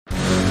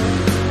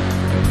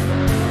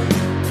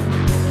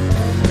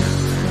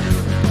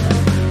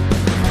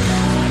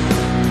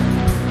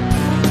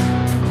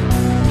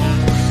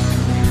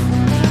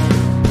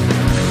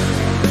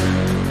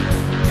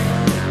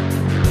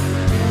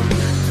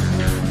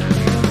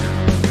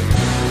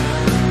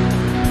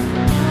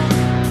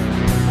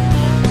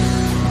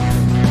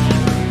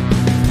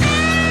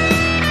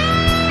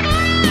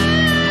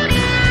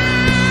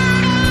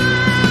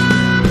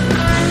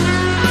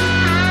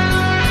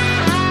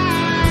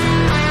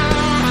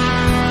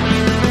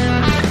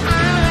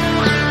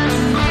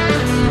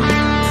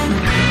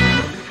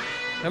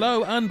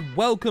and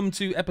welcome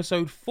to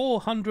episode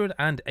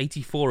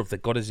 484 of the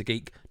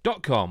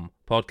GodIsAGeek.com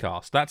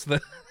podcast. That's the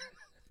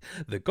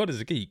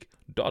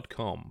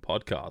GodIsAGeek.com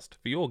podcast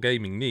for your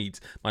gaming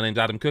needs. My name's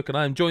Adam Cook, and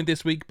I am joined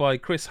this week by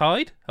Chris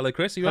Hyde. Hello,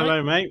 Chris. Are you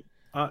Hello, right?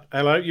 mate.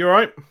 Hello, you all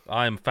right?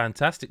 I am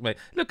fantastic, mate.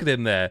 Look at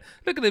him there.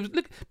 Look at him.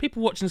 Look,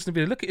 people watching this in the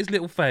video. Look at his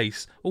little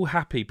face, all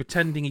happy,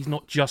 pretending he's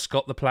not just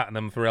got the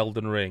platinum for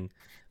Elden Ring.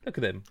 Look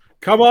at him.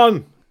 Come on.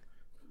 Do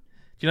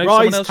you know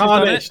someone else who's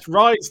done it?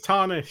 Rise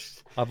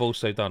tarnished. I've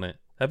also done it.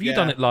 Have you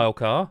done it, Lyle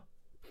Carr?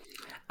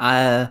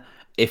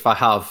 If I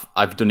have,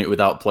 I've done it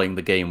without playing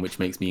the game, which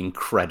makes me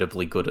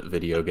incredibly good at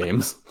video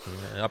games.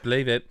 Yeah, I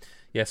believe it.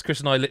 Yes, Chris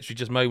and I literally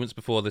just moments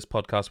before this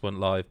podcast went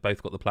live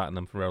both got the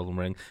platinum for Elden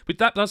Ring. But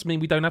that does mean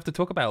we don't have to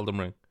talk about Elden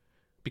Ring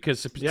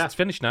because it's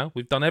finished now.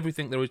 We've done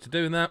everything there is to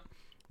do in that.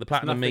 The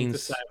platinum means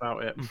to say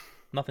about it.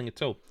 Nothing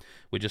at all.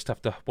 We just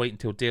have to wait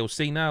until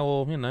DLC now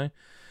or, Game of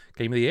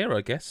the Year,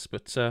 I guess.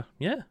 But,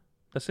 yeah,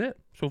 that's it.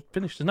 It's all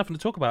finished. There's nothing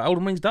to talk about.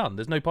 Elden Ring's done.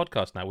 There's no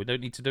podcast now. We don't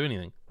need to do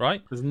anything,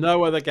 right? There's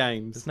no other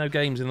games. There's no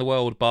games in the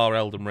world bar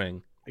Elden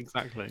Ring.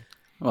 Exactly.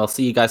 Well,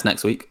 see you guys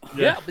next week.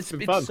 Yeah, it's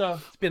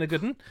been a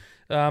good one.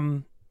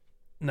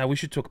 Now, we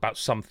should talk about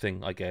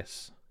something, I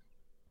guess.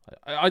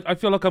 I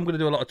feel like I'm going to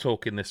do a lot of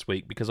talking this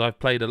week because I've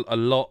played a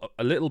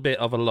little bit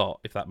of a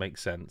lot, if that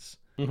makes sense.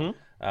 Mm-hmm.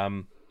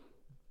 And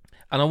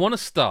I want to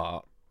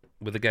start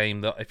with a game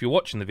that, if you're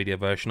watching the video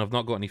version, I've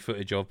not got any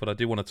footage of, but I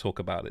do want to talk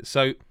about it.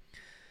 So,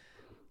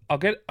 I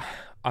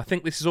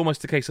think this is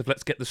almost a case of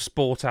let's get the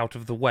sport out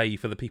of the way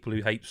for the people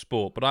who hate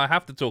sport, but I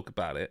have to talk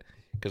about it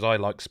because I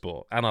like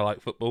sport, and I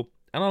like football,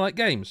 and I like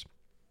games.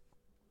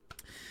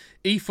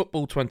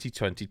 eFootball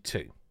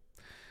 2022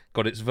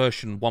 got its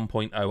version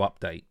 1.0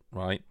 update,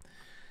 right?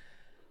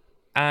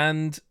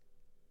 And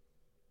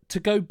to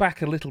go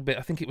back a little bit,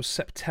 I think it was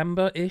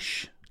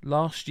September-ish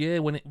last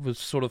year when it was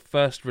sort of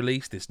first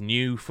released, this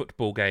new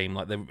football game.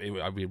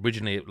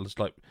 Originally it was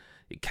like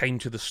it came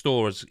to the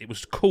store as it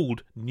was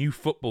called New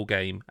Football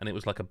Game, and it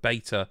was like a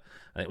beta,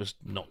 and it was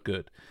not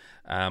good.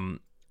 And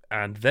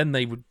then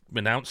they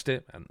announced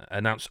it, They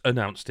announced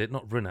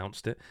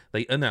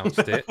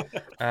it,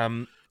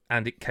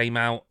 and it came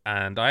out,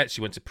 and I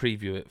actually went to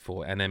preview it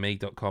for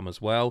NME.com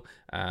as well.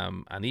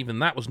 And even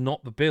that was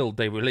not the build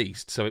they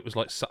released, so it was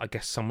like, I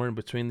guess, somewhere in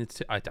between the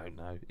two. I don't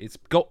know. It's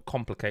got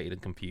complicated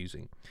and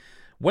confusing.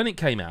 When it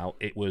came out,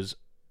 it was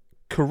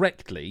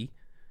correctly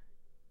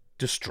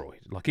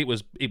destroyed. Like it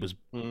was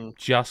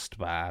just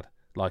bad.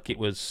 Like it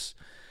was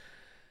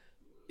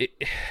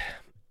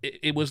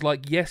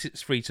like, yes,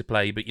 it's free to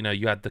play, but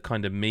you had the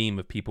kind of meme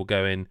of people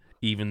going,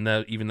 even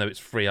though it's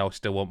free, I'll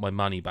still want my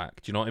money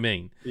back. Do you know what I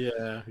mean?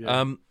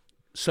 Yeah.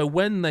 So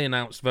when they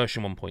announced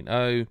version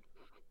 1.0,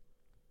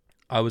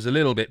 I was a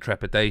little bit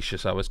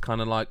trepidatious. I was kind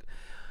of like,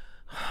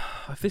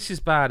 if this is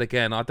bad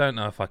again, I don't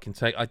know if I can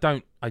take. I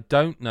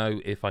don't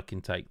know if I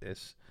can take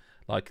this.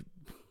 Like,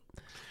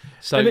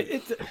 so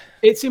and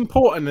it's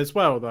important as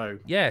well, though.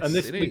 Yes, and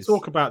we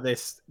talk about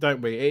this,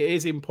 don't we? It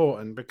is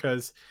important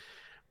because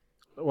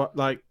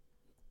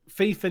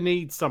FIFA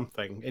needs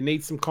something. It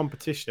needs some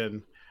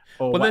competition.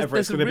 Or whatever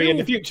it's going to be in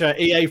the future,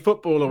 EA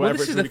Football or whatever.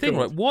 This is the thing,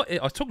 right?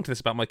 I was talking to this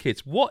about my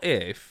kids. What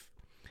if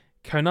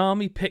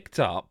Konami picked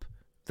up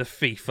the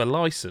FIFA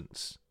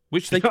license,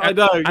 which they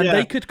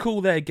they could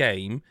call their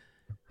game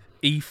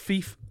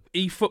eFootball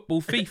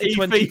FIFA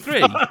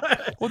 23?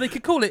 Well, they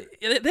could call it.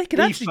 They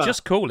could actually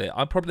just call it.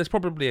 There's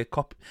probably a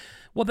copy.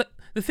 Well,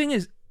 the thing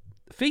is,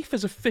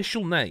 FIFA's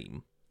official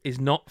name is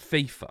not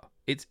FIFA.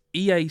 It's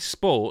EA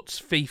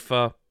Sports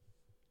FIFA.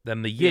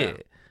 Then the year.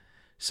 Yeah.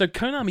 So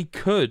Konami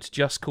could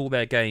just call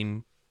their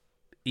game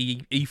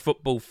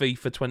eFootball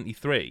FIFA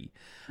 23.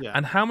 Yeah.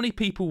 And how many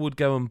people would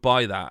go and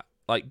buy that?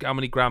 Like, how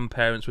many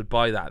grandparents would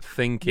buy that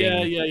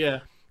thinking... Yeah.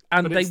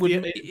 And it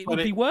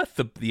would be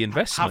worth the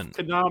investment.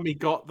 Have Konami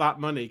got that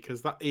money?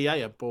 Because that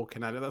EA are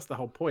balking at it. That's the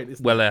whole point,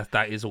 isn't it?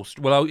 That is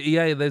also... Well,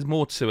 EA, there's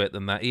more to it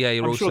than that. EA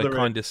are also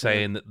kind of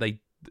saying that they...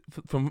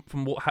 From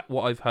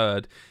what I've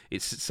heard,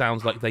 it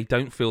sounds like they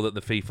don't feel that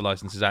the FIFA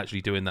license is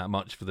actually doing that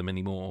much for them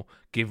anymore,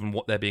 given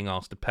what they're being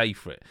asked to pay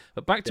for it.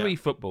 But back to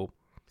eFootball.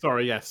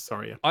 Sorry.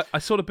 I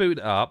sort of booted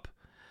it up,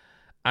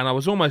 and I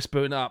was almost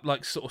booting it up,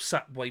 like sort of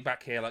sat way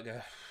back here, like,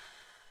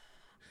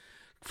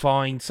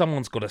 fine,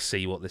 someone's got to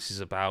see what this is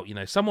about.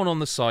 Someone on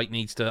the site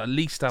needs to at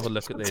least have a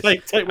look at this.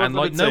 And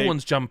no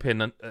one's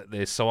jumping at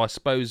this, so I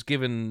suppose,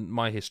 given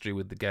my history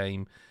with the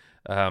game.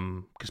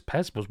 Because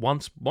PES was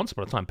once upon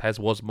a time, PES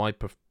was my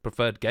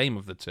preferred game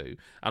of the two,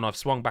 and I've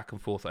swung back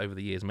and forth over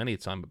the years many a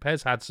time. But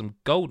PES had some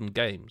golden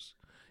games.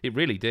 It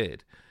really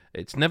did.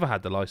 It's never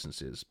had the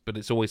licenses, but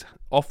it's always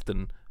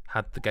often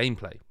had the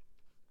gameplay.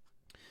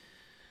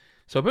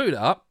 So I booted it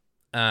up,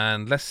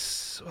 and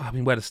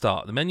where to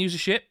start? The menus are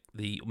shit.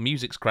 The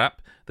music's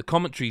crap. The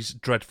commentary's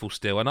dreadful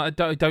still, and I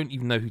don't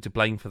even know who to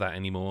blame for that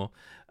anymore.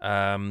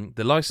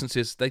 The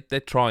licenses, they're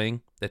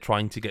trying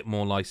to get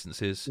more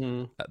licenses.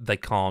 They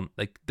can't.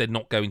 They're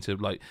not going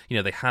to,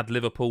 they had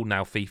Liverpool,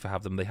 now FIFA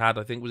have them. They had,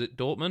 I think, was it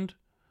Dortmund?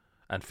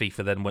 And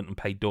FIFA then went and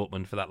paid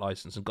Dortmund for that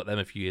license and got them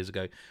a few years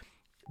ago.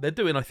 they're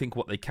doing, I think,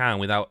 what they can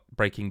without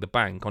breaking the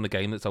bank on a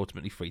game that's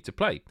ultimately free to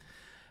play.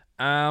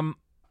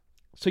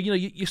 So,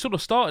 you sort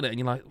of started it and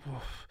you're like,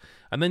 oh.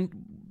 And then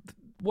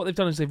what they've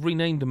done is they've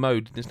renamed a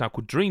mode and it's now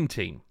called Dream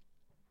Team.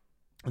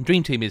 And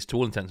Dream Team is, to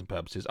all intents and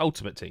purposes,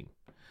 Ultimate Team.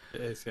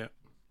 It is, yeah.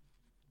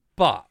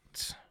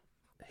 But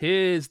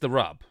here's the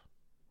rub.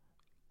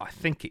 I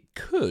think it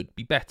could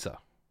be better.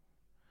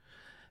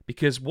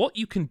 Because what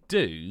you can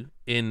do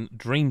in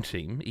Dream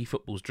Team,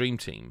 eFootball's Dream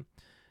Team,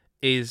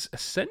 is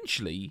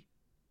essentially,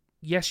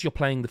 yes, you're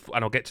playing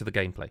and I'll get to the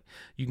gameplay.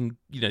 You've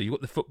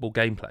got the football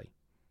gameplay.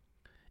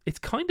 It's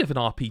kind of an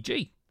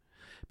RPG.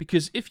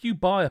 Because if you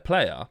buy a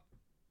player,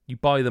 you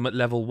buy them at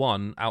level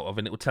 1 out of,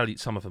 and it will tell you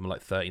some of them are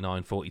like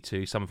 39,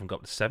 42, some of them go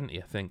up to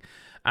 70, I think.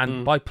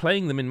 And by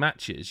playing them in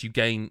matches, you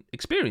gain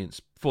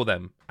experience for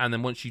them. And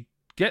then once you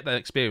get that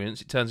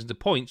experience, it turns into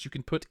points you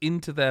can put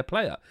into their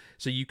player.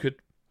 So you could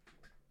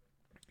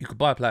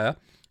buy a player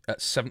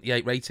at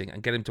 78 rating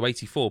and get him to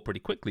 84 pretty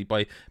quickly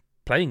by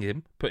playing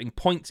him, putting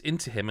points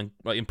into him and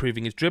like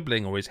improving his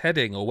dribbling or his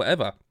heading or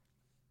whatever.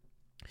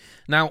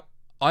 Now,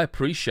 I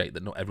appreciate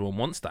that not everyone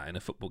wants that in a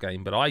football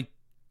game, but I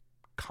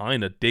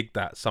kind of dig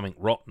that something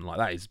rotten like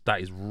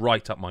that is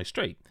right up my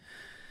street.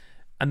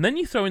 And then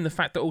you throw in the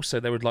fact that also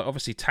there would like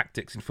obviously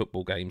tactics in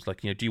football games, like,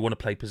 do you want to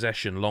play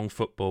possession, long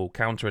football,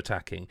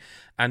 counter-attacking?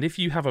 And if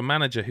you have a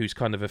manager who's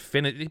kind of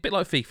affinity, a bit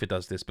like FIFA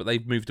does this, but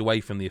they've moved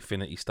away from the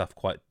affinity stuff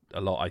quite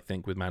a lot, I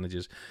think, with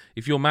managers.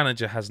 If your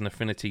manager has an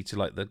affinity to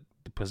like the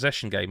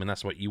possession game and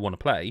that's what you want to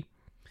play,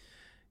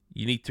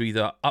 you need to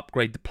either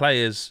upgrade the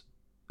player's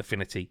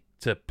affinity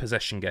to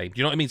possession game. Do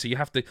you know what I mean? So you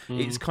have to,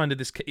 it's kind of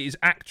this, it is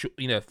actual,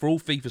 for all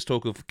FIFA's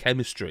talk of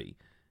chemistry,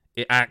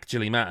 it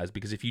actually matters,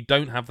 because if you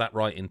don't have that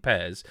right in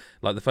pairs,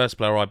 like the first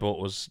player I bought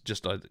was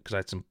just because I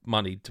had some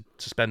money to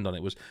spend on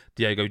it, was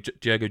Diogo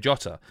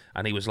Jota,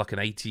 and he was like an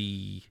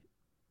 80,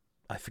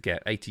 I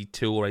forget,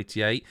 82 or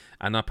 88,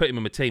 and I put him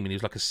in my team and he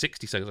was like a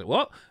 60, so I was like,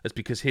 what? It's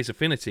because his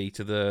affinity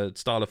to the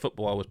style of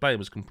football I was playing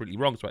was completely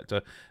wrong, so I had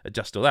to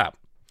adjust all that.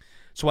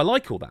 So I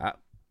like all that.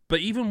 But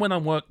even when I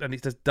worked, and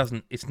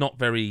it's not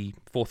very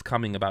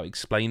forthcoming about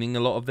explaining a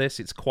lot of this.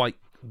 It's quite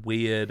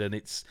weird, and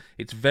it's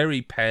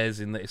very pairs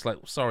in that it's like,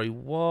 sorry,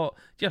 what?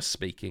 Just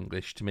speak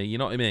English to me. You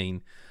know what I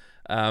mean?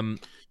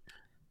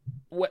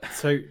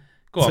 So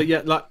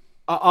yeah, like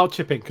I'll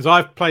chip in because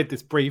I've played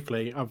this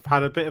briefly. I've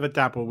had a bit of a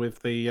dabble with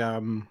the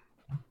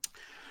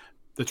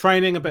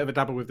training, a bit of a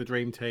dabble with the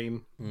Dream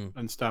Team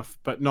and stuff,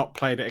 but not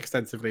played it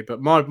extensively.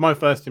 But my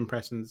first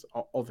impressions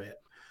of it.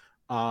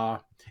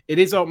 It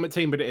is Ultimate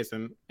Team, but it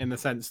isn't, in the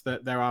sense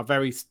that there are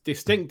very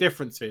distinct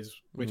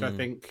differences, which I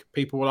think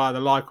people will either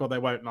like or they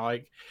won't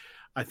like.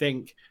 I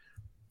think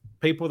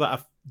people that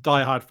are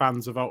diehard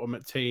fans of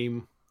Ultimate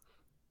Team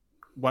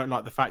won't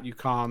like the fact you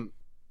can't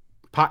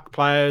pack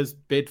players,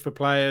 bid for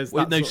players.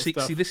 Well, no, see,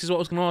 this is what I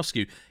was going to ask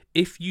you.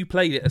 If you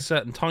played it a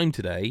certain time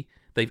today,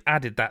 they've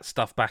added that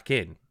stuff back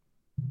in.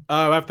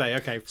 Oh, have they?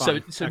 Okay,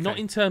 fine. So okay. Not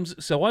in terms.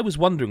 So I was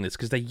wondering this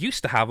because they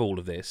used to have all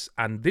of this,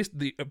 and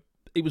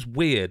it was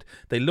weird.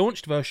 They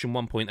launched version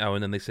 1.0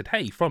 and then they said,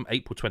 hey, from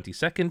April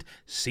 22nd,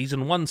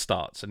 Season 1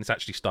 starts. And it's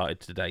actually started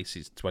today,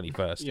 Season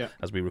 21st,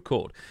 as we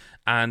record.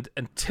 And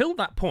until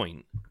that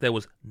point, there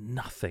was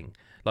nothing.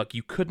 Like,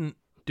 you couldn't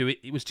do it.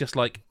 It was just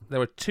like, there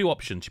were two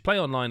options. You play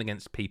online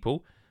against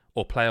people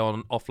or play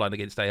offline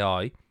against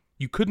AI.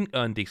 You couldn't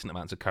earn decent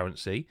amounts of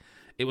currency.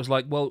 It was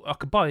like, well, I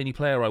could buy any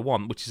player I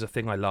want, which is a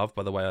thing I love,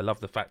 by the way. I love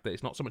the fact that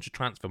it's not so much a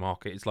transfer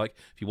market. It's like,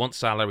 if you want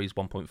salaries,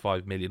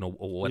 1.5 million or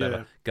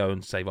whatever, go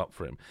and save up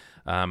for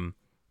him.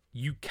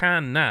 You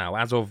can now,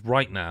 as of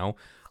right now,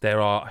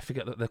 there are, I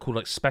forget that they're called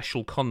like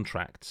special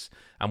contracts.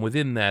 And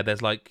within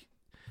there's like,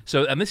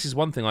 so, and this is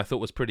one thing I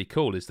thought was pretty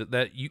cool, is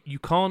that you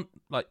can't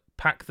like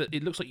pack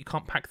it looks like you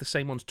can't pack the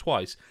same ones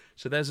twice.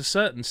 So there's a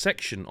certain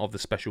section of the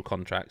special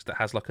contracts that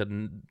has like a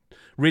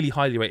really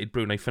highly rated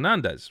Bruno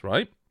Fernandes,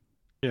 right?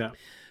 Yeah.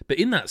 But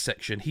in that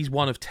section, he's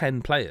one of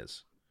 10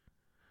 players.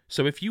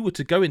 So if you were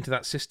to go into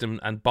that system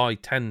and buy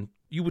 10,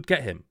 you would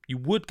get him. You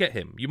would get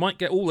him. You might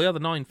get all the other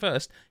 9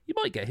 first. You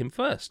might get him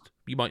first.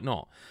 You might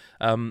not.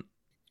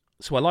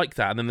 So I like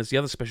that. And then there's the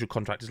other special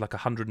contract is like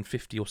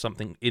 150 or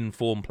something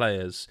in-form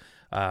players.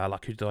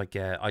 Like, who did I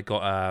get? I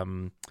got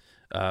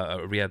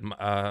Riyad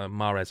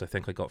Mahrez, I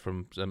think I got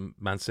from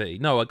Man City.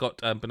 No, I got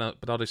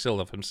Bernardo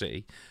Silva from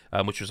City,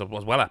 which I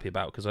was well happy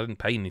about because I didn't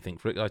pay anything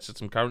for it. I had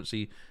some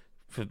currency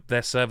for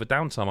their server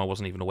downtime I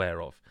wasn't even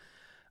aware of.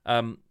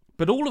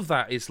 But all of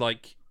that is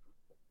like,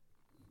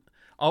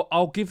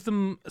 I'll give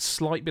them a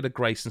slight bit of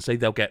grace and say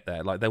they'll get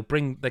there. Like they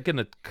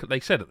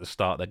said at the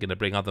start they're gonna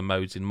bring other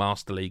modes in.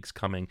 Master League's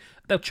coming.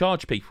 They'll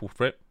charge people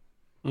for it.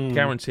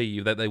 Guarantee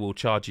you that they will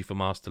charge you for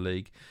Master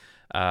League.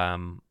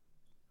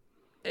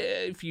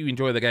 If you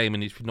enjoy the game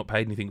and if you've not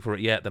paid anything for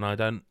it yet, then I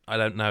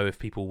don't know if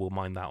people will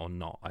mind that or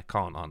not. I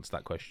can't answer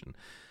that question.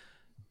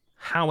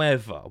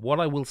 However,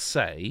 what I will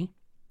say,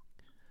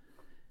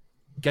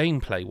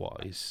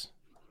 gameplay-wise,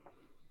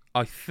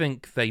 I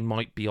think they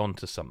might be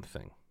onto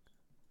something.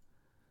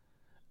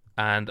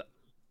 And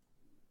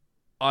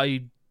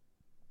I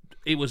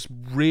it was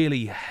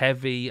really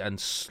heavy and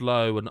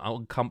slow and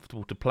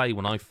uncomfortable to play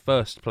when I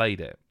first played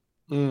it.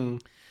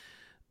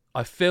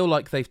 I feel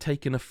like they've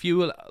taken a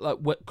few,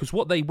 because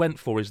what they went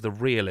for is the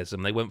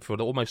realism. They went for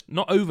it almost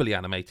not overly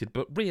animated,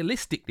 but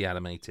realistically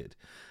animated.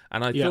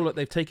 And I feel like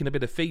they've taken a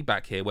bit of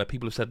feedback here where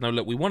people have said, no,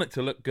 look, we want it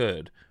to look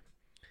good,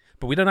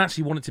 but we don't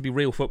actually want it to be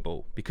real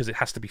football because it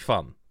has to be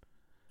fun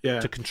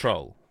to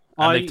control.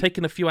 And they've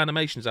taken a few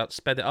animations out,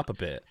 sped it up a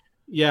bit.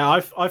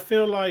 Yeah, I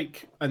feel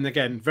like, and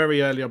again,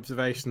 very early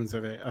observations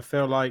of it, I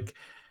feel like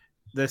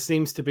there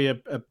seems to be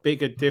a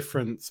bigger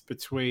difference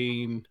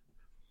between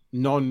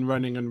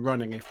non-running and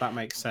running, if that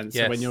makes sense.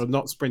 Yes. So when you're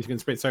not sprinting and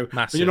sprint, so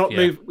Massive,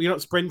 when you're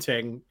not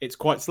sprinting, it's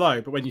quite slow.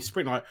 But when you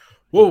sprint, like,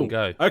 whoa,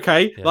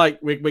 okay, like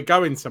we're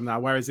going some now.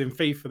 Whereas in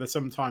FIFA,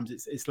 sometimes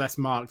it's less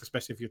marked,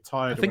 especially if you're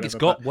tired. I think it's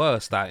got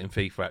worse that in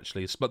FIFA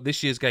actually, but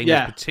this year's game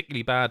was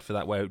particularly bad for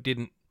that, where it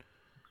didn't.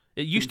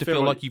 It used to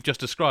feel like you've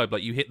just described,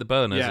 like you hit the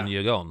burners and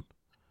you're gone.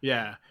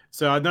 Yeah,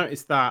 so I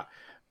noticed that,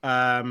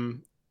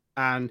 and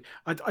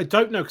I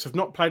don't know because I've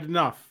not played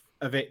enough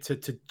of it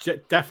to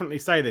definitely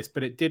say this,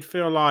 but it did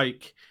feel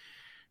like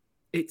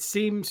it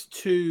seemed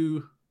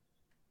to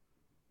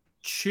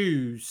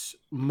choose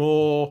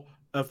more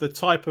of the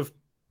type of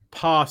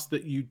pass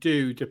that you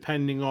do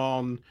depending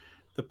on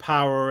the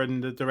power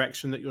and the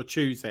direction that you're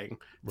choosing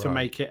to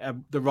make it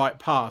the right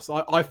pass.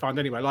 I found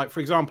anyway. Like for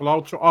example,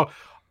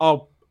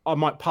 I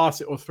might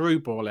pass it or through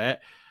ball it,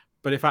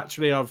 but if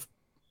actually I've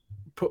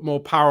put more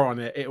power on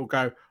it, it'll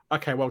go,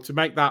 okay, well, to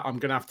make that, I'm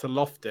going to have to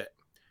loft it.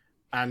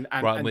 And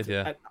I'm with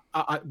you.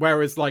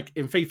 Whereas like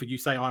in FIFA, you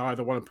say, I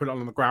either want to put it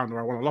on the ground or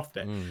I want to loft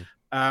it.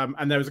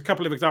 And there was a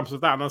couple of examples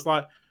of that. And I was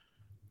like,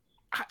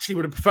 actually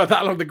would have preferred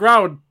that along the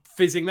ground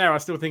fizzing there. I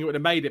still think it would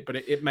have made it, but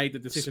it made the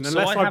decision.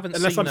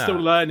 Unless I'm still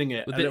learning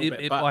it a little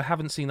bit. But I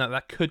haven't seen that.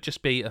 That could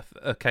just be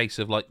a case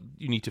of like,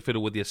 you need to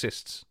fiddle with the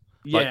assists.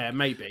 Yeah,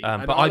 maybe.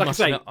 But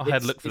I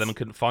had looked for them and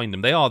couldn't find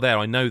them. They are there.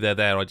 I know they're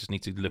there. I just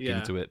need to look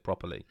into it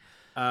properly.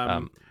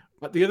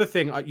 But the other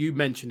thing you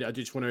mentioned, I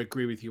just want to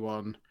agree with you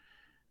on,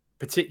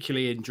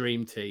 particularly in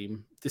Dream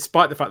Team,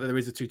 despite the fact that there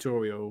is a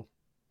tutorial,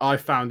 I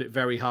found it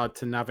very hard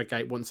to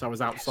navigate once I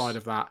was outside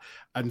of that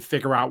and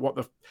figure out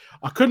what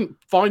I couldn't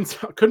find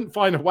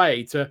a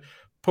way to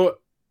put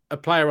a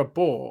player I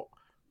bought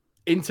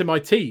into my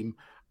team.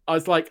 I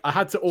was like, I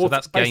had to So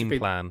that's game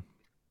plan.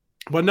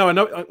 Well, no, I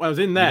know I was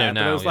in there,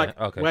 but I was like,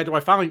 okay. where do I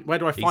find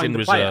He's in the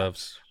reserves.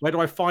 player? Where do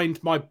I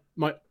find my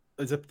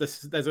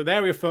there's an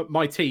area for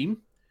my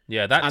team.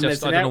 Yeah, that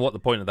just I don't know what the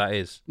point of that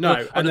is.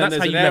 No, and that's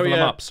how you level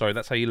them up. Sorry,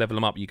 that's how you level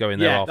them up. You go in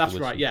there afterwards.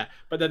 That's right. Yeah,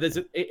 but then there's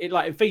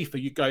like in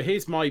FIFA, you go,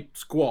 here's my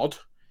squad.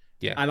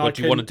 Yeah, and what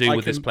do you want to do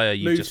with this player?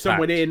 You move just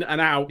someone in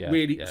and out,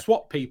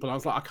 swap people. I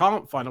was like, I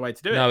can't find a way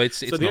to do it. No,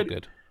 it's not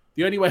good.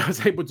 The only way I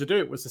was able to do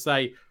it was to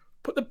say,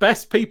 put the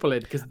best people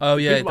in because the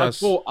people I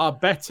thought are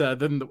better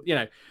than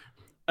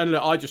And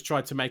look, I just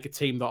tried to make a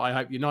team that I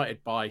hope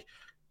United buy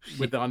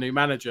with our new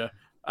manager,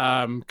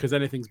 because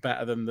anything's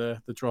better than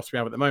the dross we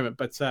have at the moment.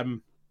 But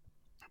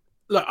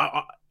look,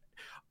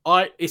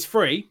 it's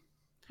free,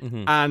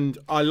 and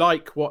I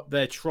like what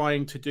they're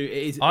trying to do.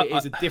 It is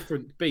a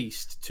different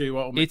beast to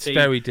Ultimate It's Team.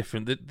 very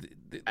different.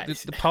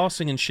 The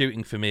passing and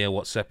shooting for me are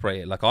what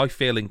separate it. Like I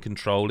feel in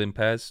control in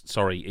PES.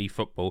 Sorry,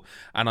 eFootball,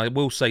 and I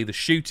will say the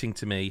shooting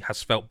to me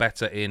has felt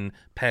better in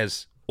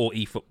PES or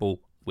eFootball,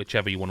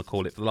 whichever you want to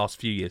call it, the last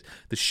few years.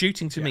 The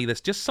shooting to me,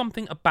 there's just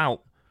something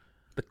about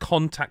the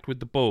contact with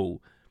the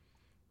ball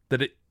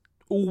that it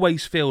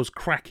always feels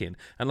cracking.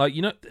 And like,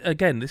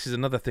 again, this is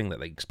another thing that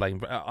they explain.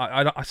 But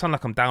I sound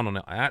like I'm down on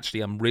it. I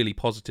actually am really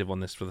positive on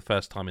this for the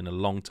first time in a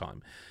long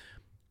time.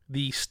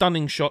 The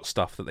stunning shot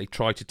stuff that they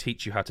try to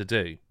teach you how to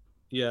do.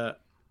 Yeah.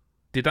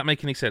 Did that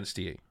make any sense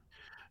to you?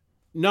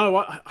 No,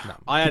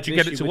 I had Did you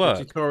get it to work?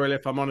 The tutorial,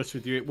 if I'm honest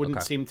with you,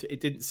 it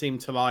didn't seem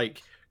to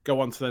like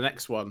go on to the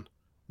next one.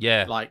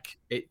 Yeah, like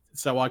it.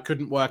 So I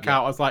couldn't work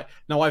out. I was like,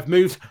 no, I've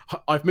moved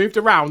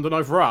around and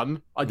I've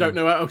run. I don't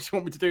know what else you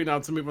want me to do now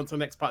to move on to the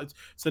next part.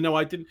 So no,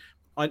 I didn't.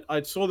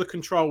 I saw the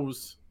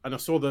controls and I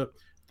saw the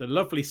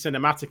lovely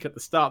cinematic at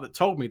the start that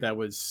told me there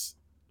was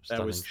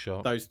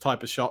those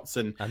type of shots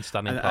and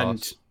stunning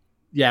pass.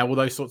 And all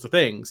those sorts of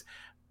things.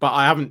 But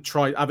I haven't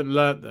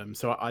learnt them,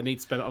 so I need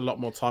to spend a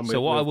lot more time with.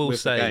 So what I will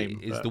say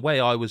is the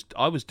way I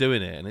was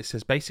doing it, and it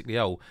says basically,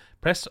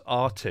 press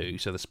R2,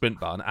 so the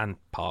sprint button, and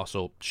pass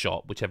or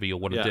shot, whichever you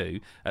want to do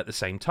at the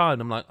same time.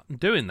 And I'm like, I'm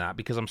doing that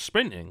because I'm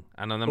sprinting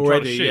and I'm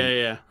trying to shoot.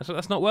 Yeah.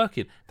 That's not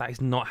working. That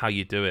is not how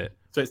you do it.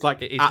 So it's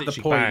like it is at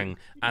the point,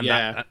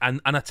 bang, and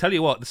I tell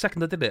you what, the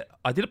second I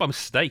did it by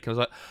mistake. I was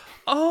like,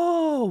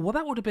 oh, well,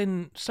 that would have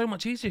been so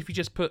much easier if you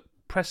just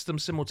pressed them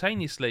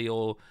simultaneously,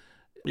 or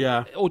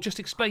just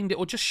explained it,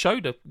 or just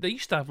showed it. They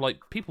used to have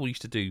people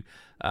used to do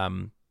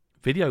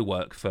video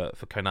work for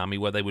Konami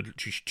where they would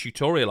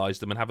tutorialize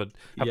them and have the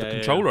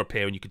controller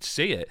appear and you could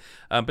see it.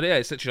 But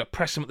it's literally like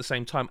press them at the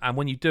same time, and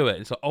when you do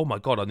it, it's like, oh my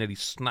god, I nearly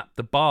snapped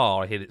the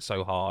bar. I hit it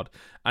so hard,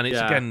 and it's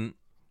again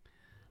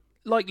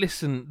like,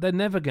 listen, they're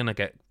never gonna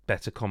get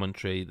better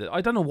commentary.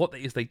 I don't know what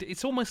it is they do.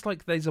 It's almost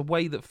like there's a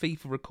way that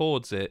FIFA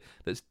records it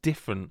that's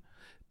different.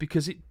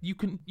 because you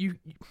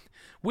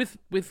with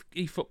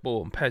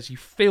eFootball and PES, you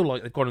feel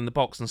like they've gone in the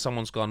box and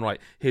someone's gone, right,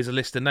 here's a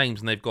list of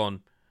names, and they've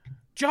gone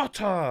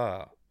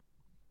Jota,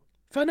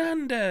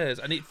 Fernandez,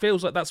 and it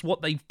feels like that's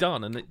what they've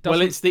done. And it doesn't...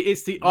 Well, it's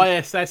the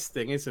ISS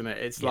thing, isn't it?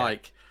 It's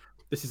like,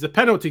 this is a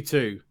penalty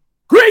to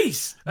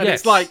Greece, and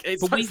yes, it's like,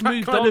 it's but we've that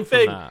moved kind on of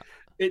thing. from that.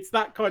 It's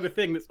that kind of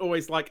thing that's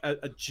always like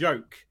a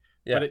joke,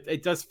 but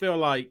it does feel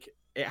like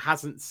it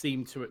hasn't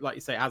seemed to, like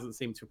you say, it hasn't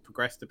seemed to have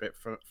progressed a bit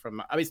from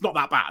that. I mean, it's not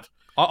that bad.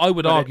 I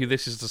would argue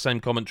this is the same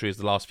commentary as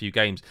the last few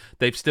games.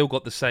 They've still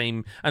got the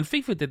same, and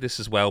FIFA did this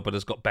as well, but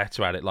has got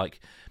better at it. Like,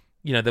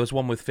 you know, there was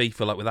one with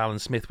FIFA, like with Alan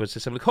Smith, where it's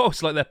just like, oh,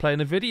 it's like they're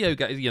playing a video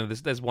game. You know,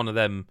 there's one of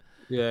them.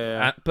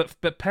 Yeah.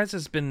 But PES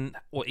has been,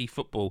 or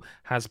eFootball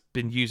has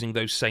been using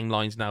those same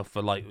lines now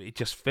for like, it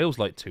just feels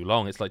like too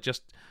long. It's like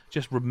just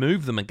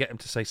remove them and get them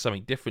to say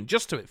something different,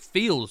 just so it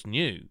feels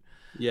new.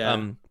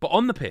 Yeah. But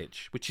on the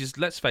pitch, which is,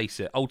 let's face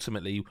it,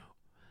 ultimately,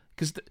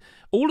 because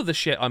all of the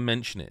shit I'm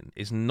mentioning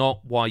is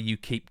not why you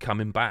keep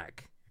coming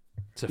back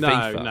to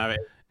FIFA.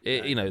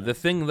 The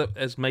thing that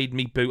has made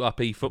me boot up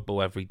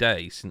eFootball every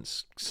day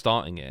since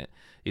starting it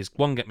is,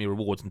 one, get me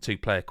rewards, and two,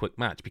 play a quick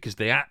match, because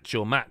the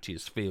actual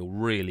matches feel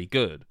really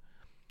good.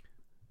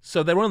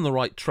 So they're on the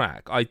right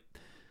track.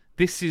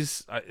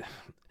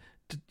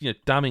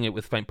 Damning it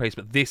with faint praise,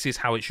 but this is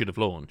how it should have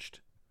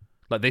launched.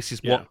 Like, this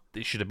is what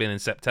it should have been in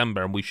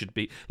September, and we should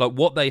be like,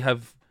 what they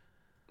have.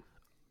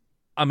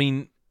 I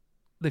mean,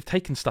 they've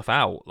taken stuff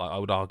out. Like, I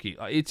would argue,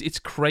 it's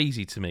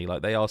crazy to me.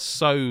 Like, they are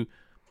so,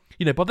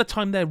 by the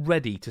time they're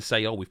ready to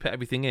say, oh, we've put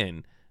everything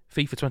in,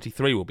 FIFA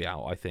 23 will be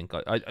out. I think.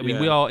 I mean,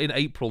 we are in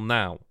April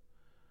now.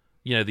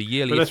 The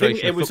yearly. But I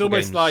think it was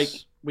almost like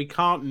we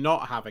can't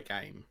not have a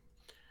game.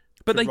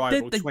 But they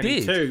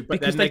did,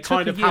 but then they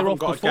kind of haven't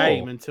got a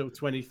game until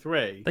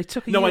 23. They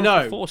took a year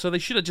off before, so they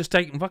should have just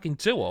taken fucking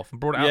 2 off and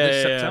brought it out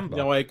this September.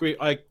 No, I agree.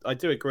 I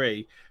do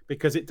agree,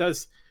 because it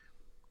does.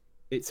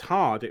 It's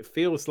hard. It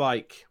feels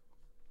like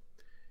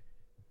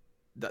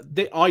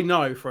I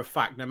know for a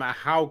fact, no matter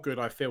how good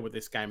I feel with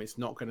this game, it's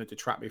not going to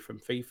detract me from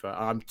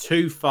FIFA. I'm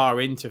too far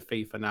into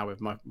FIFA now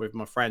with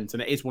my friends,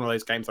 and it is one of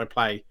those games I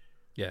play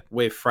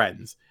with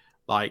friends.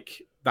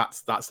 Like,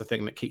 that's the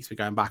thing that keeps me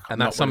going back. And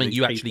that's something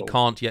you actually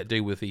can't yet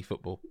do with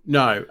eFootball.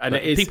 No, and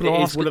it is. People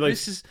are asking, one of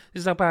those. This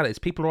is how bad it is.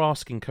 People are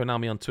asking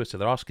Konami on Twitter.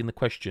 They're asking the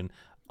question: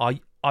 Are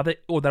they?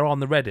 Or they're on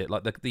the Reddit,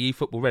 like the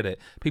eFootball Reddit.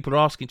 People are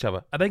asking each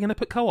other: Are they going to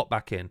put co-op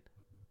back in?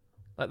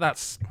 Like,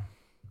 that's.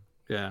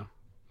 Yeah.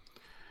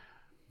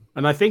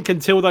 And I think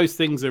until those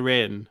things are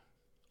in,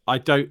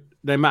 no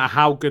matter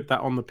how good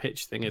that on the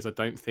pitch thing is, I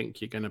don't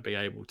think you're going to be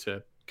able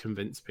to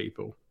convince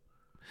people.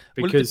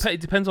 Because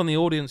it depends on the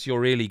audience you're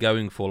really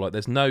going for. Like,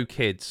 there's no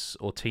kids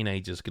or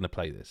teenagers going to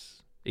play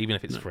this, even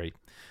if it's free,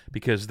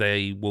 because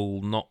they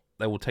will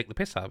take the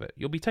piss out of it.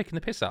 You'll be taking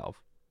the piss out of.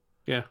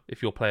 Yeah.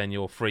 If you're playing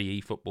your free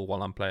eFootball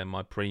while I'm playing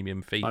my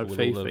premium FIFA with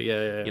FIFA, all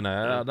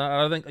the,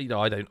 I think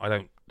I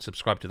don't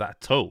subscribe to that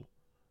at all.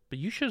 But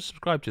you should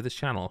subscribe to this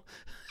channel.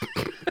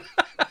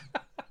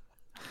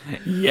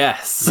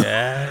 Yes.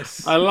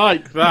 I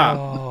like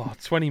that.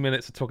 20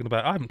 minutes of talking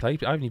about. I haven't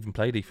even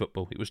played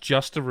eFootball. It was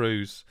just a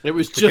ruse. It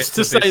was just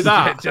to say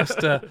that.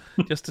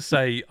 just to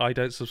say I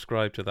don't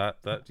subscribe to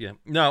that.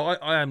 No,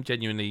 I am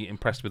genuinely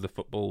impressed with the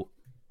football.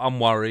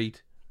 I'm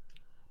worried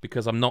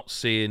because I'm not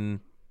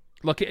seeing,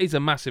 like, it is a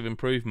massive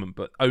improvement,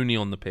 but only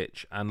on the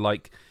pitch, and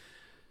like,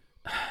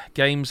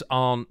 games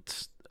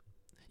aren't.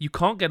 You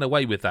can't get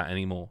away with that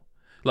anymore.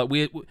 Like,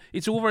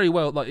 it's all very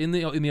well. Like, in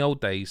the old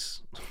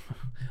days.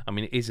 I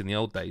mean, it is in the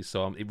old days,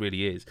 so it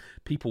really is.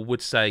 People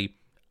would say,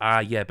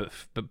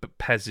 but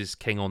PES is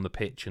king on the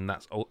pitch, and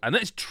that's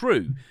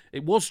true.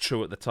 It was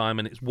true at the time,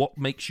 and it's what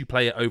makes you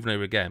play it over and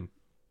over again.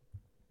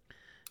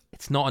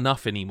 It's not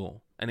enough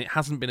anymore, and it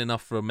hasn't been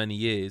enough for many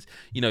years.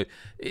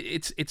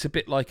 It's a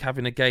bit like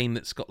having a game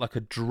that's got like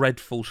a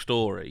dreadful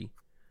story,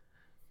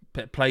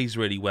 but it plays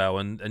really well,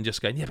 and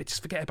just going, but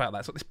just forget about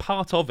that. It's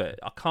part of it.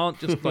 I can't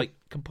just like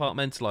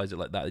compartmentalize it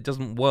like that. It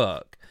doesn't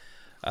work.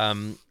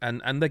 And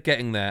they're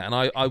getting there, and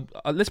I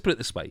let's put it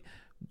this way: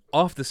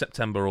 after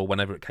September or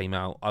whenever it came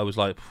out, I was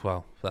like,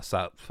 well, that's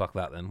that, fuck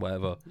that then,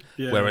 whatever.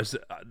 Yeah. Whereas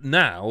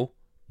now,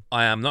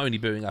 I am not only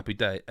booting up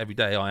every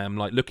day. I am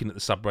like looking at the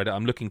subreddit.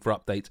 I'm looking for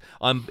updates.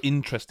 I'm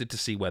interested to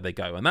see where they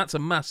go, and that's a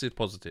massive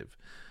positive.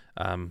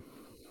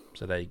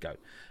 So there you go.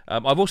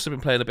 I've also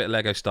been playing a bit of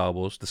Lego Star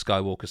Wars, the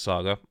Skywalker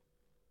Saga.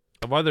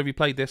 Have either of you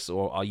played this,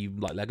 or are you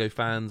like Lego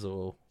fans?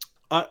 Or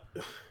I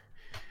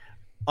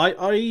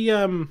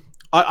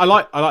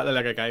like the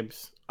Lego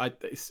games.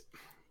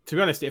 To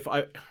be honest, if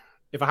I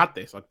had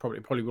this, I'd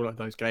probably would like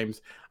those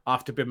games.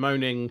 After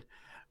bemoaning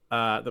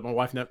that my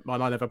wife and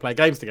I never play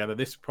games together,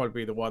 this would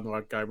probably be the one where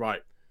I'd go,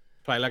 right,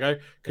 play Lego.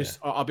 Because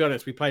I'll be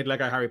honest, we played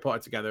Lego Harry Potter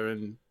together,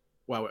 and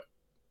well,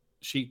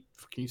 she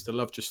used to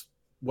love just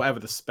whatever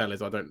the spell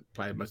is. I don't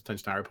pay much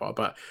attention to Harry Potter,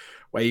 but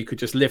where you could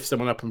just lift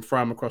someone up and throw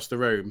them across the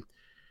room.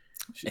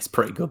 It's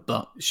pretty good,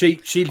 but she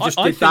just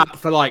did that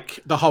for like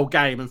the whole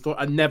game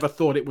and never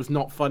thought it was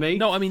not funny.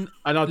 No, I mean,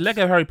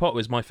 Lego Harry Potter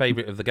is my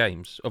favourite of the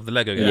games, of the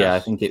Lego games. Yeah, I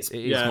think it's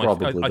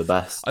probably the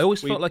best. I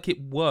always felt like it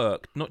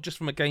worked, not just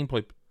from a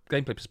gameplay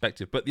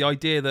perspective, but the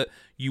idea that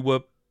you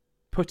were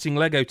putting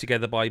Lego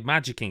together by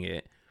magicking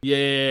it. Yeah,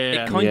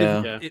 it kind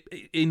of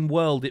in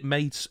world it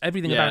made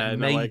everything about it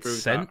made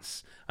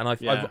sense, and I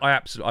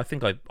absolutely I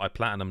think I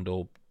platinumed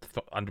or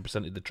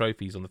 100%ed the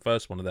trophies on the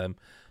first one of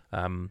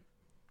them.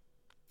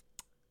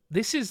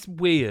 This is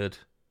weird,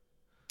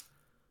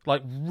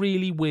 like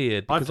really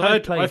weird. Because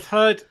I've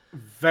heard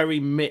very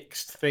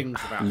mixed things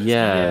about this.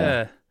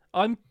 Yeah,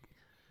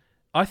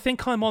 I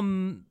think I'm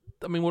on.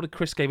 I mean, what did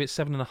Chris gave it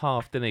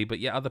 7.5, didn't he? But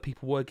yeah, other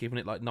people were giving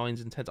it like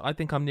 9s and 10s. I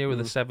think I'm nearer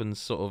the 7s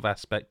sort of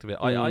aspect of it.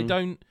 I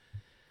don't.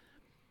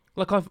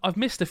 Like I've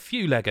missed a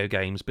few Lego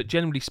games, but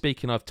generally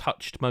speaking, I've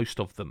touched most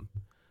of them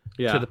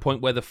to the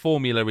point where the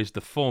formula is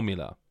the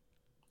formula.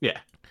 Yeah.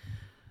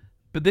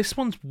 But this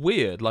one's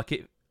weird.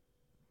 Like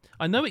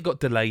I know it got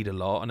delayed a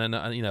lot, and then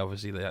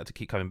obviously they had to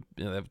keep coming,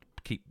 they have to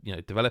keep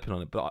developing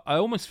on it. But I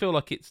almost feel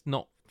like it's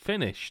not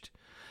finished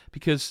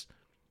because,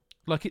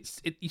 like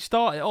you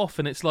start it off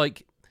and it's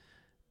like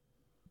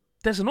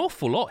there's an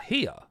awful lot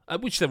here,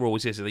 which there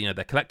always is. They're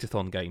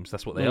collectathon games.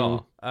 That's what they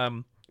are.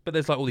 But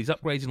there's like all these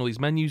upgrades and all these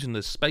menus and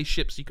there's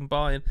spaceships you can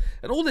buy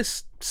and all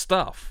this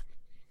stuff.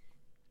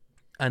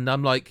 And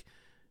I'm like,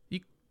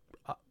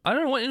 I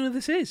don't know what any of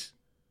this is.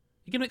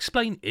 You going to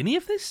explain any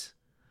of this?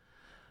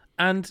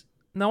 And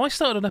now I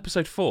started on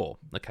episode 4.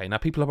 Okay, now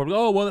people are probably,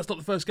 oh, well, that's not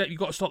the first game. You've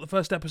got to start the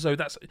first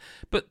episode.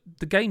 But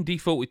the game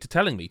defaulted to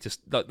telling me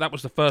that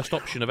was the first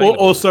option available.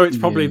 Also, it's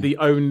probably the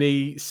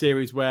only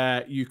series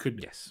where you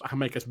could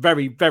make a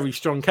very, very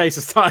strong case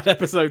of starting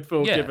episode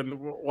 4, given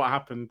what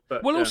happened.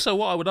 But also,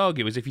 what I would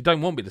argue is if you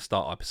don't want me to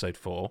start episode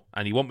 4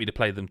 and you want me to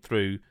play them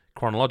through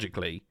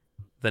chronologically,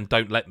 then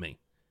don't let me.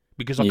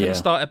 Because I couldn't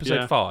start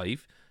episode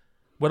 5.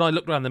 When I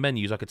looked around the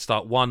menus, I could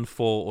start 1,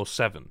 4, or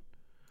 7.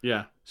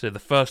 Yeah. So the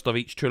first of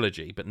each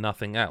trilogy, but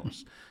nothing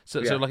else.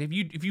 So like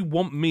if you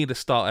want me to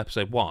start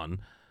episode 1,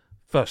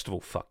 first of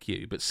all, fuck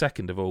you. But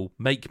second of all,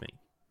 make me.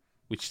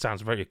 Which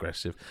sounds very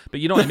aggressive.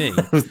 But you know what I mean?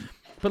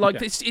 But like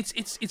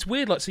it's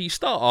weird. Like so you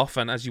start off,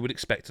 and as you would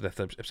expect at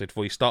episode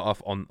 4, you start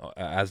off on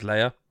as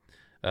Leia.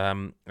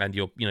 And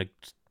you're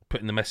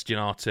putting the message in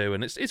R2,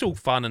 and it's all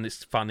fun and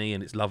it's funny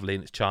and it's lovely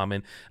and it's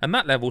charming. And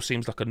that level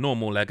seems like a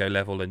normal Lego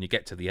level, and you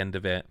get to the end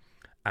of it.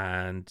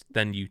 And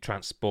then you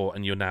transport,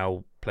 and you're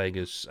now playing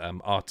as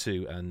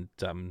R2 and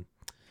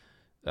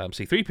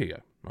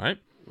C-3PO, right?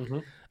 Mm-hmm.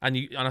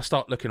 And I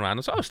start looking around, and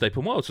it's it's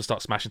open world, so I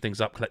start smashing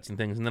things up, collecting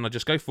things, and then I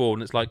just go forward,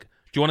 and it's like,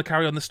 do you want to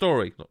carry on the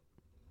story?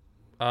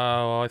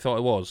 Oh, I thought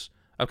it was.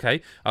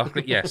 Okay, I'll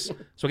click yes.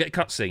 So I get a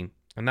cutscene,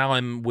 and now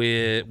I'm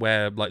where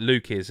like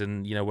Luke is,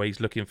 and where he's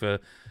looking for,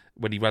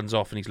 when he runs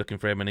off and he's looking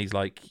for him, and he's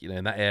like,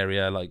 in that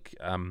area, like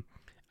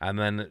and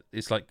then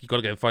it's like, you got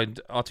to go and find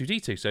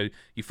R2-D2. So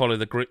you follow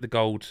the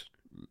gold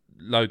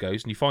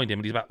logos and you find him,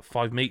 and he's about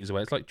 5 meters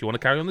away. It's like, do you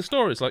want to carry on the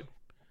story? It's like,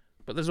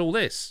 but there's all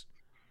this.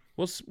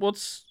 What's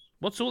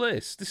all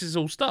this? This is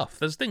all stuff.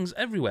 There's things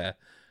everywhere.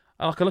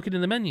 I can look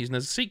in the menus, and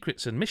there's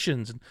secrets and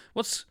missions. And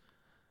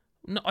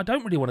no, I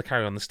don't really want to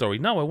carry on the story.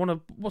 No, I want to.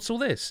 What's all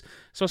this?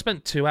 So I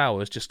spent 2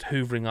 hours just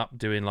hoovering up,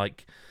 doing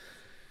like,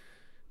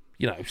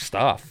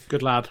 stuff.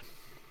 Good lad.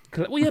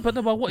 Well, yeah, but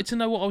no, I wanted to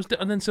know what I was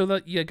doing. And then so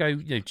that you go,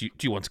 do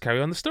you want to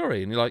carry on the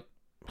story? And you're like,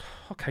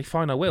 okay,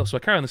 fine, I will. So I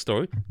carry on the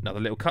story.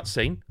 Another little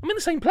cutscene. I'm in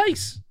the same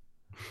place.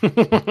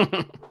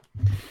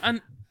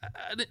 and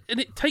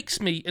it takes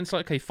me, and it's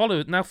like, okay,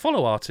 follow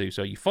R2.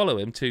 So you follow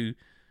him to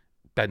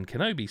Ben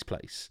Kenobi's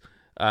place.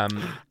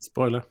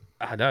 Spoiler.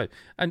 I know.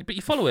 But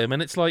you follow him,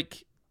 and it's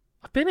like,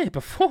 I've been here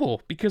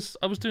before because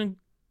I was doing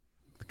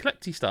the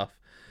collecty stuff.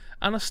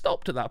 And I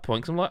stopped at that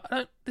point because I'm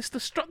like, the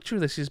structure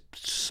of this is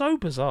so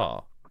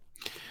bizarre.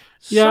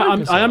 Yeah,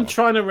 I am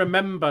trying to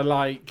remember,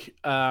 like,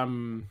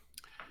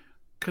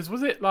 because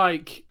was it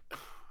like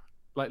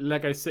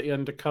Lego City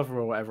Undercover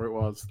or whatever it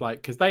was,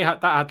 like, because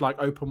that had like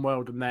open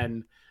world and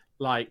then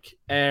like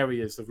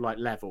areas of like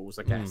levels,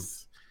 I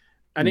guess.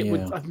 And it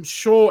would, I'm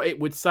sure it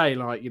would say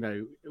like,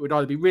 it would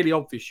either be really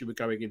obvious you were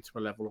going into a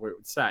level, or it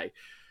would say.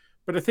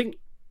 But I think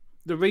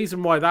the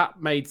reason why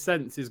that made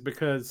sense is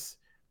because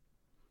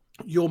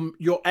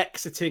you're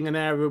exiting an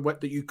area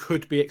that you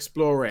could be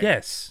exploring.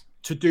 Yes.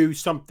 To do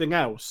something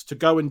else, to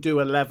go and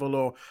do a level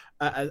or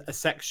a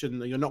section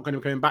that you're not going to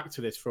be coming back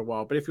to this for a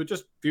while. But if you're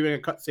just viewing a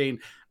cutscene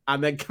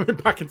and then coming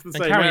back into the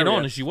same carrying area,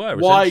 on as you were,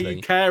 why are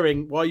you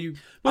caring? Why are you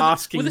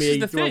asking this me? Is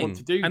the do thing. I want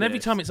to do and this? every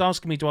time it's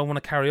asking me, do I want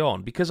to carry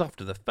on? Because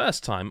after the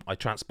first time, I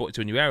transported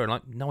to a new area, and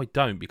like, no, I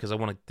don't, because I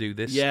want to do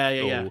this.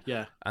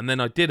 Yeah. And then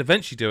I did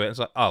eventually do it. And it's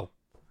like, oh,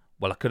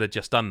 well, I could have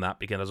just done that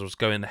because I was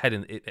going ahead,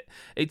 and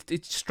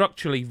it's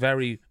structurally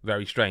very,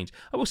 very strange.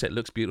 I will say it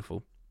looks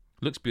beautiful.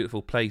 Looks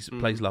beautiful, plays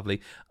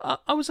lovely.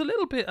 I was a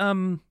little bit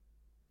not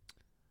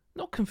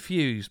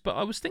confused, but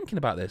I was thinking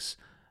about this.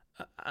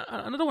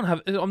 And I don't want to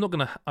have. I'm not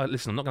going to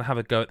listen. I'm not going to have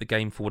a go at the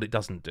game for what it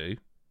doesn't do,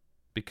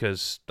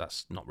 because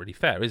that's not really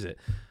fair, is it?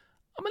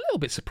 I'm a little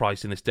bit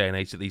surprised in this day and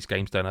age that these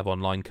games don't have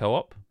online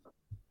co-op.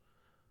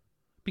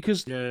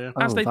 Because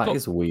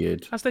is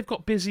weird. As they've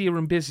got busier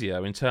and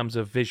busier in terms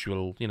of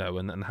visual,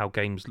 and how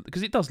games,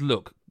 because it does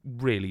look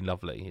really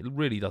lovely. It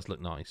really does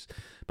look nice.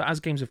 But as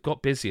games have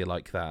got busier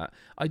like that,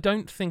 I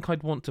don't think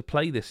I'd want to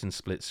play this in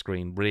split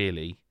screen,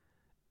 really,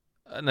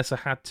 unless I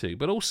had to.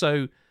 But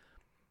also,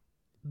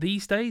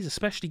 these days,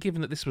 especially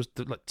given that this was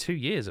 2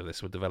 years of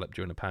this were developed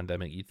during a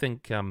pandemic, you'd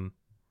think,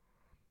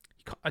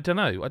 I don't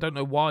know. I don't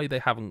know why they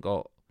haven't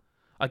got.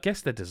 I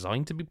guess they're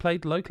designed to be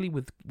played locally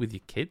with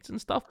your kids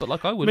and stuff, but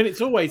I would. I mean,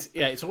 it's always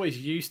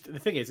used. The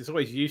thing is, it's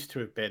always used to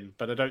have been,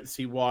 but I don't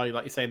see why,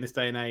 like you say, in this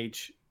day and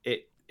age,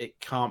 it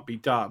can't be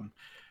done.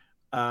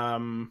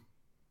 Other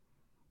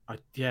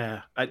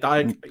than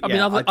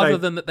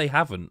that, they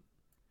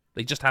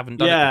just haven't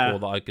done it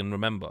before that I can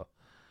remember.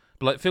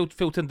 But like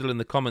Phil Tyndall in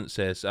the comments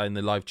says, in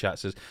the live chat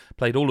says,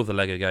 played all of the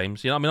Lego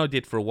games. I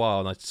did for a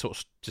while, and I sort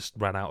of just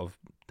ran out of.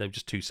 They were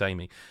just too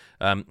samey.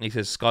 He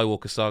says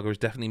Skywalker Saga is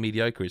definitely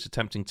mediocre. It's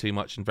attempting too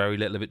much and very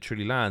little of it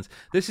truly lands.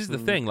 This is the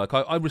thing.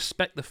 I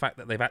respect the fact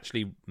that they've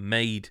actually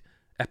made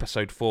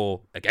Episode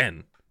 4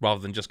 again,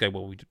 rather than just go,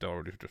 well, we did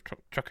already just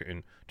chuck it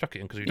in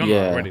because we've done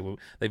it already. Well,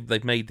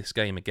 they've made this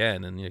game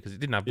again, and because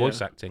it didn't have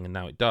voice acting, and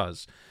now it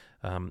does.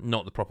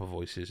 Not the proper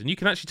voices, and you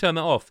can actually turn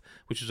that off,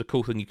 which is a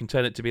cool thing. You can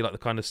turn it to be like the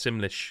kind of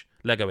Simlish,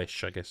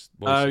 Lego-ish, I guess.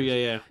 Voices,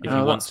 if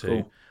you want to,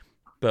 cool.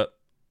 But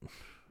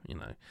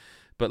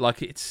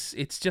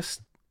it's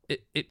just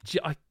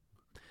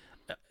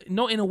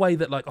not in a way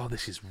that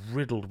this is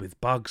riddled with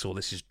bugs or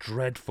this is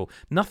dreadful.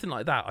 Nothing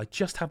like that. I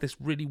just have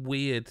this really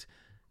weird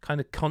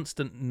kind of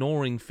constant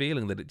gnawing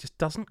feeling that it just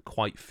doesn't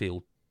quite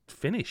feel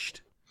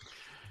finished.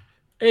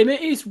 And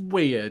it is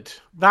weird.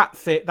 That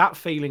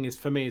feeling is,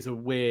 for me, is a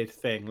weird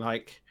thing.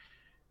 Like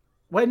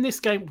when this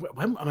game,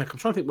 I'm trying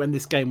to think when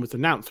this game was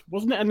announced.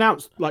 Wasn't it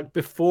announced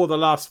before the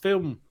last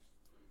film,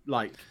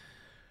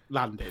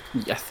 landed?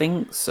 I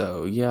think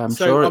so. Yeah, I'm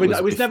sure.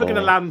 It was never going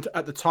to land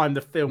at the time the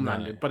film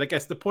landed. But I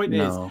guess the point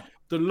is,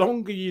 the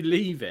longer you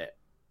leave it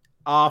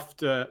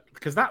after,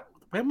 because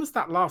when was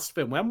that last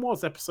film? When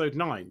was Episode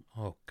 9?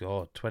 Oh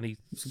God,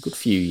 It's a good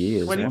few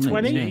years.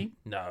 2020?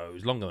 No, it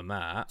was longer than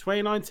that.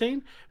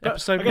 2019.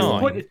 Episode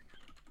 9.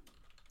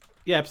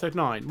 Episode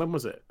 9. When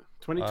was it?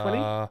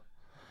 2020.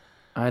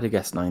 I'd have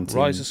guessed 19.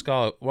 Rise of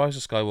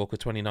Skywalker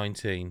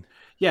 2019.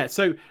 Yeah.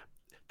 So.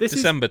 This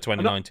December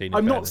 2019.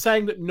 I'm not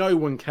saying that no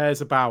one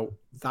cares about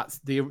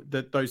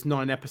those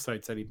 9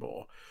 episodes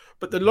anymore,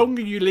 but the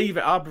longer you leave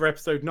it after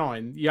Episode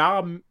 9,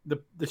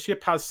 the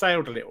ship has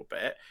sailed a little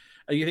bit,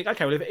 and you think,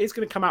 okay, well, if it is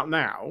going to come out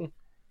now,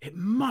 it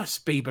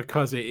must be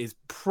because it is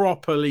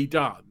properly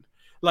done.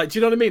 Do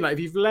you know what I mean? If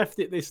you've left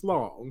it this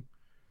long,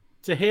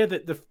 to hear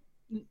that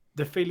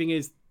the feeling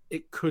is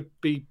it could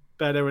be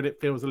better and it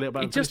feels a little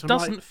better. It just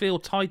doesn't feel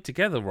tied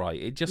together right.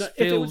 It just feels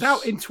if it was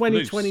out in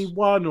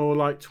 2021 loose. Or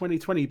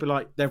 2020,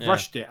 but they've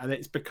rushed it, and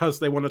it's because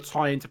they want to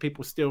tie into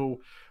people still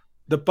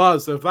the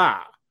buzz of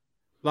that.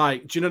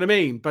 Do you know what I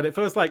mean? But it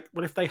feels well,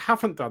 if they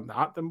haven't done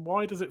that, then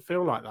why does it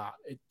feel like that?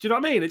 Do you know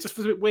what I mean? It just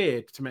feels a bit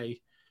weird to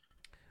me.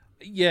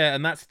 Yeah,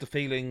 and that's the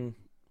feeling.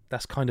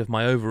 That's kind of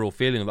my overall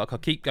feeling. I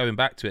keep going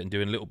back to it and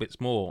doing little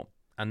bits more,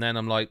 and then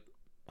I'm like,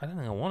 I don't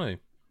think I want to,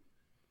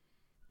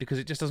 because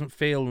it just doesn't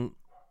feel.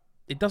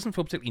 It doesn't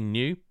feel particularly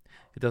new.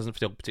 It doesn't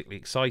feel particularly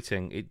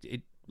exciting.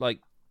 It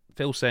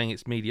Phil saying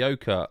it's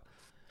mediocre.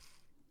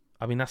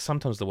 I mean, that's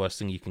sometimes the worst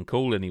thing you can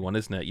call anyone,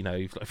 isn't it?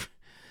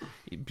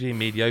 Being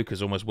mediocre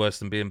is almost worse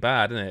than being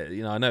bad, isn't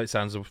it? I know it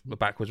sounds a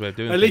backwards way of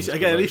doing things.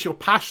 At least you're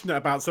passionate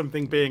about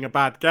something being a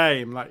bad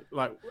game. I guess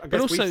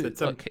but also,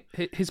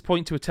 his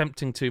point to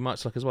attempting too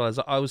much, as well as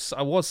I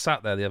was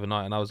sat there the other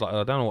night and I was like,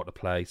 I don't know what to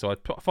play, so I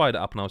fired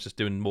it up and I was just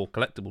doing more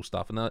collectible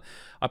stuff, and I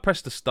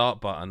pressed the start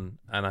button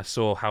and I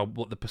saw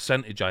what the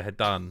percentage I had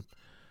done.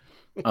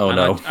 Oh and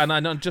no!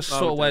 I just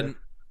sort of went,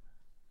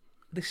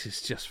 this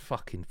is just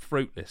fucking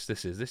fruitless.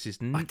 This is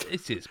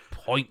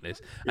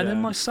pointless. And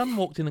then my son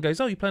walked in and goes,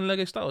 "Oh, you playing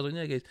Lego Star Wars?" And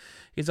he goes,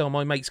 "Oh,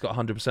 my mate's got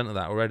 100% of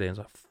that already." And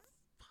I was like,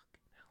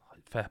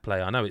 fair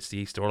play. I know it's the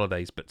Easter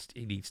holidays, but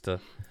he needs to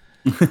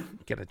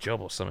get a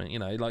job or something.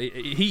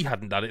 He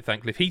hadn't done it.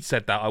 Thankfully, if he'd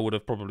said that, I would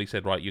have probably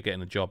said, "Right, you're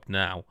getting a job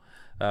now."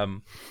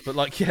 But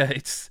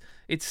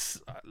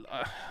it's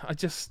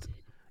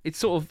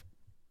sort of.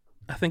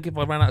 I think if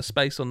I ran out of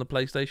space on the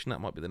PlayStation,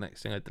 that might be the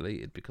next thing I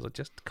deleted, because I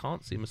just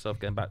can't see myself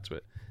going back to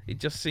it. It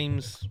just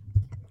seems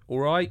all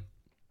right.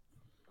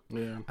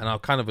 Yeah. And I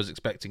kind of was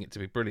expecting it to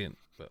be brilliant,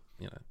 but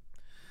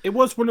It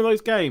was one of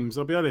those games,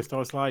 I'll be honest. I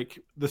was like,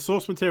 the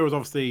source material is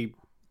obviously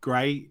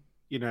great.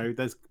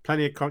 There's going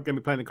to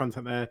be plenty of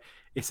content there.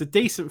 It's a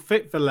decent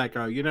fit for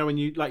Lego. When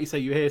you, like you say,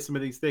 you hear some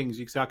of these things,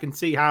 you say, I can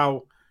see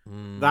how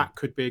that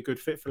could be a good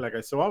fit for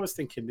Lego. So I was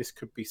thinking this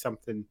could be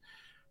something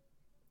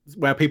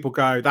where people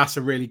go, that's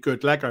a really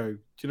good Lego. Do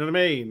you know what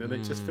I mean? And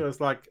it just feels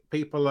like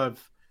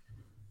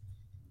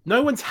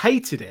no one's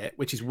hated it,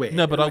 which is weird.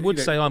 No, but I would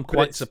say I'm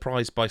quite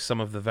surprised by some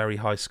of the very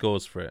high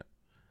scores for it.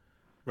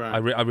 Right.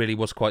 I really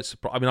was quite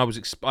surprised. I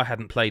mean, I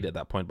hadn't played it at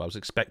that point, but I was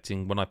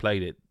expecting when I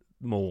played it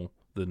more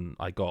than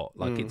I got.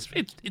 Like it's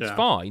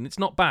fine. It's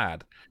not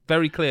bad.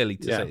 Very clearly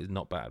to say it's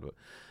not bad. But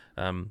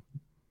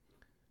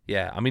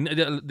yeah, I mean,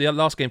 the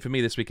last game for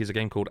me this week is a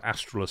game called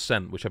Astral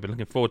Ascent, which I've been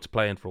looking forward to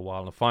playing for a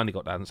while, and I finally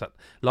got down and sat.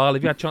 Lyle,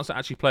 have you had a chance to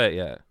actually play it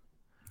yet?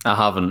 I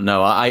haven't.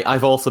 No,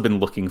 I've also been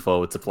looking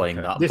forward to playing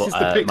that. This is the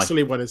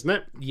pixely one, isn't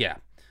it? Yeah.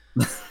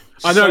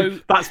 I know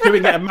that's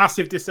doing it a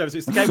massive disservice.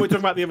 It's the game we were talking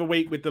about the other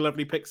week with the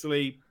lovely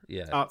pixely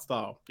art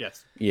style.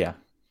 Yes. Yeah.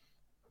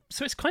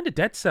 So it's kind of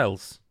Dead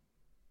Cells.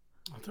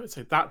 Oh, don't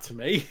say that to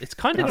me. It's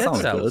kind of Dead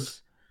Cells.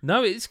 Good.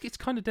 No, it's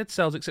kind of Dead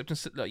Cells, except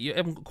you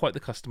haven't got quite the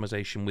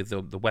customization with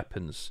the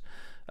weapons.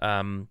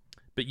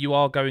 But you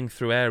are going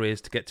through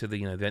areas to get to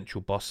the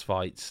eventual boss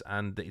fights,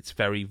 and it's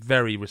very,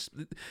 very.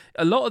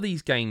 A lot of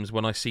these games,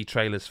 when I see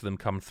trailers for them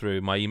come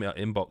through my email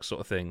inbox, sort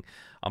of thing,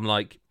 I'm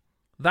like,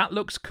 that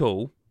looks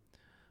cool.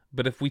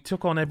 But if we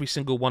took on every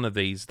single one of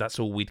these, that's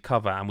all we'd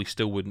cover, and we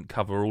still wouldn't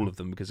cover all of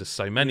them because there's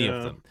so many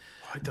of them.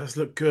 Oh, it does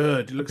look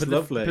good. It looks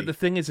lovely. But the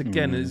thing is,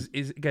 again, is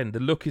the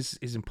look is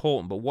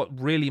important. But what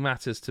really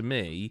matters to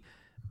me,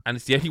 and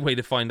it's the only way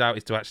to find out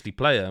is to actually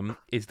play them,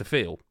 is the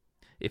feel.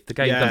 If the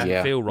game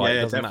doesn't feel right,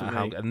 it doesn't matter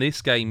how. And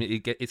this game,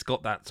 it's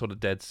got that sort of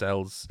Dead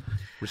Cells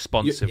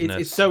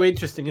responsiveness. It's so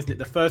interesting, isn't it?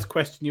 The first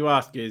question you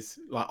ask is,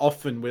 like,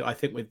 often I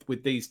think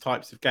with these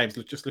types of games,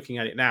 just looking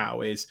at it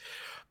now, is,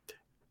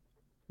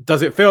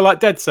 does it feel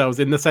like Dead Cells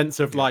in the sense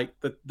of like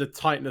the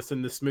tightness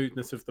and the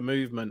smoothness of the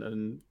movement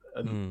and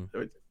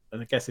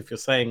I guess if you're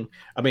saying,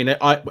 I mean,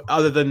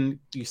 other than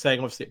you saying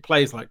obviously it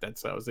plays like Dead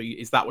Cells,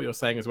 is that what you're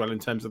saying as well in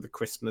terms of the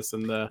crispness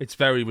and the? It's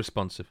very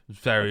responsive,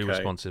 very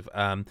responsive.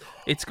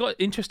 It's got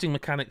interesting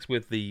mechanics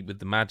with the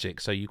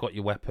magic. So you've got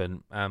your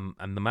weapon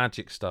and the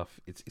magic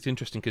stuff. It's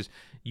interesting because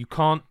you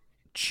can't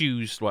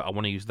choose. Well, I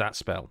want to use that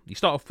spell. You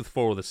start off with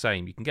 4 of the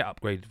same. You can get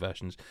upgraded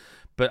versions,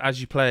 but as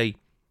you play.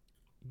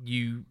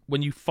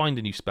 When you find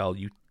a new spell,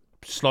 you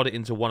slot it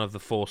into one of the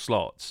 4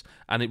 slots,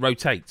 and it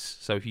rotates.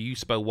 So if you use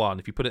spell 1,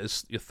 if you put it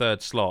as your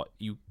 3rd slot,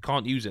 you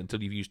can't use it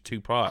until you've used 2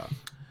 prior.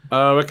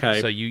 Oh,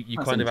 okay. So you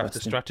kind of have to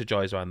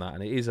strategize around that,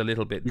 and it is a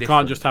little bit different. You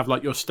can't just have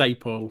like your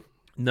staple.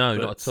 No,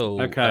 not at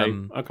all. Okay,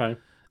 okay.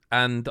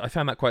 And I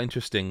found that quite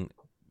interesting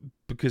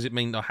because it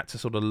meant I had to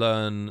sort of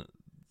learn.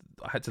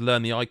 I had to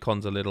learn the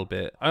icons a little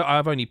bit.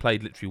 I've only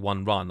played literally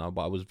 1 run,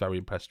 but I was very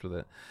impressed with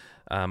it,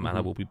 and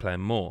I will be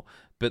playing more.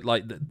 But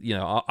like,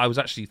 I was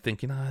actually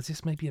thinking, is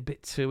this maybe a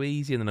bit too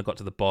easy? And then I got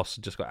to the boss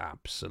and just got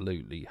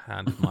absolutely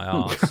handed my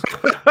arse.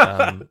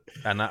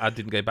 And I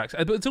didn't go back.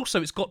 But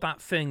it's got that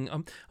thing.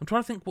 I'm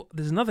trying to think.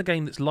 There's another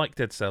game that's like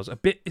Dead Cells.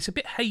 It's a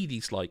bit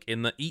Hades-like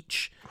in that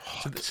each.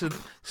 So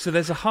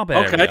there's a hub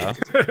area.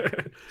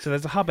 Okay. So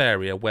there's a hub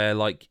area where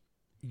like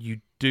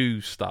you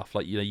do stuff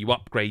like you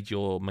upgrade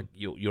your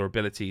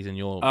abilities and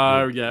your.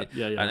 Yeah.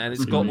 And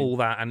it's got all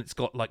that, and it's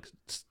got like.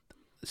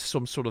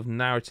 Some sort of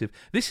narrative.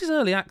 This is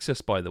early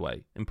access, by the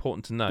way.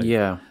 Important to note.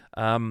 Yeah.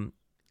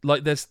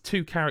 Like there's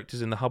 2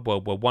 characters in the hub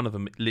world where one of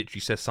them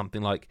literally says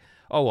something like,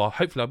 "Oh, well,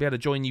 hopefully I'll be able to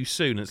join you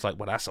soon." And it's like,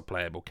 well, that's a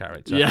playable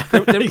character. Yeah.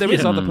 There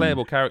is other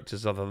playable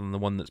characters other than the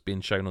one that's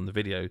being shown on the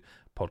video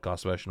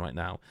podcast version right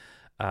now.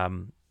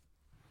 I'm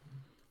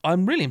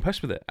really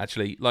impressed with it,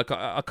 actually. Like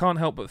I can't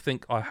help but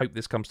think I hope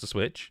this comes to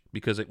Switch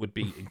because it would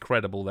be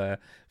incredible there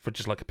for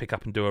just like a pick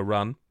up and do a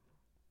run.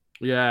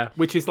 Yeah,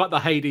 which is like the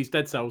Hades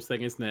Dead Cells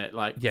thing, isn't it?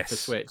 Like, yes. For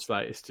Switch,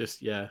 like it's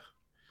just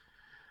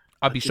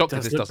I'd be shocked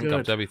if this doesn't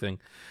come to everything.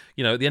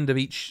 At the end of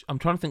each, I'm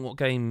trying to think what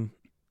game.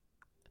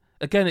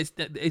 Again,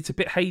 it's a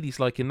bit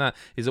Hades-like in that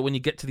is that when you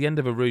get to the end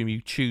of a room,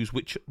 you choose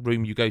which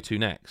room you go to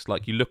next.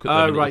 Like you look at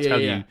them and it'll tell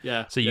you.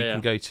 Yeah. So you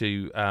can go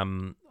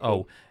to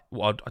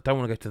well, I don't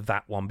want to go to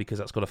that one because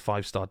that's got a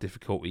 5-star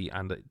difficulty,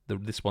 and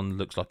this one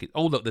looks like it.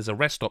 Oh, look, there's a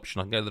rest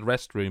option. I can go to the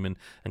rest room and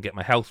get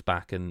my health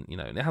back, and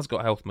and it has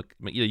got health.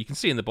 You can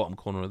see in the bottom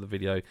corner of the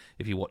video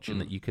if you're watching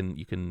that you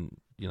can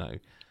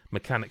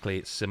mechanically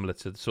it's similar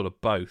to sort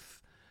of both.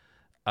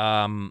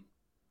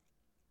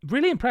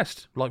 Really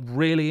impressed,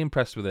 really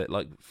impressed with it.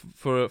 Like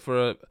for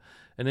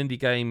an indie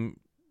game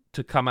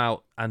to come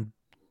out and.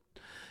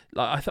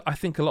 Like I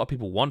think a lot of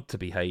people want to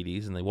be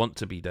Hades and they want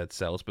to be Dead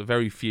Cells, but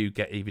very few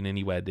get even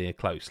anywhere near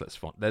close. Let's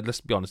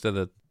be honest, they're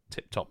the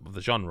tip top of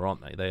the genre, aren't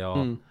they? They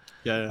are.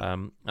 Yeah.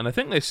 And I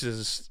think this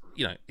is,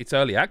 it's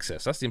early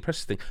access. That's the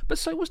impressive thing. But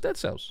so was Dead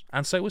Cells,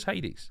 and so was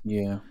Hades.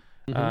 Yeah.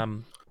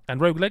 And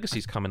Rogue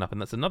Legacy's coming up,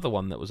 and that's another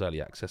one that was early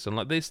access. And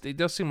like this, it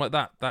does seem like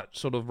that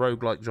sort of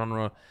roguelike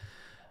genre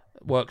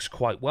works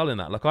quite well in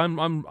that. Like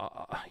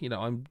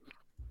I'm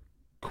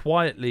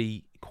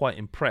quietly quite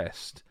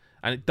impressed.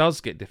 And it does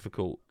get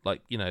difficult.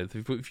 Like,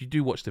 if you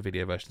do watch the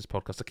video version of this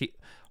podcast,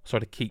 sorry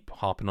to keep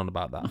harping on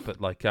about that,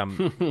 but like, go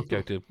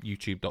to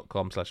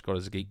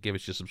youtube.com/GodIsAGeek, give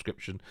us your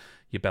subscription,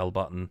 your bell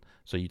button,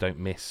 so you don't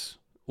miss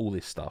all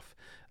this stuff.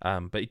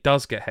 But it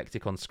does get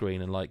hectic on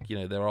screen, and like,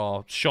 there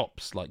are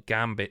shops like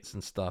Gambits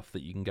and stuff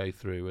that you can go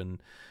through,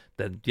 and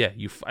then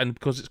and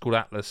because it's called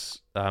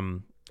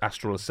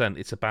Astral Ascent,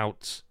 it's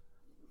about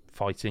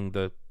fighting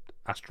the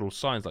astral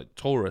signs like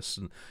Taurus,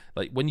 and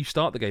like when you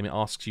start the game it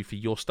asks you for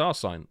your star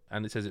sign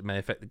and it says it may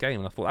affect the game,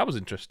 and I thought that was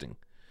interesting,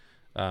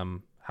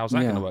 how how's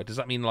that going to work? Does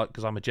that mean, like,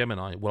 because I'm a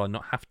Gemini, will I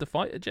not have to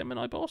fight a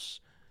Gemini boss?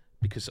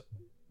 Because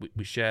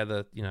we share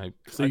the,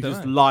 So you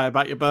just lie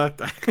about your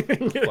birthday.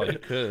 Well, you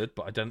could,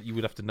 but you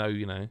would have to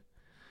know,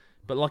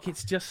 But, like,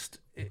 it's just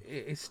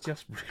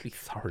really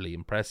thoroughly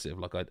impressive.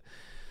 Like,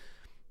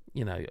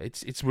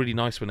 it's really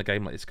nice when a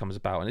game like this comes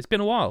about. And it's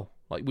been a while.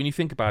 Like, when you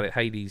think about it,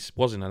 Hades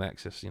was in early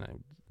access,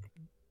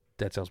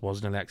 Dead Cells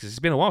was in early access. It's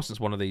been a while since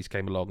one of these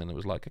came along, and it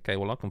was like, okay,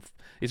 well,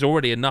 it's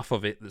already enough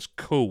of it that's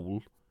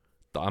cool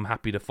that I'm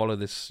happy to follow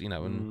this,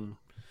 and...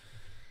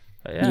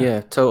 Yeah,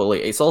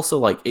 totally. It's also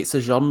like, it's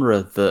a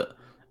genre that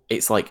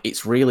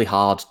it's really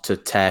hard to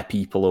tear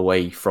people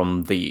away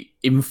from the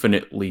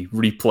infinitely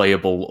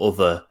replayable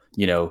other,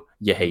 your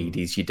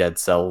Hades, your Dead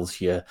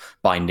Cells, your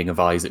Binding of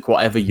Isaac,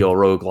 whatever your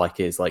roguelike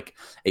is. Like,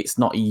 it's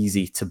not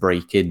easy to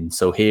break in.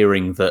 So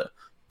hearing that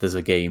there's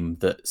a game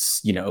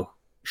that's,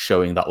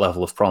 showing that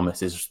level of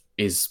promise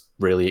is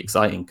really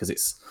exciting, because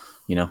it's,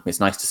 it's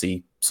nice to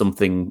see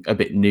something a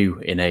bit new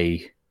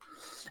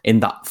in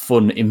that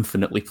fun,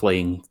 infinitely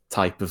playing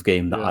type of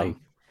game that I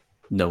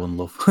know and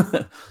love.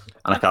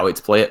 And I can't wait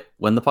to play it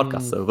when the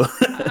podcast's over.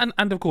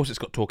 and of course, it's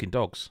got talking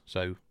dogs,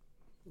 so...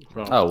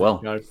 Game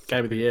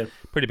of the year.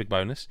 Pretty big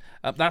bonus.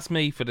 That's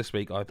me for this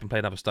week. I've been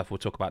playing other stuff we'll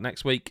talk about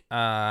next week.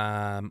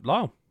 Lyle,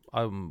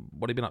 what have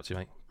you been up to,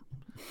 mate?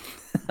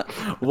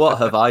 What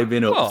have I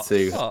been up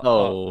to?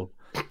 Well,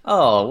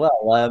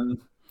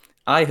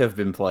 I have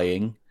been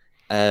playing...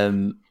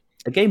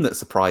 a game that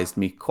surprised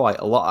me quite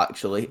a lot,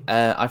 actually.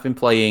 I've been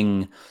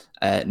playing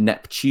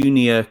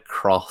Neptunia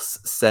Cross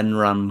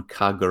Senran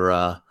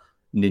Kagura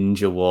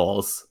Ninja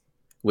Wars,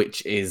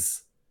 which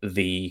is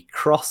the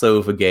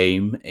crossover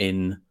game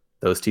in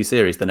those two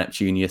series, the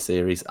Neptunia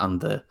series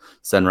and the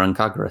Senran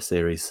Kagura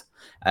series.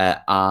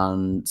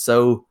 And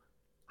so,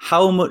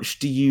 how much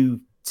do you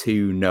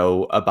two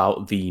know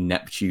about the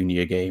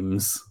Neptunia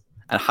games?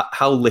 And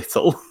how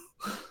little?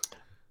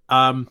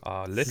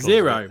 Little.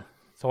 Zero.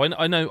 So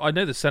I know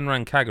the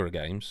Senran Kagura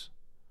games.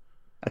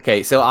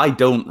 Okay, so I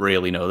don't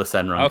really know the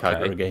Senran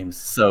Kagura games.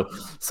 So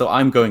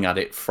I'm going at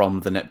it from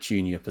the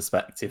Neptunia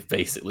perspective,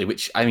 basically,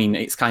 which, I mean,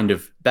 it's kind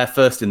of, they're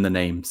first in the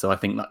name, so I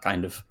think that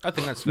kind of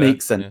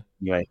makes sense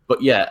anyway.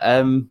 But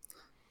yeah,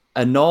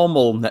 a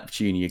normal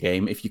Neptunia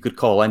game, if you could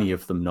call any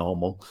of them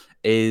normal,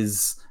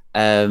 is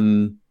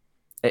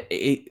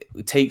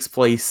it takes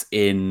place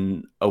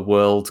in a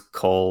world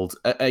called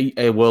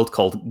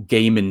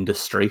Game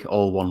Industry,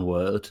 all one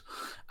word.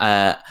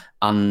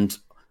 And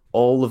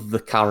all of the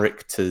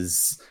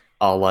characters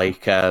are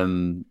like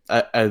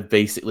are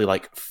basically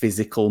like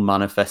physical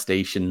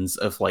manifestations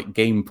of like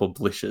game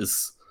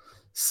publishers.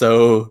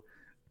 So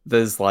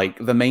there's like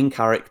the main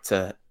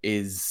character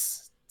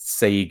is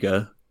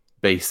Saga,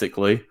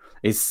 basically,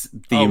 is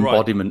the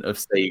embodiment of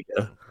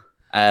Saga.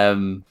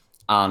 And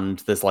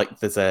there's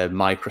a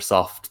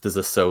Microsoft, there's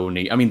a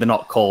Sony. I mean, they're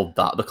not called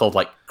that. They're called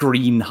like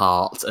Green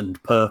Heart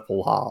and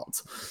Purple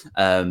Heart.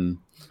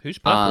 Who's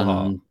Purple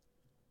Heart?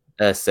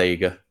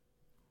 Sega.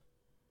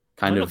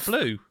 Kind of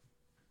blue.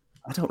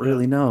 I don't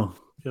really know.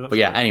 But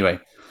yeah, anyway.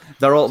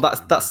 They're all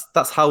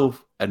that's how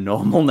a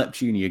normal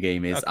Neptunia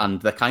game is,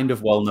 and they're kind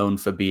of well known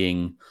for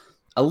being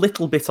a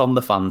little bit on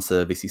the fan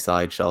servicey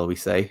side, shall we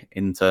say,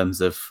 in terms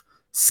of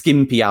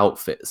skimpy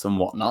outfits and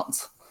whatnot.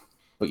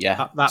 But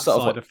yeah, that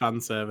side of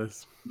fan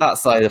service. That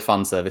side of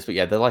fan service, but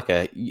yeah, they're like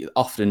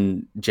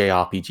often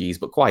JRPGs,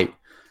 but quite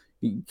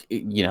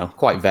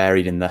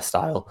varied in their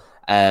style.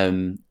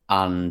 And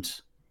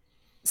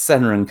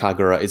Senran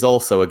Kagura is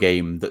also a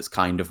game that's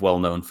kind of well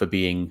known for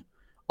being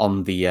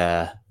on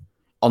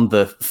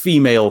the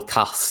female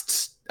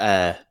cast,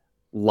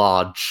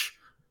 large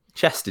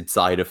chested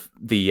side of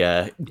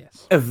the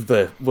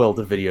world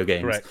of video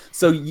games. Correct.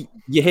 So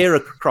you hear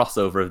a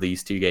crossover of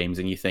these two games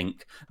and you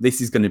think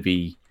this is going to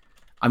be,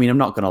 I mean, I'm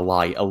not going to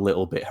lie, a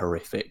little bit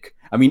horrific.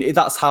 I mean,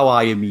 that's how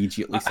I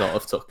immediately sort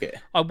of took it.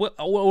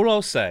 All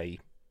I'll say,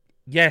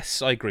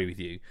 yes, I agree with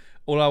you.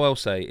 All I will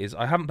say is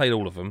I haven't played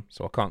all of them,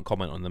 so I can't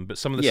comment on them. But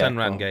some of the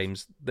Senran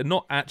games, they're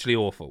not actually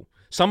awful.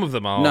 Some of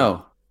them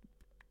are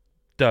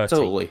dirty,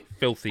 totally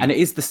filthy, and it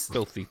is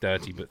filthy,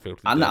 dirty, but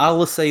filthy. And dirty. I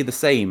will say the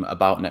same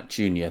about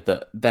Neptunia,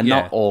 that they're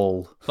not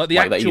all like the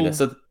actual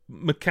that either.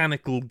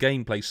 Mechanical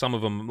gameplay. Some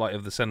of them, like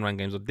of the Senran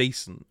games, are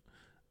decent.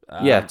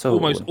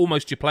 Totally.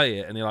 Almost you play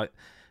it and you're like,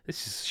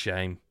 this is a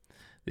shame.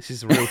 This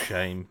is a real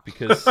shame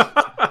because.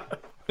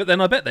 But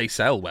then I bet they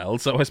sell well,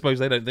 so I suppose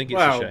they don't think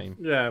it's a shame.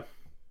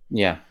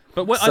 Yeah.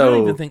 But I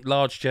don't even think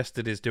Large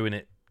Chested is doing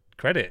it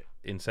credit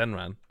in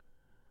Senran.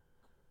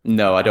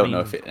 No, I don't know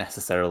if it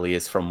necessarily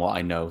is from what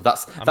I know.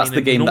 That's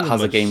the game that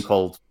has a game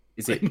called,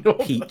 is it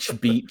Peach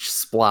Beach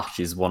Splash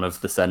is one of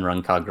the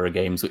Senran Kagura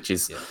games, which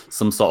is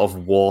some sort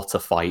of water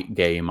fight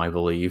game, I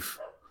believe.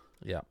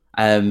 Yeah.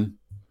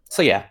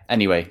 So yeah,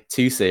 anyway,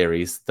 two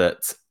series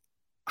that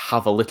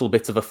have a little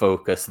bit of a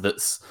focus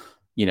that's,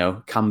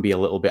 can be a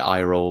little bit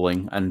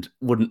eye-rolling and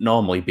wouldn't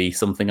normally be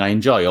something I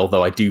enjoy,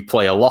 although I do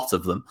play a lot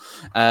of them.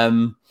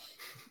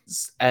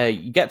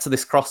 You get to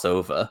this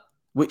crossover,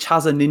 which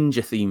has a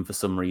ninja theme for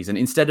some reason.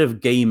 Instead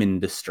of Game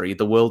Industry,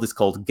 the world is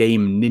called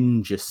Game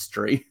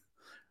Ninjastry,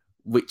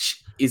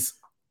 which is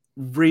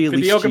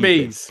really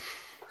Videogamies. stupid.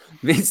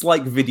 It's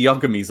like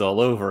videogamies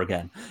all over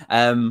again.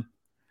 And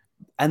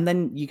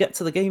then you get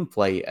to the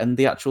gameplay and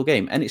the actual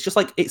game, and it's just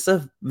like, it's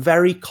a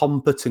very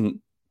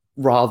competent,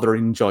 rather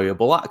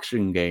enjoyable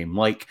action game.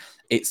 Like,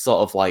 it's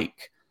sort of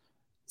like,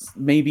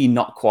 maybe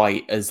not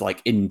quite as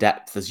like in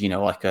depth as,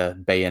 like a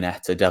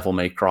Bayonetta, Devil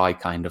May Cry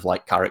kind of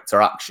like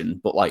character action,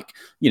 but like,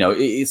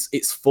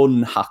 it's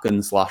fun hack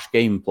and slash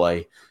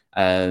gameplay.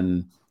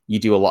 You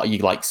do a lot. You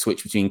like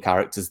switch between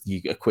characters.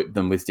 You equip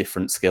them with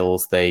different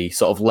skills. They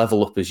sort of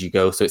level up as you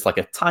go. So it's like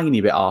a tiny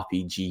bit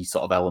RPG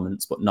sort of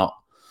elements, but not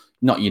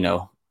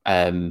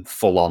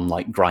full on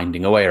like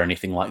grinding away or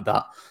anything like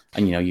that.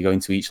 And you go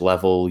into each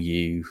level.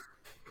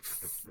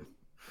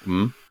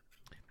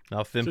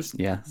 Nothing.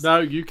 No,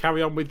 you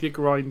carry on with your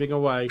grinding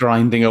away.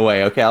 Grinding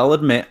away. Okay, I'll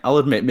admit,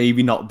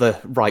 maybe not the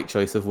right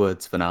choice of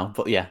words for now,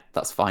 but yeah,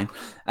 that's fine.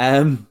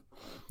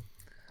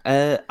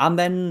 And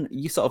then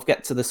you sort of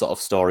get to the sort of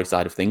story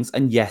side of things,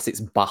 and yes, it's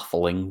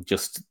baffling,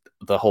 just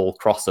the whole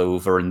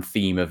crossover and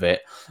theme of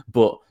it.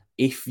 But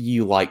if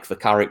you like the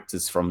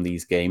characters from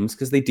these games,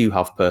 because they do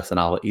have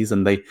personalities,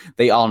 and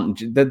they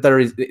aren't.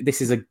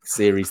 This is a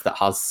series that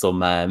has some.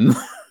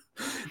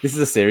 This is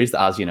a series that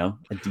has, a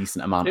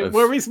decent amount of. It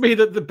worries me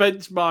that the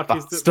benchmark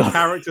is that the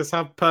characters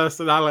have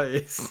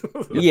personalities.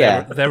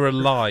 Yeah, they're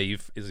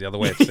alive. Is the other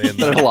way of saying that.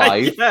 They're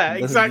alive. Yeah,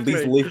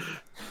 exactly.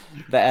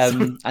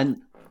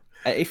 And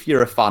if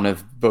you're a fan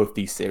of both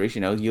these series,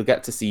 you'll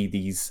get to see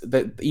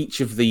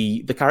each of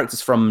the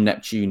characters from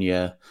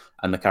Neptunia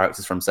and the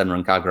characters from Senran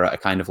and Kagura are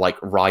kind of like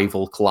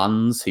rival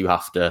clans who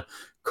have to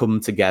come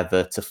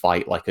together to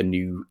fight like a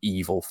new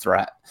evil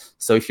threat.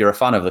 So if you're a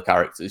fan of the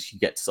characters, you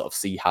get to sort of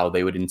see how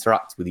they would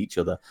interact with each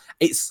other.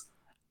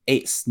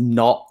 It's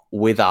not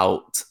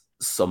without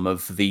some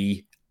of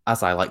the,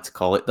 as I like to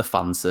call it, the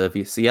fan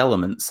servicey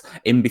elements.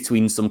 In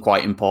between some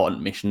quite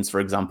important missions,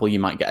 for example, you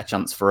might get a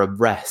chance for a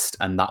rest,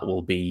 and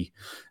that'll be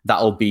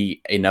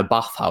in a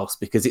bathhouse,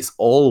 because it's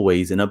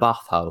always in a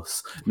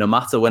bathhouse. No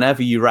matter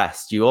whenever you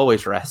rest, you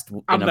always rest in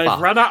a bath. And they've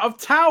run out of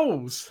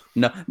towels.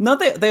 No,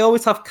 they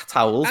always have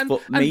towels,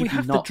 but maybe and we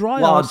have not to dry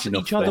large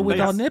enough. each other with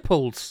our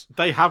nipples.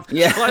 They have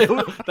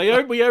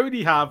we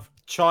only have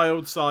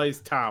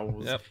child-sized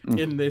towels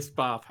in this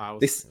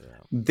bathhouse.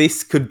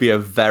 This could be a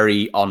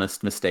very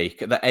honest mistake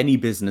that any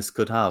business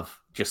could have.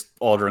 Just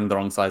ordering the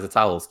wrong size of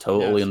towels,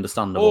 totally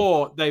understandable.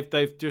 Or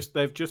they've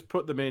just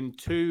put them in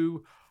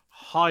too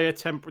high a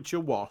temperature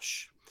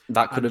wash.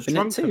 That could have been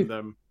it too.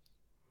 Them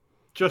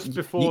just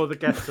before the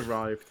guests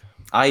arrived.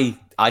 I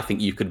think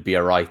you could be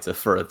a writer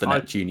for the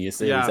Neptunia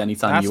series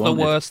anytime you want.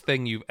 That's the worst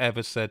thing you've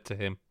ever said to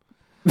him.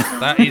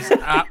 That is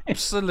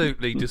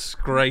absolutely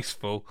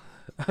disgraceful.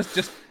 That's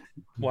just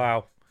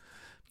wow.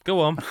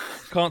 Go on,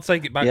 can't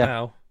take it back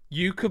now.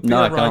 You could be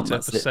a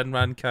writer for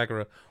Senran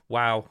Kagura.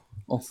 Wow.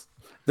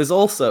 There's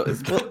also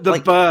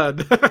the burn,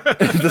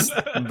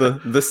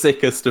 the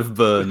sickest of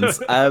burns.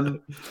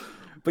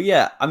 But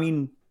yeah, I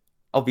mean,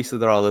 obviously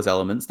there are those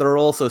elements. There are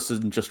also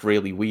some just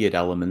really weird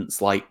elements,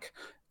 like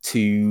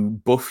to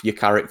buff your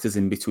characters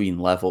in between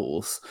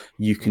levels.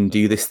 You can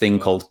do this thing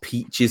called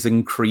peaches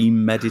and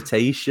cream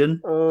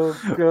meditation. Oh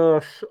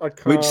gosh, I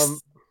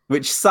can't.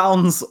 Which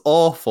sounds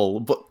awful,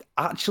 but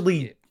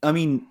actually, I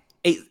mean,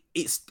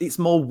 it's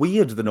more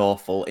weird than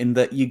awful in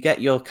that you get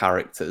your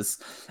characters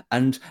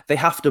and they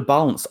have to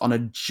balance on a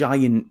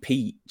giant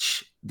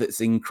peach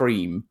that's in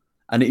cream,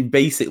 and it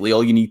basically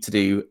all you need to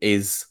do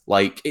is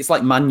it's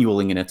like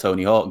manualing in a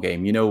Tony Hawk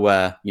game,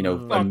 where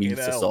a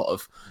meter sort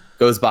of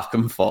goes back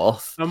and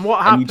forth. And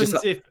what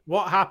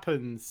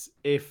happens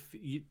if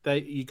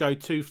you go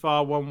too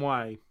far one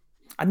way?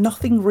 And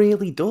nothing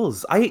really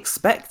does. I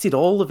expected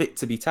all of it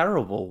to be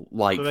terrible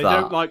like that. So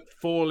they don't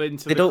fall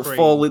into the cream. They don't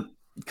fall in.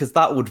 Because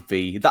that would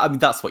be that. I mean,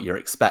 that's what you're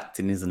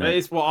expecting, isn't it? It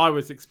is what I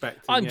was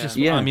expecting.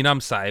 I'm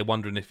sat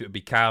wondering if it would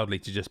be cowardly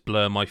to just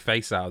blur my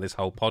face out of this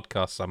whole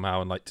podcast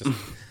somehow and to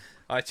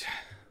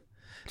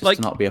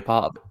not be a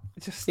part of it.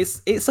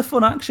 It's a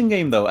fun action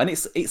game though, and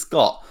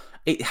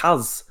it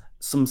has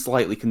some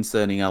slightly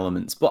concerning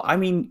elements. But I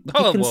mean,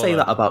 you can say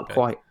that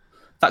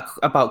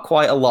about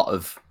quite a lot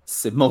of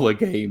similar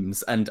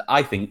games, and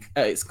I think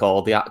at its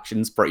core the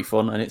action's pretty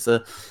fun, and it's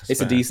a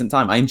decent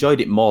time. I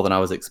enjoyed it more than I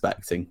was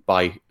expecting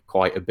by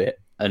quite a bit.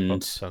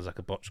 And sounds like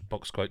a box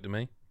quote to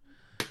me.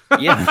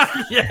 Yeah.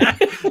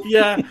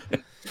 yeah.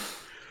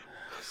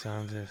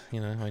 Sounded,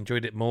 I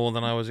enjoyed it more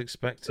than I was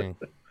expecting.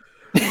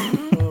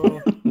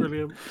 Oh,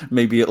 brilliant.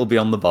 Maybe it'll be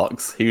on the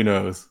box. Who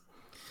knows?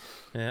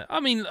 Yeah,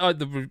 I mean, by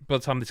the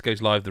time this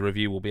goes live, the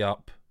review will be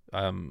up.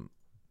 I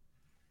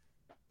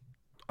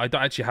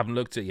actually haven't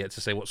looked at it yet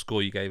to say what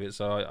score you gave it,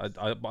 so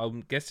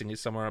I'm guessing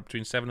it's somewhere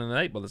between 7 and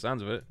 8 by the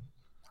sounds of it.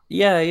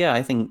 Yeah,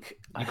 I think...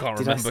 You can't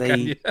remember, can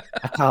you?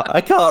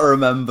 I can't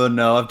remember,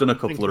 no. I've done a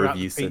couple of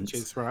reviews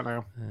since. Right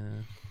now.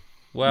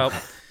 Well,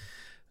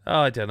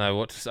 I don't know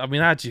what... I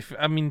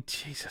mean,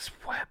 Jesus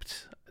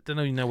wept. I don't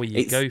even know where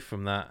you go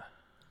from that.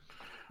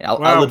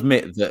 I'll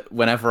admit that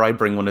whenever I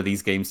bring one of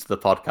these games to the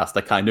podcast,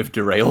 I kind of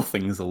derail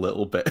things a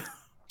little bit.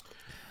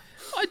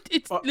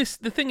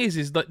 Listen, the thing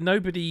is that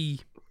nobody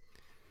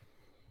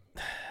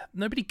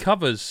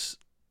covers.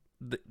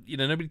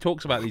 Nobody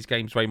talks about these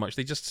games very much.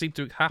 They just seem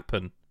to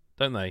happen,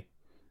 don't they?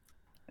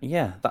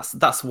 Yeah,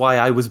 that's why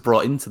I was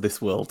brought into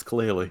this world.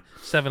 Clearly,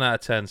 7 out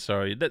of 10.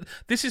 Sorry,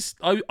 this is.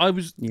 I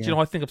was. Yeah.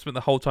 I think I've spent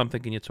the whole time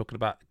thinking you're talking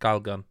about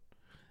Galgun.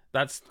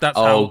 That's.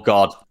 Oh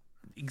God.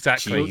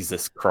 Exactly.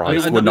 Jesus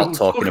Christ, we're not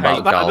talking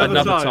about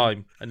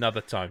Galgun.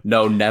 Another time.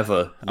 No,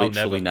 never.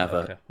 Literally never.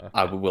 Okay.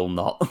 I will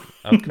not.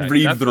 Okay.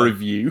 Read the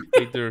review.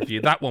 Read the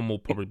review. That one will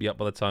probably be up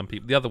by the time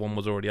people. The other one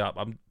was already up.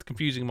 I'm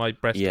confusing my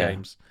breast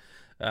games.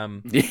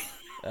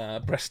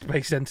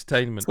 Breast-based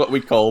entertainment. That's what we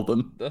call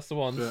them. That's the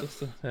one.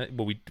 Yeah.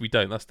 Well, we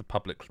don't. That's the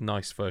public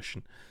nice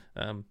version.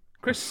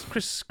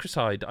 Chris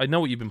Hyde, I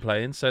know what you've been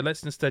playing, so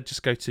let's instead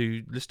just go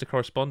to list of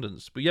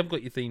correspondence. But you haven't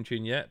got your theme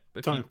tune yet.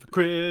 Time for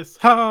Chris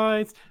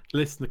Hyde's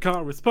listener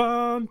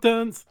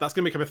correspondence. That's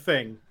going to become a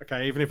thing,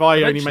 okay? Even if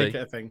I only make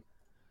it a thing.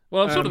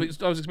 Well,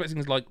 I was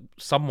expecting like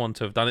someone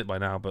to have done it by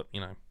now, but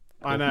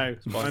I know,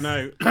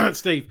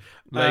 Steve.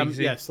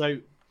 Yeah, so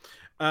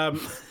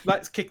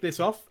let's kick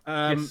this off.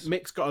 Yes.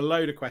 Mick's got a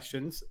load of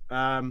questions.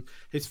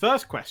 His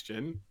first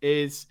question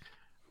is.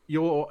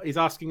 He's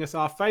asking us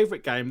our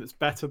favourite game that's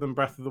better than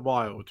Breath of the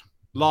Wild.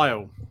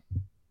 Lyle.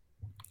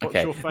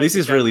 Okay, this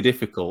is really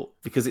difficult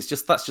because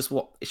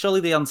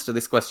surely the answer to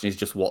this question is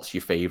just what's your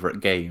favourite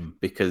game?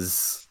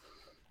 Because,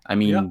 I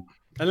mean...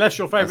 Unless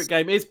your favourite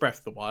game is Breath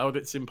of the Wild,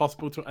 it's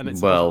impossible to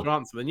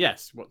answer, then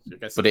yes.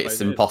 But it's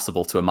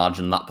impossible to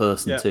imagine that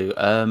person too.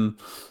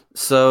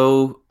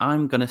 So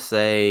I'm going to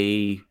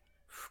say...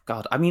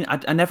 God, I mean,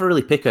 I never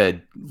really pick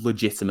a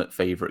legitimate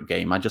favourite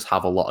game. I just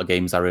have a lot of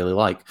games I really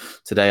like.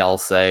 Today I'll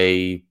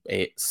say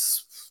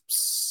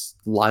it's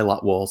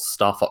Lilac Wars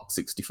Star Fox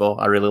 64.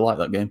 I really like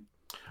that game.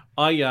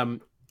 I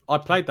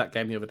played that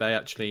game the other day,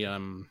 actually,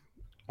 on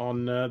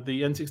the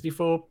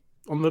N64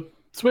 on the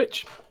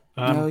Switch.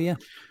 Yeah.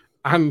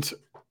 And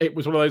it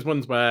was one of those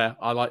ones where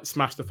I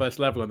smashed the first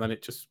level and then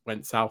it just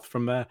went south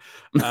from there.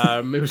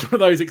 It was one of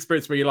those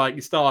experiences where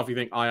you start off, you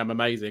think, I am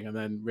amazing, and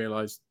then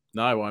realise,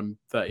 no, I'm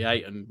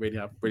 38 and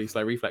have really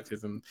slow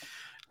reflexes, and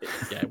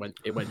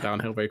it went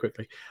downhill very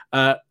quickly.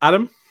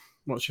 Adam,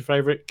 what's your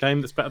favourite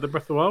game that's better than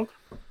Breath of the Wild?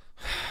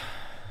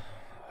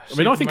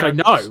 I think I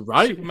know,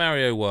 right? Super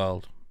Mario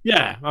World.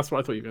 Yeah, that's what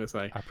I thought you were going to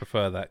say. I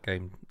prefer that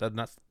game.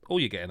 That's all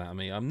you're getting out of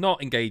me. I'm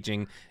not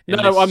engaging.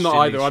 No, I'm not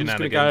either. I'm just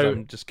going to go.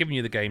 I'm just giving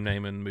you the game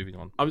name and moving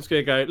on. I'm just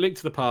going to go Link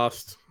to the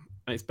Past,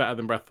 and it's better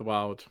than Breath of the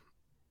Wild.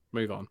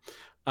 Move on.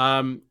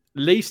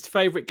 Least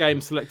favourite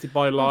game selected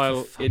by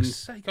Lyle. For fuck's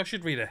sake, I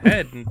should read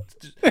ahead.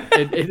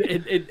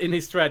 in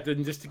his thread,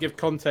 and just to give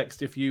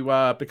context, if you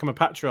become a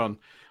Patreon,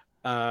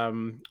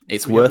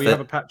 it's worth it. We have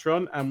a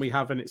Patreon, and we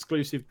have an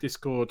exclusive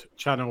Discord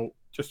channel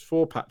just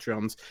for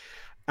Patreons.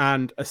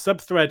 And a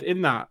sub-thread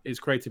in that is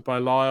created by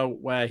Lyle,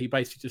 where he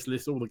basically just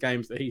lists all the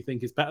games that he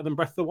thinks is better than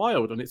Breath of the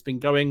Wild, and it's been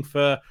going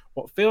for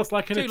what feels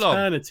like an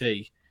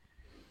eternity.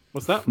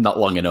 What's that? Not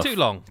long enough. Too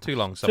long. Too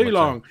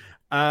long.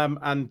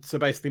 And so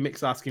basically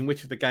Mick's asking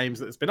which of the games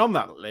that's been on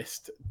that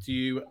list do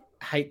you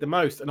hate the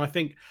most? And I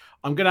think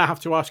I'm going to have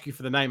to ask you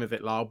for the name of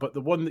it, Lyle, but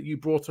the one that you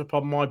brought up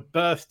on my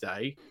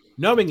birthday,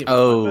 knowing it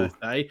was my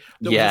birthday,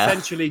 that was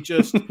essentially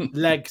just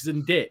legs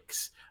and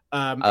dicks.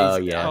 I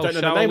don't know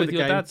the name of the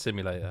your game. Dad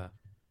Simulator.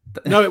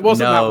 No, it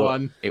wasn't that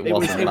one. It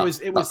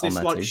was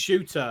this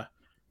shooter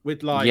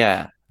with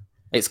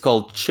It's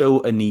called Cho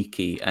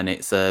Aniki, and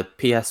it's a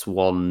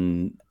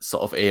PS1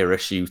 sort of era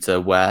shooter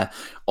where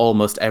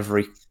almost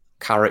every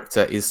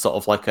character is sort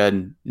of like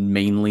a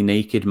mainly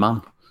naked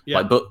man.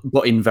 Yeah.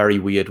 But in very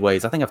weird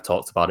ways. I think I've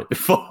talked about it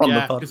before on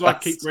the podcast. Because I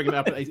keep bringing it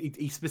up.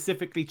 He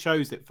specifically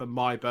chose it for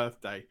my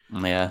birthday.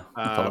 Yeah,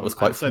 I thought it was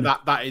quite fun.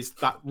 So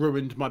that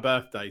ruined my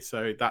birthday.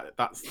 So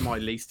that's my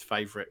least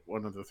favourite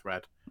one of the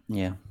thread.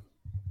 Yeah,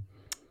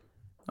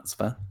 that's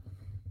fair.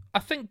 I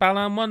think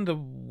Balan Wonder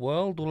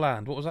World or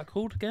Land. What was that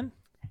called again?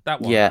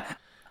 That one. Yeah.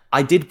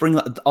 I did bring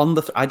that on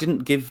the. I didn't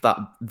give that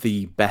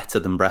the better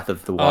than Breath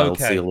of the Wild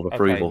seal of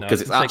approval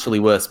because it's actually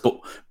worse. But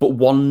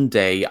one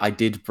day I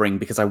did bring,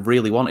 because I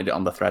really wanted it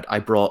on the thread. I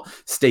brought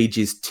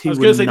stages 2 and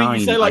 9. Did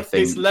you say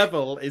this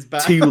level is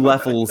better? 2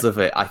 levels of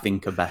it I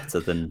think are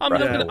better than. I'm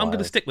going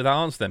to stick with that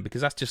answer then,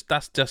 because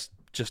that's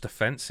just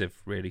offensive,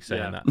 really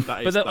saying that.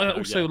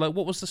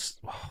 What was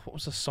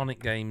the Sonic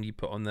game you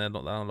put on there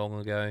not that long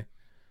ago?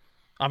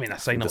 I mean, I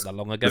say not that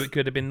long ago. It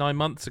could have been 9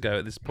 months ago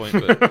at this point.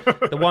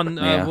 But the one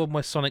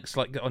where Sonic's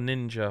like a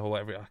ninja or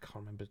whatever, I can't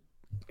remember.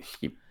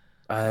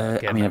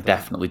 I've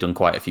definitely done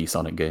quite a few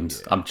Sonic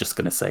games. Yeah. I'm just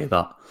going to say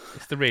that.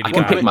 It's the really. I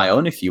can pick my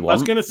own if you want. I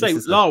was going to say,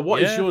 Lyle,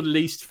 what is your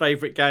least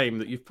favourite game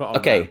that you've put on?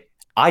 Okay, there?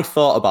 I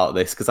thought about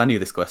this because I knew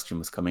this question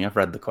was coming. I've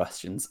read the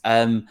questions,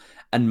 and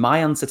my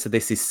answer to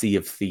this is Sea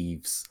of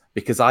Thieves,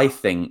 because I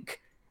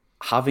think,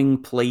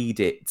 having played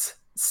it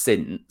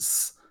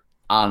since.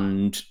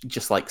 And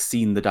just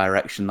seen the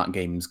direction that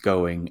game's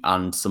going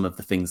and some of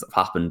the things that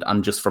have happened,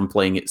 and just from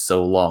playing it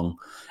so long,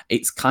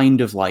 it's kind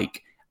of I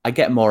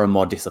get more and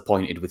more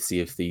disappointed with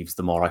Sea of Thieves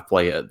the more I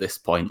play it at this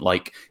point.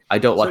 I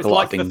don't like a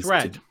lot of things.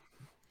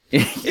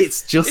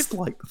 It's just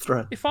like the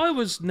thread. If I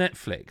was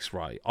Netflix,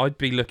 right, I'd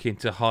be looking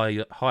to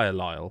hire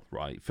Lyle,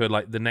 right, for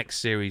like the next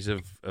series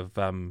of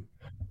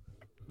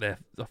their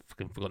I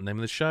fucking forgot the name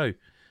of the show,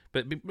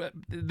 but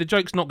the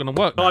joke's not going to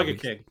work. Tiger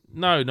King.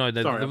 No,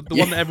 the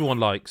one that everyone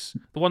likes,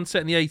 the one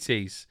set in the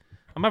 80s.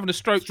 I'm having a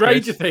stroke.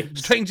 Stranger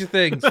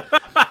Things.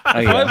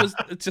 I was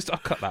I'll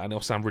cut that and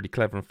it'll sound really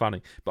clever and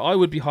funny. But I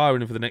would be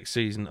hiring him for the next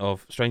season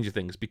of Stranger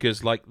Things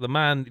because, like, the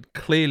man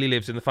clearly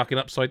lives in the fucking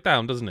upside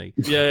down, doesn't he?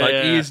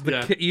 He's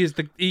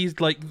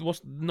like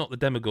what's not the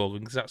demagogue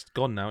because that's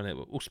gone now, isn't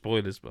it? All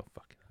spoilers, but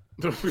fuck.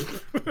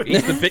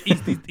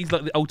 He's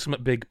like the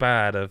ultimate big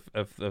bad of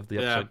the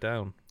upside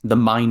down. The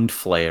mind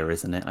flayer,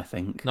 isn't it? I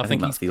think. No, I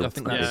think that's the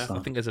ultimate. I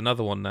think there's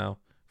another one now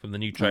from the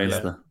new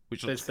trailer.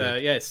 Which looks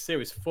good. It's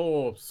series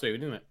 4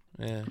 soon, isn't it?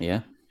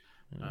 Yeah.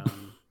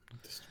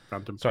 Just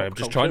random. Sorry, I'm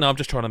just trying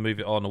to move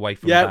it on away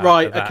from. Yeah, that,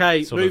 right. that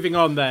okay, moving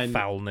on then.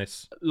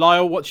 Foulness.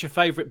 Lyle, what's your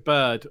favourite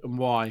bird and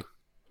why?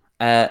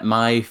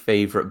 My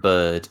favourite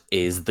bird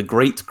is the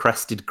great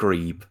crested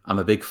grebe. I'm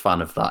a big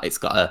fan of that. It's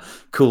got a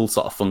cool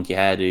sort of funky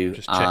hairdo.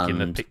 Just checking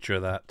the picture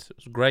of that. It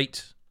was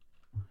great.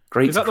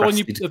 Great. Is that the one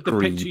the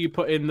picture you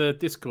put in the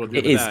Discord the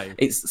other day?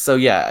 It's so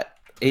yeah.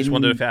 I just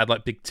wondered if it had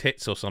like big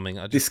tits or something.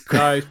 No, it's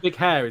big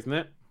hair, isn't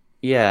it?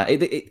 Yeah.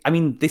 I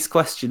mean, this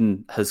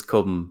question has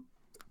come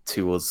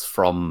to us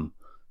from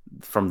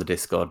the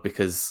Discord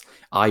because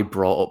I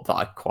brought up that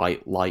I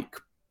quite like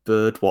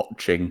bird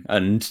watching,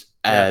 and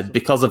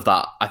because of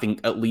that, I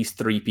think at least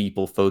 3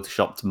 people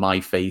photoshopped my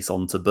face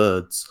onto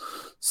birds.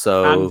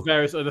 So and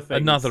various other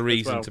things. Another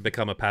reason to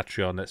become a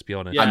Patreon. Let's be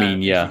honest. Yeah, I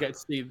mean, you get to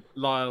see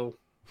Lyle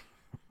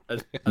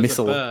as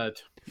a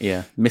bird.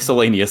 Yeah,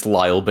 miscellaneous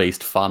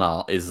Lyle-based fan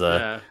art is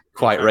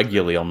quite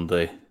regularly on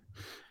the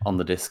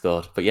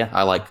Discord. But yeah,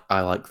 I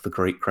like the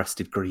great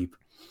crested grebe.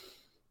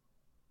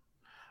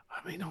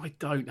 I mean, I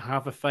don't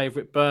have a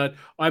favourite bird.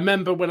 I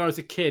remember when I was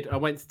a kid, I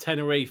went to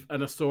Tenerife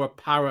and I saw a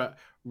parrot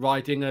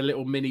riding a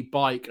little mini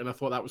bike, and I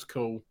thought that was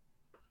cool.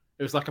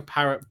 It was like a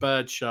parrot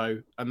bird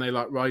show, and they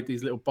like ride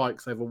these little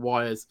bikes over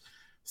wires.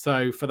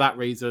 So for that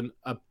reason,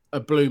 a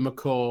blue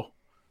macaw.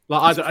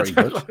 Like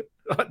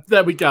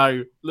there we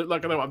go. Look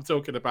like I know what I'm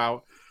talking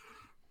about.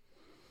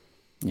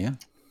 Yeah.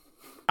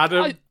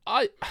 Adam,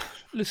 I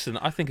listen.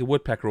 I think a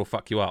woodpecker will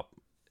fuck you up,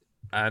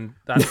 and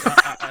that's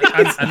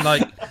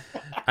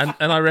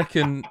and I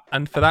reckon,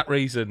 and for that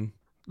reason,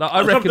 like,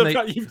 I reckon the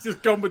fact you've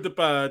just gone with the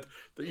bird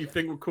that you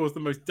think will cause the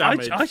most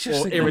damage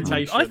or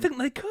irritation. I think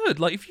they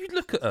could. Like, if you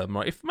look at them,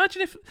 right?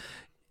 Imagine if.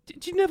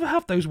 Did you never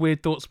have those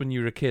weird thoughts when you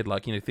were a kid,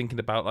 like, you know, thinking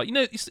about, like, you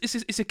know,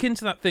 it's akin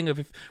to that thing of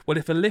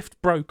if a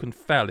lift broke and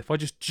fell, if I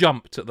just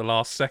jumped at the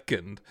last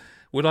second,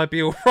 would I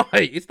be all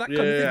right? It's that kind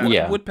of thing.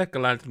 Like, a woodpecker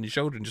landed on your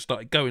shoulder and just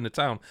started going to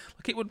town.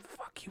 Like, it would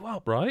fuck you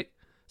up, right?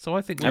 So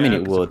I think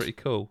it would. Pretty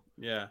cool.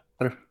 Yeah.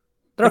 There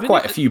are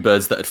quite a few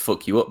birds that would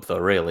fuck you up, though.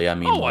 Really, I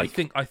mean. Oh, I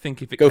think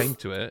if it came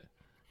to it,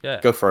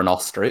 go for an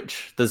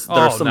ostrich. There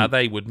are some... now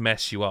they would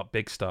mess you up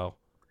big style.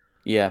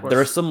 Yeah, there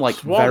are some like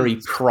swans. Very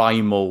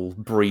primal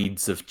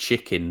breeds of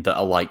chicken that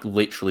are like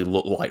literally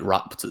look like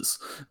raptors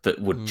that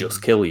would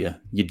just kill you.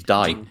 You'd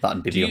die.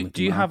 That'd be the only thing.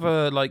 Do you have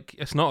a like?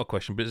 It's not a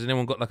question, but has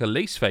anyone got like a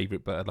least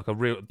favorite bird, like a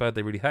real bird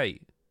they really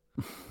hate?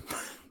 I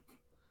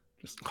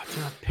don't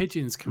know.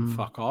 Pigeons can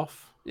fuck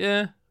off.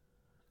 Yeah.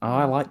 Oh,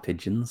 I like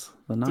pigeons.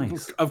 They're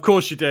nice. Of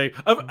course you do.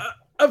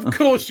 Of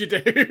course you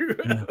do.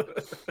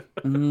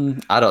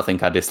 I don't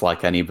think I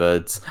dislike any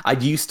birds. I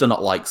used to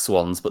not like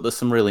swans, but there's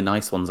some really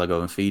nice ones I go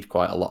and feed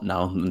quite a lot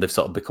now, and they've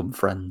sort of become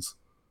friends.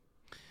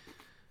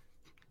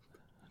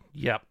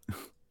 Yep.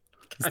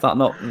 Is that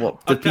not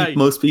what... Do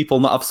most people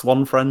not have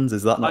swan friends?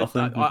 Is that not a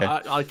thing?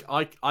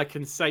 I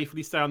can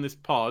safely say on this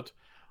pod,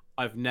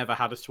 I've never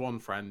had a swan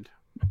friend.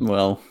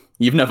 Well,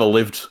 you've never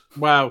lived.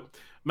 Well,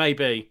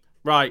 maybe.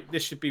 Right,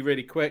 this should be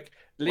really quick.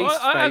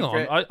 Least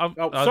favourite... Hang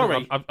on.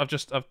 Sorry.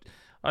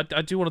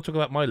 I do want to talk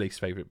about my least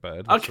favourite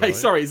bird. Okay, right.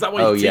 Sorry. Is that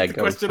why you teed the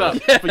question up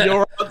for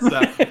your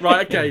answer?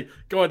 Right, okay.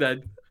 Go on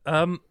then.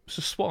 It's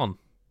a swan.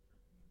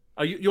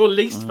 Your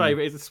least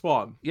favourite is a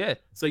swan? Yeah.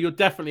 So you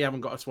definitely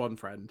haven't got a swan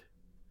friend?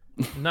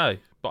 No,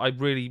 but I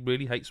really,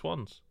 really hate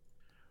swans.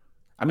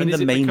 I mean,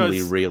 they're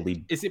mainly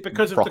really Is it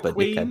because of the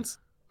queen? Dickheads.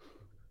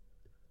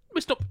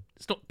 It's not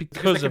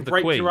because of the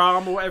queen. Break your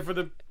arm or whatever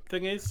the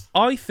thing is?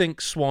 I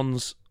think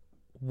swans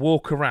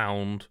walk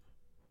around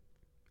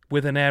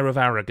with an air of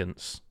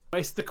arrogance.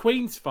 It's the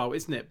Queen's fault,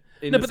 isn't it?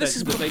 But this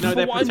is they know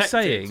what I'm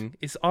saying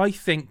is I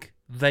think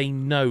they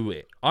know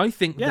it. I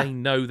think they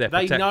know they're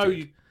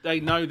protected. They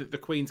know that the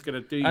Queen's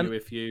going to do you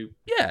if you.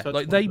 Yeah,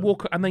 like they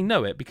walk and they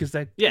know it because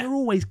they're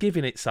always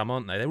giving it some,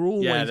 aren't they? They're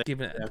always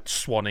giving it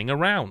swanning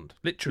around,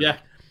 literally. Yeah.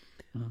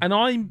 And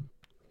I'm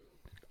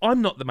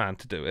not the man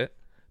to do it,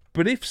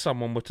 but if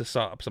someone were to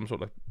start up some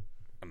sort of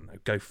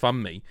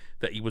GoFundMe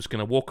that he was going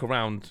to walk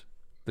around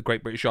the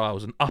Great British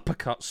Isles and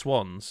uppercut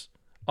swans,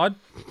 I'd.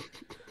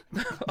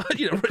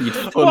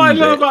 What I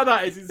love about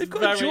that is it's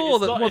got a jaw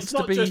that wants it's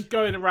not to be just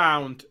going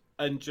around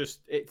and just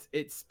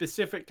it's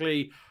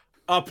specifically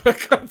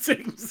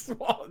uppercutting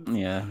swans.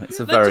 Yeah, it's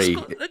they've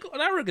got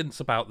an arrogance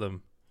about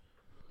them.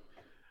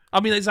 I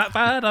mean, is that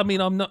bad? I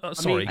mean, I'm not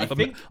sorry.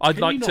 I'd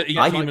like to eat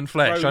human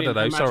flesh. I don't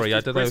know. Sorry,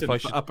 I don't know if I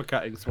should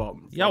uppercutting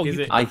swans. Yeah, is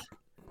it?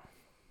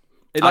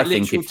 It's like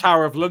literal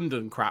Tower of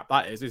London crap.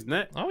 That is, isn't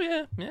it? Oh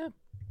yeah, yeah.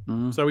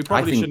 So we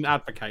probably shouldn't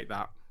advocate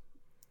that.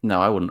 No,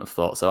 I wouldn't have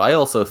thought so. I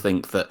also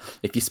think that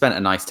if you spent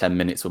a nice 10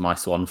 minutes with my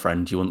swan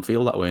friend, you wouldn't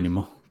feel that way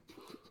anymore.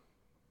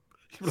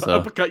 So,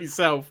 uppercut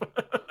yourself.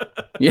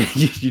 Yeah,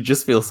 you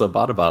just feel so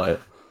bad about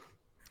it.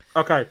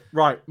 Okay,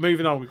 right.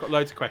 Moving on. We've got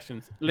loads of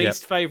questions.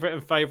 Least favourite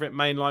and favourite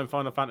mainline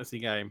Final Fantasy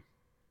game?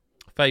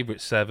 Favourite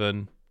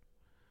 7.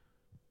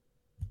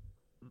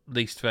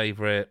 Least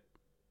favourite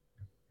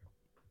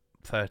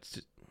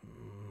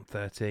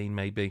 13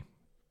 maybe.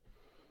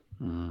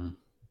 I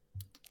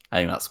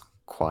think that's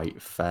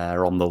quite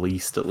fair on the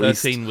least, at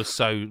 13 least.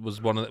 13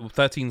 was one of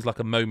 13's like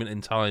a moment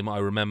in time. I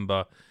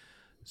remember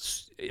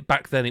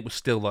back then it was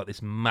still like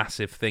this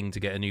massive thing to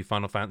get a new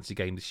Final Fantasy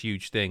game, this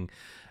huge thing,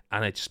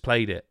 and I just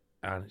played it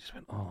and it just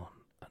went on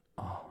and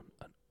on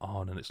and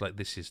on, and it's like,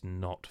 this is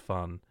not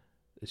fun.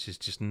 This is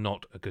just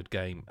not a good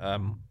game.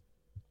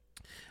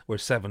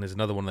 Whereas 7 is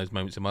another one of those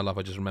moments in my life.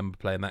 I just remember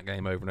playing that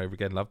game over and over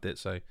again, loved it.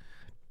 So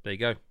there you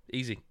go,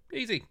 easy.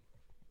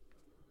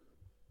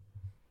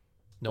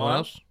 No one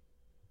else?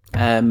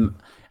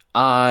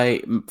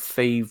 My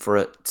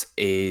favourite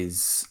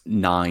is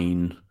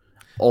 9.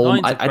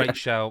 9's a great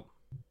shout.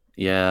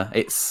 Yeah,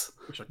 it's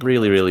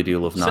really do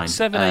love 9.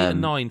 7, 8,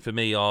 and 9 for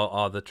me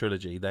are the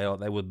trilogy. They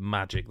were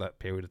magic that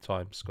period of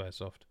time.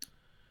 SquareSoft.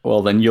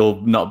 Well, then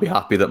you'll not be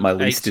happy that my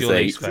least is 8.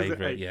 Least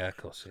favourite. Yeah, of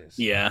course it is.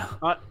 Yeah.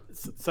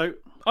 So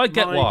I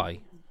get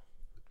why.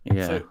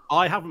 Yeah. So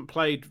I haven't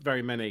played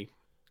very many,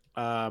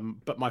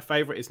 but my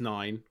favourite is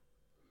 9.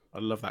 I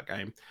love that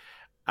game.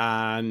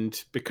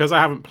 And because I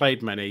haven't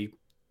played many,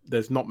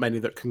 there's not many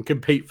that can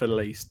compete for the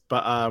least.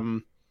 But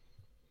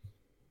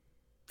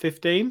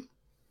 15?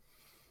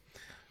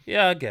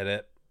 Yeah, I get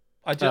it.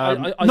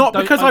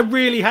 I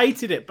really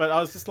hated it, but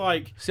I was just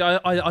like... See,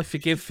 I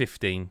forgive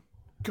 15.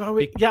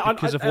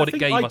 Because of what it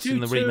gave us in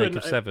the remake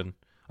of 7.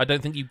 I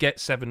don't think you get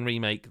 7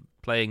 remake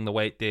playing the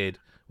way it did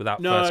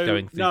without first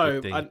going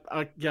through 15.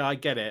 I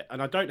get it.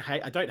 And I don't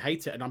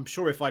hate it. And I'm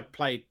sure if I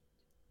played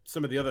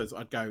some of the others,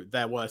 I'd go,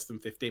 they're worse than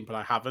 15, but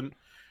I haven't.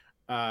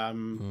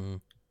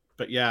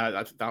 But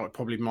yeah, that would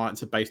probably be my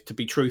answer based. To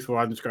be truthful,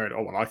 I'm just going,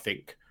 I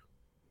think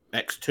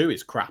X2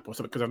 is crap or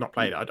something because I've not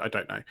played it. I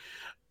don't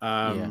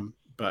know.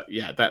 But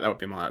yeah, that would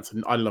be my answer.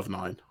 I love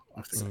 9.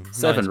 I think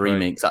 7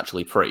 remake's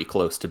actually pretty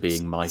close to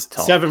being my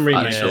top. 7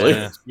 remake,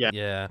 actually.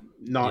 Yeah.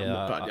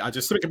 But I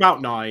just think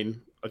about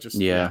 9.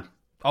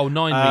 Oh,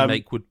 9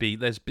 remake would be.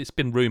 It's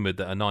been rumored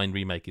that a 9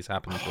 remake is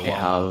happening for a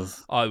while. It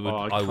has. I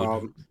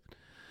would.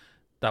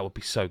 That would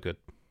be so good.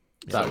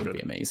 That would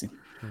be amazing.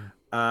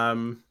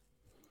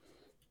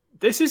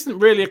 This isn't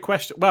really a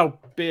question.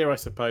 Well, beer, I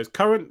suppose.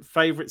 Current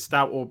favourite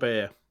stout or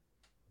beer?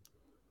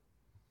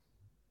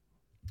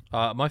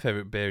 My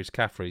favourite beer is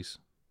Caffrey's.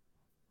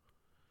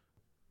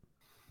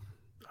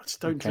 I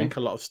just don't drink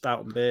a lot of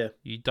stout and beer.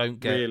 You don't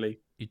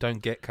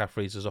get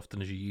Caffrey's as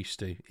often as you used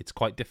to. It's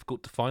quite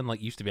difficult to find.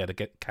 Like, you used to be able to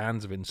get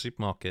cans of it in the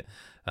supermarket.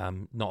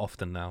 Not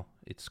often now.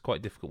 It's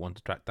quite a difficult one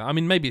to track down. I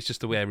mean, maybe it's just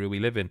the area we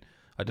live in.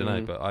 I don't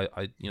know, but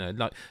I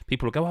like,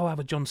 people will go, have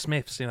a John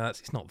Smith's.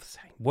 It's not the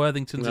same.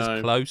 Worthington's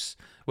is close.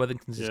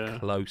 Worthington's is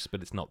close,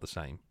 but it's not the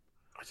same.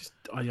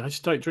 I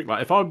just don't drink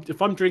like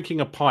if I'm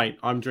drinking a pint,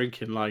 I'm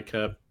drinking like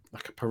a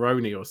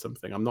Peroni or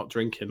something. I'm not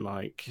drinking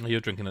like... You're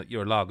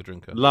a lager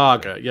drinker.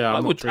 Lager, yeah. I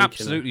would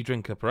absolutely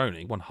drink a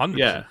Peroni, 100%.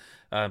 Yeah.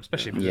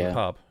 Especially if it's in a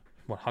pub.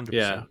 100%.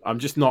 Yeah, I'm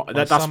just not...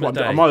 That's what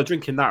I'm either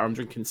drinking that or I'm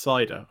drinking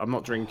cider. I'm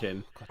not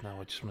drinking... God,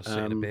 no, I just want to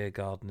sit in a beer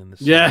garden in the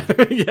sun.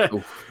 Yeah.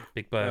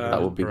 Big burger,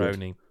 that would be Peroni.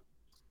 Good.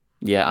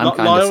 Yeah, I'm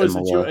kind of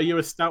similar. Are you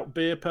a stout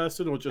beer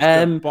person or just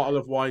a bottle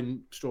of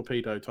wine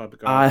torpedo type of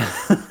guy?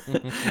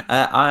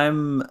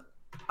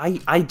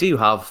 I do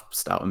have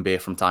stout and beer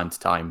from time to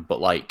time, but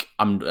like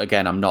I'm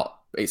not.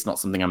 It's not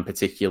something I'm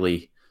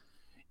particularly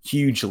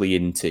hugely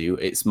into.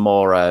 It's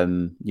more,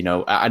 and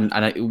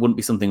it wouldn't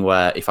be something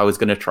where if I was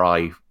gonna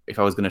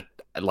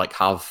like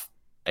have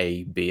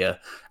a beer,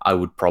 I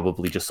would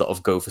probably just sort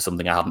of go for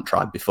something I hadn't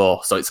tried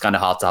before. So it's kind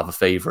of hard to have a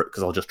favorite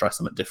because I'll just try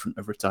something different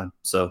every time.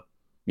 So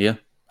yeah,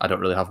 I don't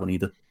really have one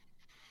either.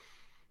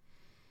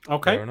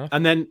 Okay,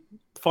 and then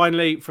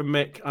finally from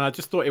Mick, and I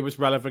just thought it was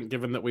relevant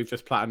given that we've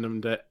just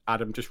platinumed it.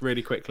 Adam, just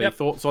really quickly,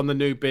 thoughts on the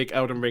new big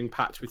Elden Ring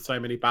patch with so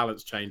many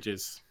balance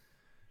changes?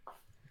 Do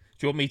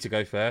you want me to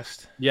go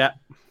first? Yeah.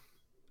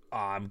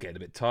 I'm getting a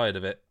bit tired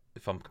of it,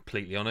 if I'm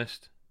completely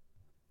honest.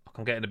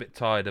 I'm getting a bit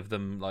tired of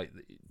them like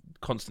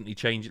constantly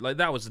changing. Like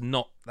that was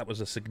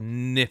a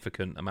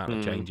significant amount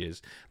of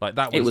changes. Like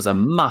it was a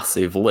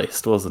massive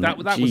list, wasn't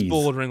it? That was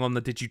bordering on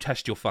the did you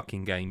test your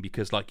fucking game,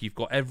 because like you've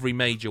got every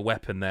major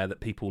weapon there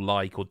that people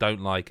like or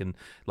don't like, and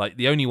like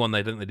the only one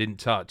they didn't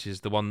touch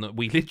is the one that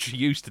we literally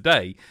used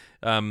today.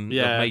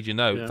 Major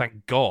note. Yeah.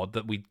 Thank God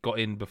that we got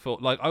in before.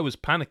 Like I was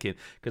panicking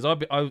because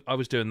I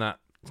was doing that.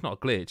 It's not a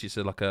glitch. It's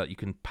you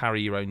can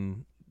parry your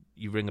own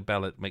you ring a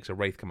bell, it makes a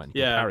wraith come out and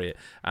you can carry it.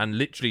 And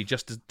literally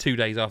just 2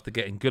 days after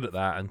getting good at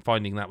that and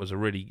finding that was a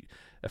really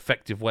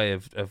effective way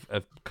of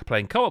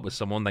playing co-op with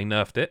someone, they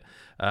nerfed it.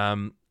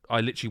 I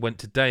literally went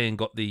today and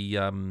got the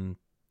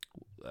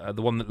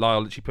one that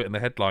Lyle literally put in the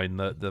headline,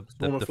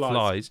 the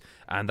flies,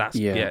 and that's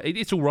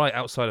it's all right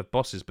outside of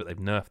bosses, but they've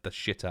nerfed the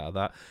shit out of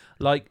that.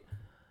 Like,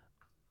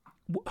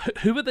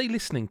 who are they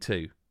listening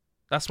to?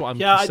 That's what I'm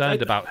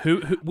concerned about.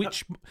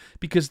 Which,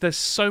 because there's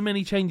so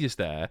many changes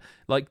there.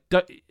 Like,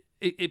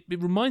 it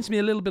reminds me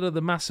a little bit of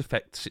the Mass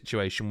Effect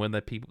situation when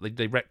they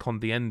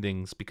retconned the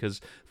endings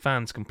because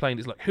fans complained.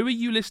 It's like, who are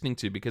you listening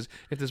to? Because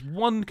if there's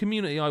one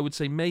community, I would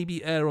say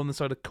maybe err on the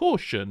side of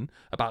caution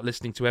about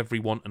listening to every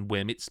want and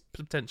whim. It's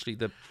potentially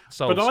the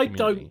Souls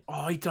community.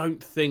 I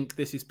don't think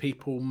this is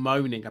people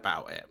moaning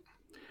about it.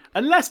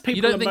 Unless people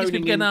you don't think it's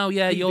people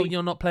going,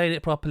 you're not playing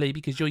it properly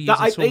because you're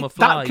using Swarm of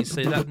Flies.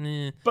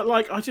 But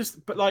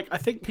I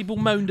think people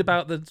moaned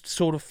about the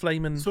Sword of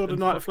Flame and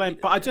Night of Flame.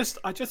 But I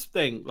just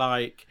think,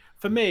 like,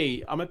 for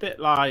me, I'm a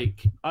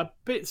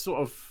bit sort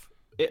of.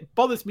 It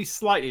bothers me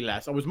slightly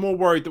less. I was more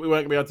worried that we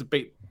weren't going to be able to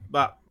beat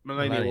that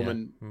Millennium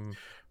Woman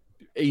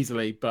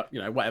easily, but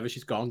whatever.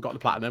 She's got the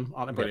platinum.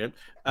 Aren't they brilliant?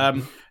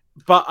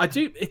 But I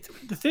do.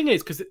 The thing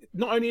is, because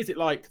not only is it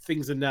like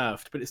things are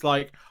nerfed, but it's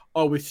like,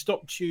 oh, we've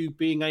stopped you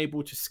being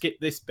able to skip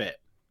this bit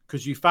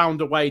because you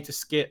found a way to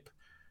skip.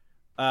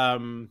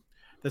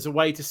 There's a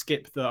way to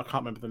skip I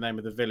can't remember the name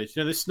of the village.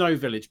 The snow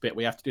village bit.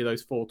 We have to do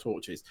those 4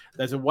 torches.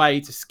 There's a way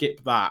to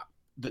skip that.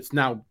 That's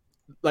now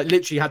like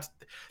literally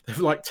they've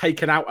like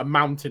taken out a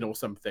mountain or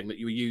something that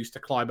you used to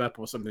climb up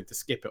or something to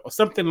skip it or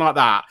something like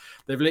that.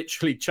 They've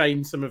literally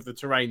changed some of the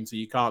terrain so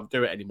you can't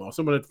do it anymore.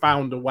 Someone had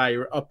found a way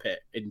up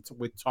it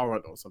with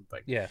torrent or something.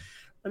 Yeah,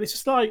 and it's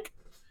just like,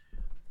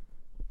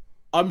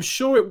 I'm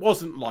sure it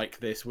wasn't like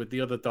this with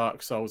the other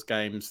Dark Souls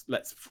games.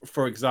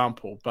 For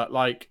example, but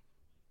like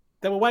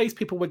there were ways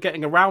people were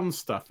getting around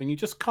stuff, and you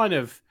just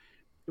it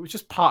was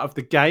just part of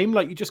the game.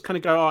 Like you just kind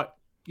of go,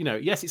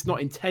 yes, it's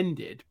not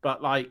intended,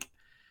 but like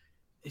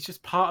it's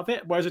just part of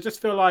it. Whereas I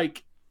just feel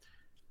like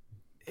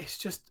it's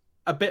just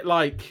a bit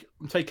like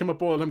I'm taking my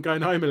ball and I'm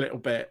going home a little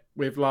bit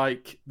with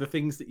like the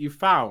things that you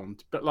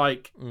found, but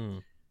like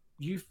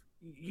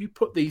you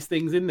put these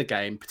things in the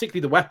game,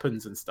 particularly the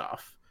weapons and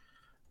stuff.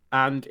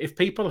 And if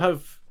people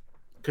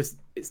because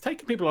it's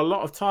taken people a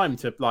lot of time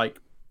to like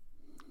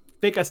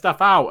figure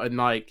stuff out and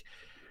like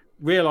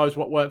realize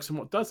what works and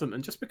what doesn't.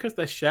 And just because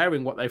they're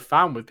sharing what they've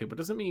found with people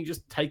doesn't mean you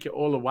just take it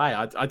all away.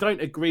 I don't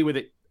agree with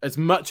it as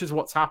much as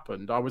what's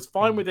happened. I was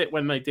fine with it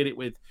when they did it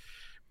with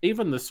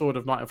even the Sword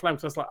of Night and Flame.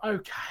 Because I was like,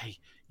 okay,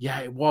 yeah,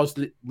 it was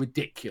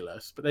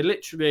ridiculous. But they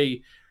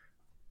literally,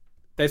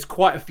 there's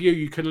quite a few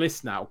you can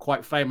list now,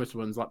 quite famous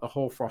ones, like the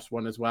Hoarfrost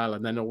one as well.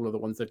 And then all of the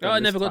ones they've done. I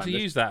never got to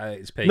use that at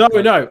its peak. No,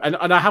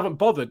 and I haven't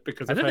bothered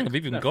because I don't think I've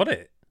even got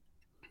it.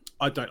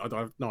 I don't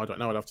know.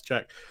 I'd have to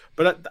check.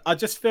 But I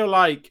just feel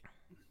like,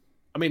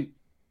 I mean,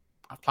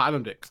 I've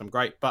platinumed it because I'm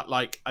great, but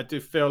like, I do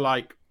feel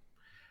like,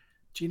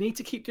 do you need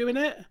to keep doing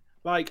it?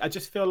 Like, I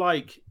just feel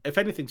like, if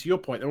anything, to your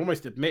point, they're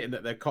almost admitting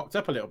that they're cocked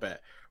up a little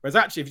bit. Whereas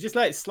actually, if you just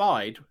let it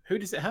slide, who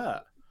does it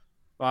hurt?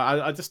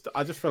 Like, I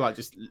just feel like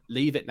just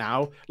leave it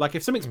now. Like,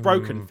 if something's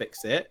broken,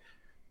 fix it,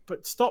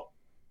 but stop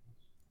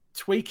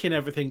tweaking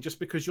everything just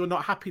because you're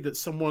not happy that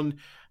someone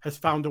has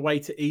found a way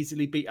to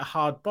easily beat a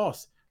hard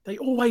boss. They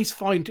always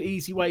find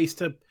easy ways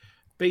to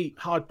beat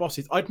hard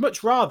bosses. I'd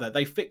much rather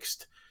they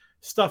fixed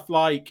stuff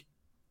like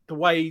the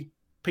way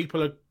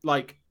people are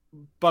like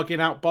bugging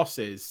out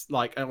bosses,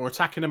 like, or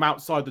attacking them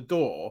outside the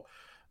door,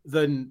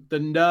 than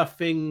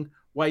nerfing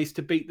ways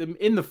to beat them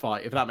in the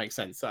fight. If that makes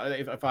sense.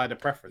 If I had a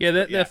preference. Yeah,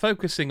 they're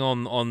focusing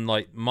on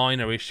like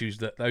minor issues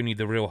that only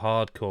the real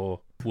hardcore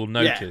will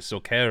notice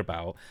or care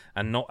about,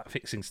 and not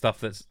fixing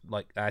stuff that's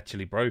like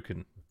actually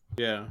broken.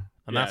 Yeah,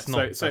 and that's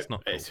not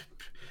cool.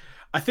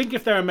 I think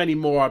if there are many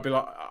more, I'd be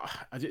like,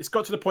 it's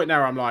got to the point now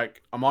where I'm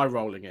like, am I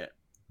rolling it?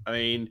 I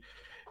mean,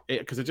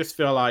 because I just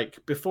feel like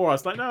before I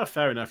was like, no,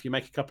 fair enough, you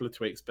make a couple of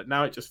tweaks, but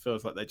now it just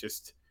feels like they're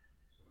just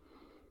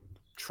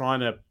trying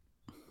to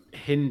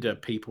hinder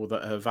people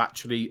that have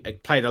actually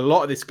played a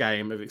lot of this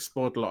game, have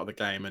explored a lot of the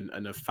game,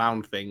 and have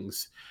found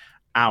things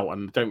out,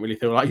 and don't really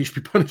feel like you should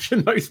be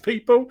punishing those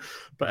people.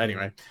 But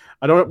anyway,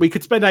 we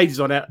could spend ages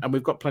on it, and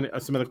we've got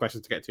some other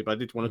questions to get to, but I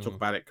did want to talk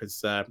about it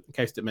because in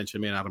case it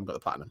mentioned, me and Adam got the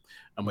platinum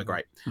and we're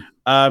great.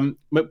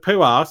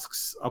 McPoo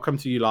asks, I'll come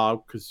to you,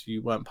 Lyle, because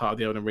you weren't part of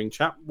the Elden Ring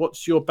chat.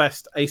 What's your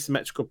best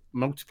asymmetrical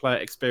multiplayer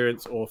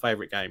experience or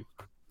favorite game?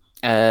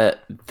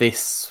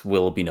 This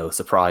will be no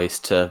surprise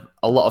to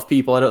a lot of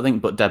people, I don't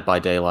think, but Dead by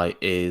Daylight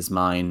is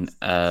mine.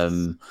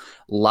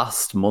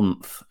 Last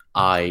month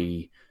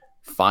I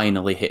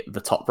finally hit the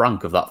top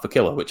rank of that for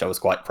Killer, which I was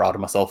quite proud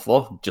of myself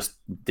for. Just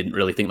didn't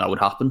really think that would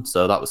happen,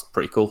 so that was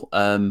pretty cool.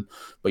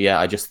 But yeah,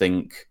 I just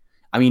think,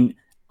 I mean,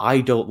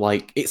 I don't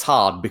like, it's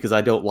hard because I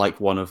don't like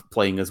one of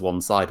playing as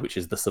one side, which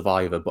is the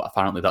survivor, but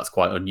apparently that's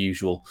quite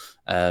unusual.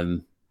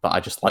 But I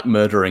just like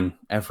murdering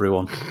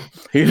everyone.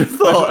 Who'd have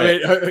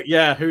thought?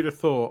 Yeah, who'd have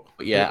thought?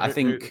 But yeah, I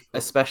think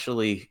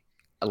especially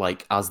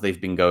like as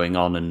they've been going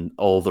on and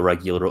all the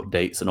regular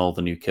updates and all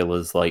the new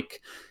killers,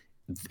 like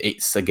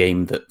it's a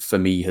game that for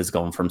me has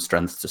gone from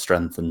strength to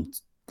strength, and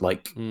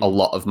like a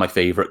lot of my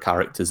favorite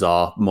characters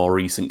are more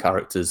recent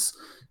characters.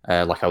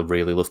 Like I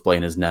really love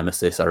playing as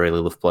Nemesis. I really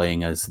love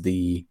playing as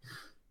the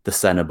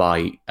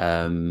Cenobite.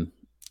 And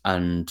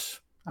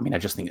I mean, I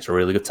just think it's a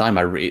really good time.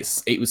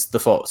 It was the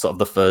sort of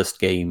the first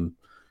game,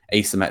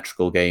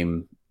 asymmetrical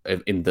game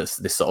in this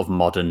sort of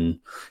modern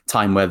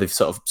time where they've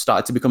sort of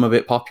started to become a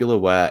bit popular,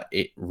 where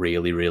it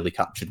really, really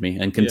captured me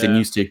and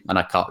continues to. And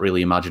I can't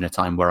really imagine a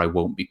time where I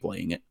won't be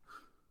playing it.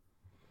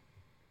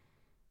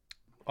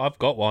 I've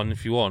got one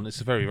if you want. It's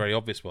a very, very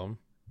obvious one.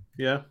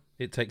 Yeah.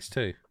 It Takes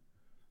Two.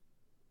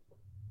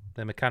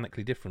 They're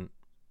mechanically different.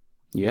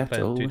 Yeah,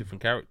 totally. Two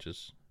different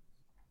characters.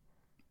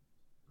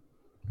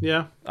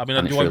 Yeah. I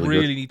mean, do I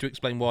really need to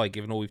explain why,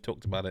 given all we've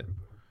talked about it?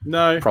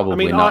 No.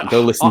 Probably not.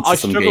 Go listen to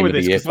some Game of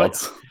the Year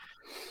pods.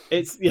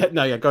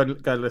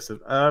 Go listen.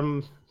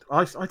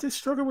 I did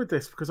struggle with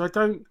this because I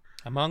don't...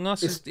 Among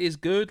Us is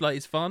good, like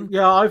it's fun.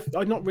 Yeah,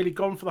 I've not really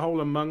gone for the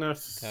whole Among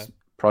Us. Okay.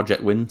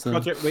 Project Winter,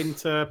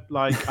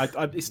 like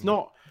it's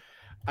not,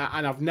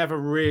 and I've never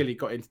really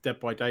got into Dead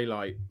by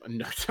Daylight,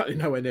 and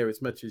nowhere near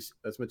as much as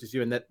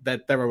you, and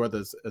there are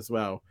others as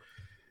well.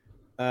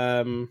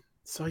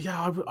 So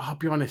yeah, I'll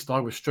be honest, I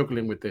was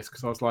struggling with this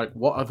because I was like,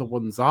 what other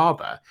ones are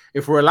there?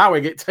 If we're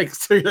allowing It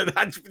Takes Two, then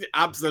that's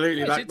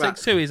absolutely It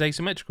Takes Two is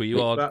asymmetrical.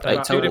 You are two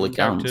totally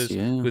different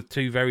characters with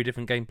two very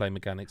different gameplay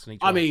mechanics in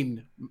each. I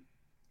mean,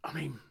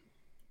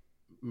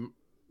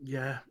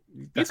 yeah.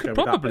 You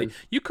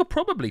could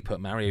probably put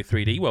Mario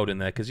 3D World in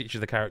there because each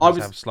of the characters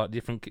have slightly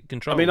different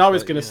controls. I mean, I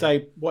was going to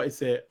say, what is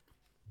it?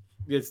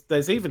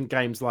 There's even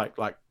games like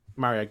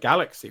Mario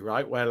Galaxy,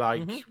 right? Where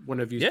like one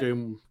of you's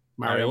doing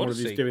Mario, one of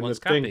you's doing the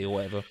thing or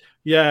whatever.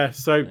 Yeah,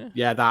 so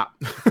that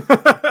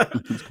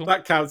cool.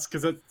 That counts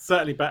because it's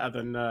certainly better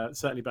than I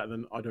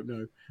don't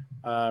know.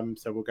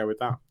 So we'll go with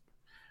that.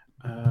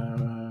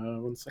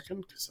 1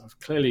 second, because I've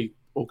clearly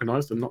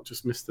organised and not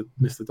just missed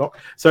the doc.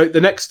 So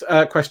the next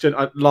question,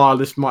 Lyle,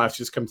 this might have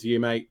just come to you,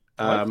 mate.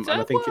 And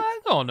I think hang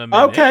on a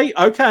minute. Okay.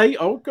 Okay.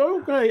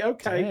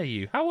 Dare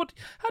you? How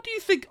do you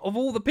think of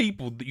all the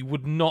people that you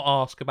would not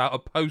ask about a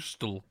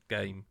Postal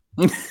game?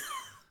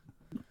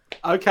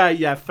 Okay,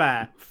 yeah,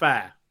 fair.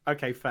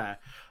 Okay, fair.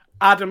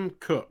 Adam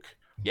Cook.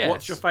 Yes.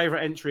 What's your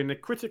favourite entry in the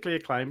critically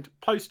acclaimed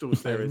Postal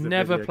series? I've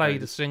never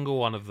played a single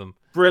one of them.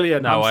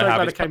 Brilliant. No, I'm so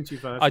glad I came to you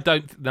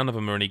first. None of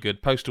them are any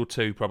good. Postal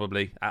 2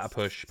 probably at a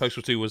push.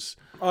 Postal 2 was.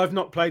 I've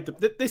not played them.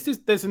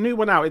 There's a new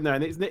one out in there,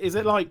 and is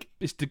it like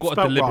it's got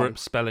a deliberate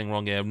spelling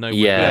wrong?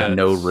 Yeah,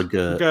 no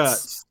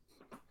regrets.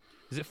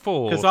 Is it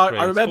 4? Because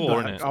I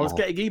remember I was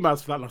getting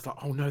emails for that, and I was like,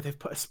 oh no, they've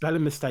put a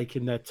spelling mistake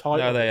in their title.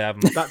 No, they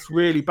haven't. That's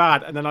really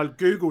bad. And then I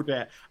googled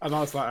it, and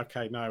I was like,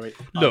 okay, no,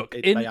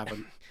 they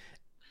haven't.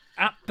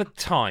 At the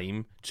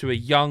time, to a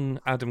young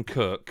Adam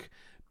Cook,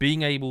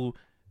 being able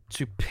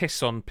to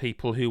piss on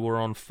people who were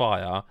on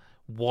fire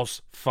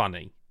was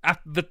funny. At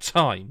the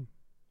time.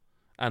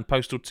 And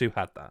Postal 2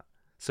 had that.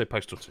 So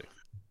Postal 2.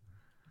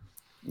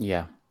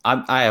 Yeah.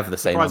 I have the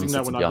same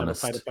answer, to be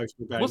honest.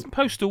 Wasn't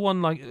Postal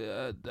 1 like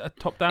a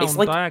top-down it's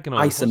like diagonal?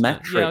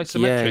 Isometric. Yeah,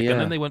 isometric. Yeah.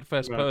 And then they went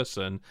first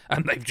person,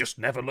 and they've just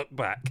never looked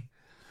back.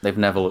 They've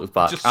never looked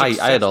back. I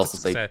had also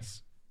say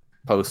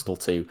Postal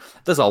 2.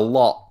 There's a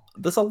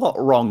lot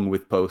wrong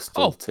with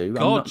Postal 2.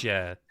 God,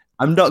 yeah.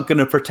 I'm not going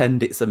to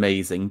pretend it's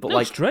amazing, but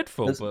it's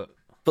dreadful,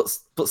 but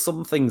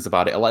some things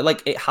about it,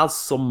 like it has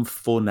some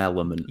fun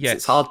elements. Yes.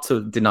 It's hard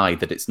to deny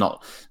that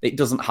it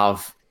doesn't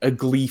have a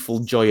gleeful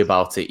joy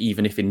about it,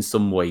 even if in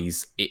some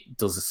ways it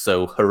does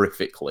so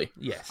horrifically.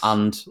 Yes.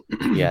 And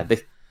yeah,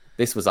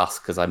 this was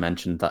asked because I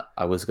mentioned that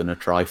I was going to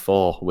try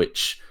 4,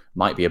 which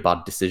might be a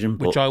bad decision,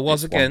 but Oh, which I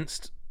was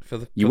against.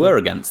 You were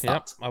against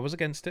that. I was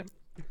against it,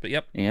 but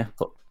yep. Yeah,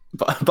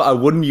 but I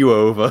won you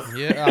over.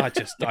 Yeah, I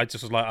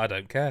just was like, I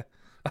don't care.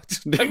 I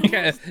just don't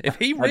care. If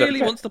he really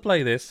wants to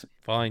play this,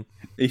 fine.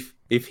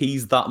 If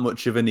he's that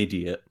much of an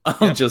idiot,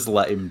 I'll just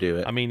let him do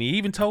it. I mean, he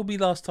even told me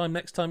last time,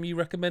 next time you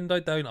recommend I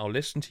don't, I'll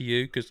listen to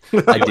you, because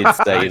I did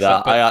say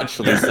that. I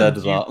actually said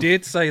that. You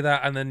did say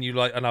that, and then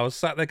and I was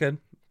sat there going,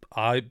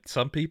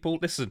 some people,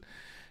 listen,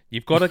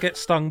 you've got to get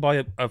stung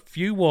by a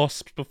few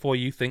wasps before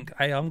you think,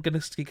 hey, I'm going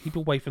to keep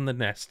away from the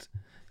nest,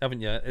 haven't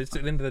you? It's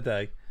at the end of the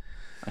day.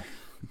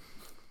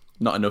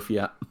 Not enough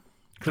yet.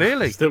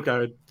 Clearly. Still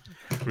going.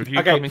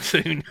 Review coming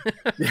soon.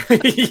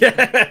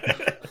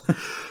 Yeah.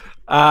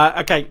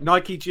 Okay,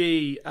 Nike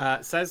G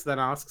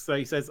asks, so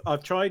he says,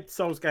 I've tried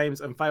Souls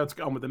games and failed to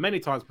get on with them many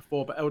times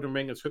before, but Elden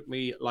Ring has hooked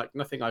me like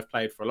nothing I've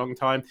played for a long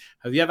time.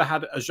 Have you ever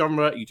had a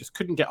genre you just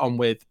couldn't get on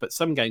with, but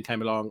some game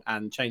came along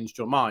and changed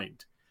your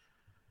mind?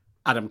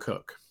 Adam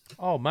Cook.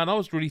 Oh man, I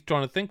was really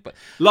trying to think, but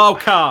Lyle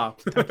Carr.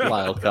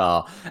 Lyle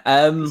Carr.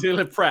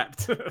 Still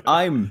prepped.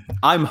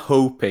 I'm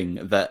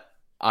hoping that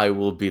I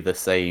will be the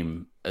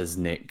same as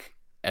Nick,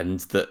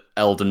 and that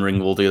Elden Ring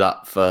will do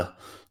that for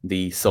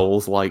the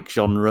Souls-like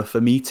genre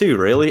for me too,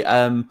 really.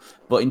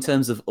 But in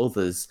terms of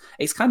others,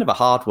 it's kind of a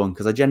hard one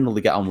because I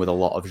generally get on with a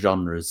lot of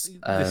genres.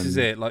 This is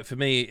it. Like for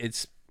me,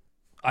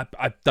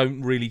 I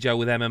don't really gel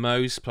with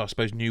MMOs, but I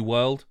suppose New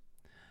World.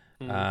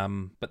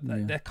 But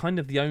they're kind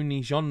of the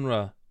only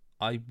genre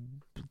I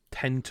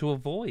tend to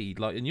avoid.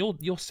 Like, and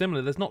you're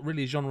similar. There's not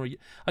really a genre.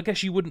 I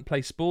guess you wouldn't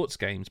play sports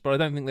games, but I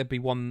don't think there'd be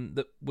one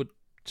that would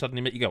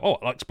suddenly make you go, "Oh,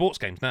 I like sports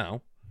games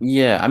now."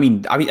 Yeah,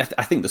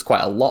 I think there's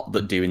quite a lot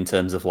that do in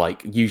terms of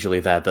like usually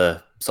they're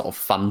the sort of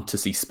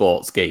fantasy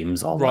sports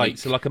games, or right? Like,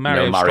 so like a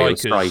Mario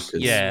Strikers.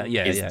 Yeah,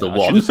 is the I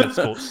one. should have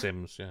said sports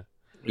sims.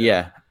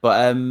 Yeah,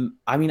 but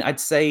I'd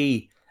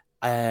say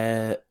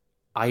I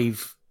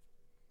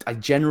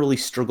generally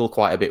struggle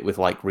quite a bit with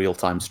like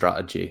real-time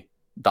strategy.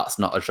 That's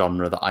not a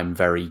genre that I'm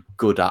very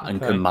good at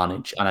and can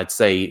manage. And I'd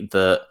say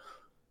that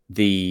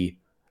the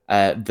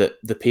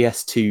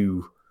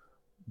PS2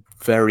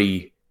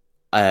 very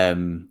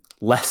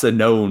lesser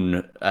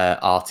known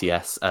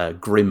RTS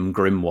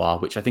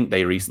Grimoire, which I think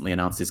they recently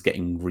announced is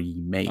getting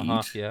remade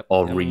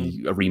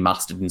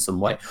remastered in some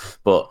way.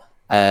 But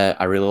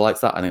I really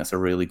liked that. I think that's a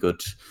really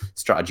good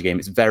strategy game.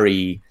 It's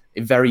very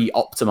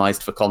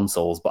optimized for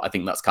consoles, but I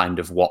think that's kind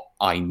of what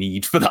I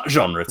need for that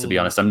genre, to be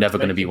honest. I'm never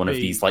going to be one of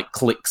these like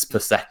clicks per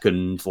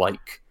second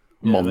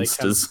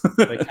monsters.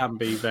 They can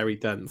be very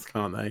dense,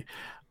 can't they?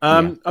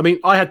 I mean,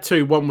 I had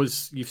two. One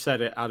was, you've said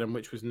it, Adam,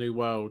 which was New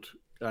World.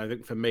 I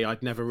think for me,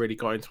 I'd never really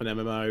got into an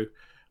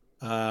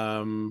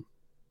MMO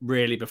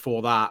really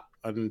before that,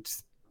 and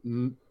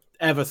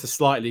ever so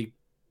slightly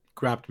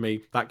grabbed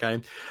me, that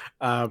game.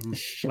 I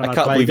can't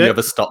believe you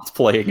ever stopped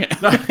playing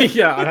it.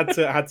 Yeah, I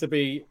had to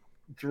be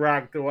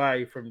dragged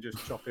away from just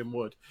chopping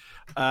wood.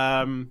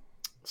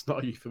 It's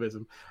not a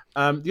euphemism.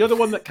 The other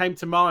one that came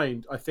to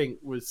mind, I think,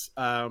 was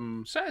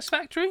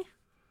Satisfactory.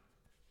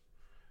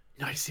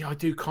 No, you see, I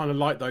do kind of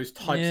like those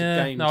types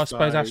of games. No, I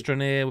suppose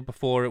Astral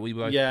before it, we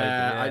both played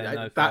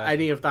it.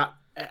 Any of that.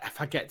 If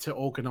I get to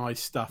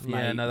organise stuff,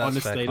 mate,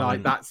 honestly,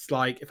 that's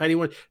if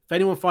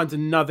anyone finds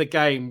another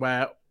game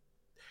where,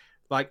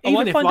 like, I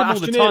find them all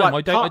the time.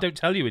 I don't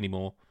tell you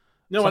anymore.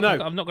 No, I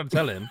know. I'm not going to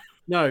tell him.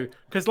 No,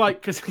 because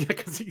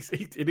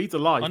he needs a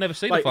life. I'll never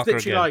see the fucker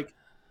again.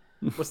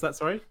 What's that?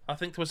 Sorry. I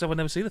think to myself, I'll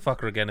never see the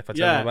fucker again if I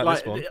tell him about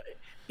this one.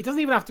 It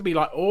doesn't even have to be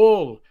like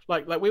all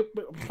like we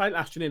played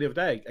Astral the other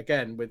day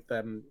again with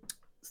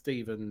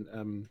Steve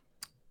and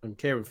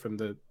Kieran from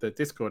the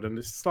Discord, and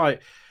it's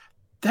like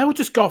they'll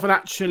just go off and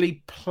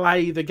actually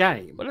play the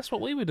game. Well, that's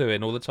what we were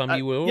doing all the time.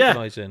 You were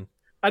organising.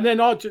 And then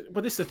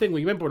but this is the thing.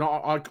 Remember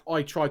when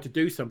I tried to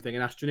do something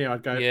in Astral,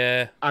 I'd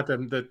go,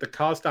 Adam, the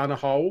car's down a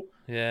hole.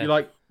 Yeah. You're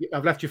like,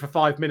 I've left you for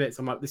 5 minutes.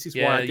 I'm like, this is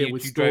why I deal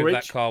with storage. You drove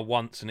that car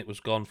once and it was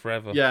gone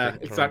forever. Yeah,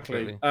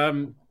 exactly.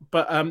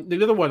 But the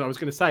other one I was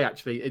going to say,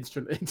 actually,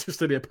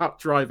 interestingly about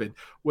driving,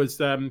 was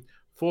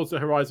Forza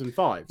Horizon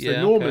 5.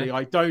 So normally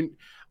I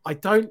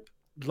don't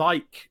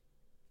like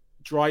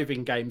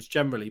driving games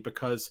generally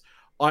because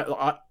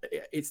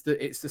it's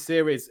the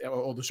series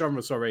or the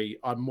genre. Sorry,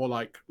 I'm more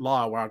like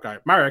Lyle, where I go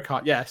Mario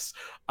Kart, yes.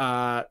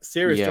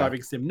 Serious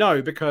driving sim,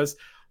 no, because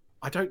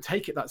I don't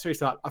take it that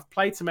seriously. I've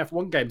played some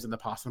F1 games in the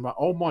past, and I'm like,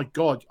 oh my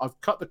god,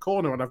 I've cut the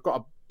corner and I've got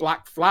a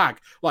black flag.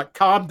 Like,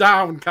 calm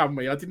down, can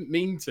we? I didn't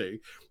mean to,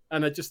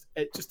 and it just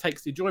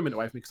takes the enjoyment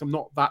away from me because I'm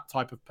not that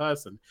type of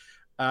person.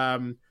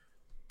 But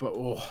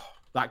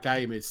that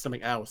game is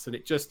something else, and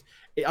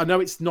I know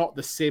it's not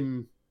the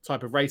sim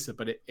type of racer,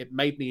 but it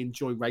made me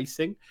enjoy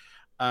racing.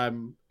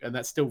 And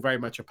that's still very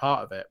much a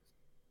part of it.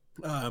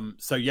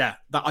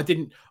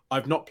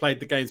 I've not played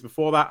the games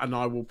before that, and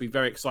I will be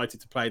very excited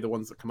to play the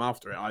ones that come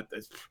after it.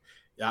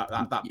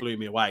 That blew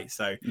me away.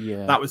 So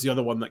that was the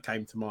other one that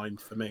came to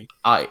mind for me.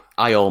 I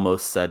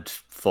almost said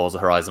Forza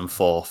Horizon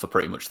 4 for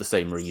pretty much the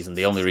same reason.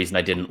 The only reason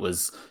I didn't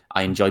was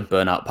I enjoyed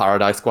Burnout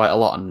Paradise quite a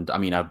lot, and I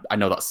mean I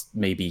know that's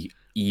maybe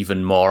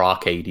even more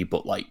arcadey,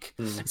 but like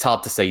it's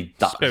hard to say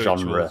that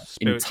genre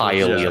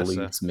entirely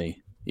eludes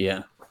me.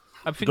 Yeah.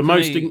 I think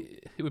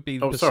it would be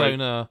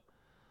Persona.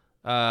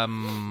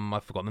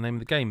 I've forgotten the name of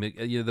the game.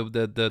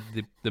 The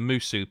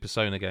Musu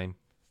Persona game.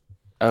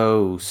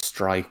 Oh,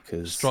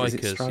 Strikers.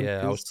 Strikers,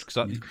 yeah.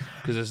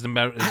 Because there's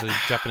a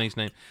Japanese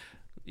name.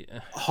 Yeah.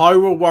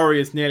 Hyrule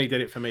Warriors nearly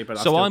did it for me,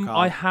 but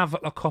I have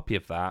a copy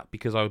of that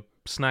because I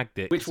snagged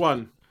it. Which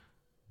one?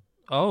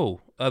 Oh,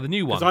 the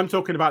new one. Because I'm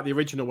talking about the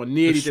original one.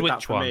 Nearly did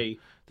that for me.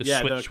 The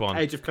Switch one.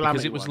 Age of Calamity.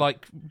 Because it was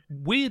like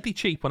weirdly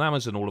cheap on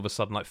Amazon all of a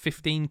sudden, like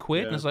 15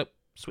 quid. And it's like,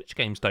 Switch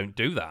games don't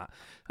do that,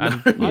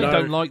 and I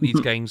don't like these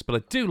games, but I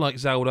do like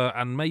Zelda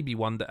and maybe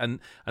Wonder, and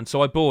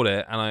so I bought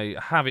it, and I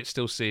have it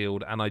still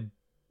sealed, and I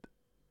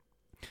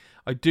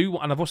do,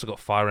 and I've also got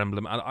Fire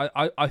Emblem, and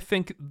I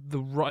think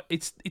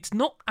it's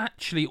not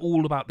actually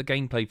all about the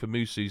gameplay for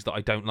Musus that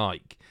I don't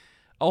like.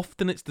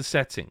 Often it's the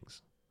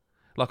settings.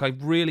 Like, I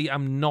really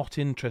am not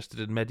interested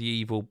in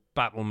medieval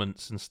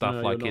battlements and stuff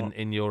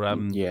in your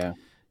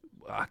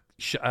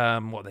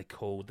what are they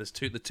called? There's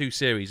the two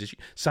series,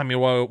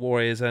 Samurai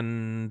Warriors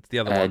and the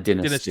other one,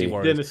 Dynasty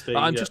Warriors.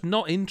 I'm just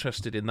not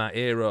interested in that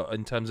era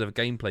in terms of a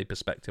gameplay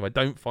perspective. I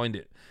don't find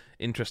it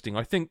interesting.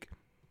 I think,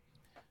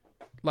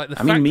 like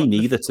me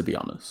neither, to be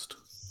honest.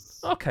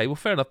 Okay, well,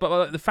 fair enough.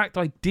 But the fact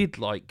I did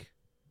like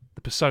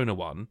the Persona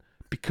one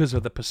because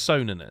of the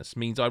persona-ness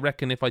means I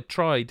reckon if I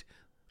tried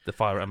the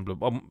Fire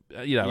Emblem,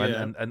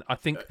 and I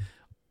think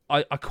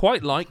I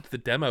quite liked the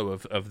demo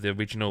of the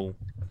original.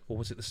 What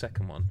was it? The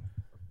second one,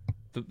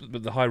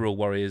 the Hyrule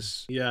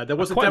Warriors. Yeah, there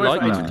was a demo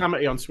for Age of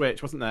Calamity on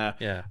Switch, wasn't there?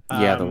 Yeah,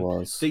 there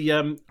was.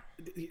 The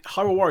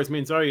Hyrule Warriors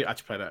means Zoe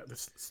actually played that.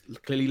 There's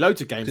clearly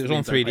loads of games. It was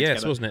on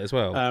 3DS, wasn't it, as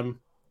well?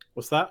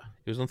 What's that?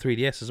 It was on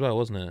 3DS as well,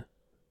 wasn't it?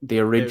 The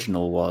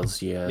original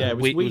was, yeah. Yeah, it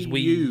was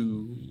Wii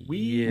U.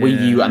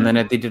 Wii U, and then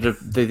they did a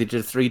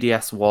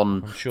 3DS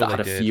one that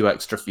had a few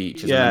extra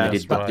features, and then they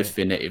did the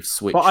definitive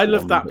Switch. But I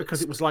loved that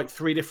because it was like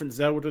 3 different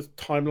Zelda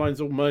timelines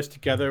all merged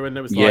together, and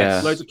there was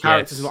like loads of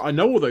characters. And I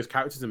know all those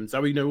characters, and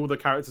Zoe knew all the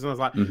characters, and I was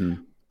like,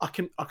 I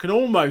can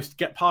almost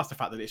get past the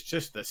fact that it's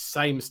just the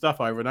same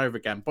stuff over and over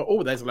again. But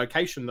there's a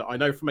location that I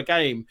know from a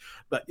game,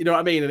 that you know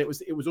what I mean. And it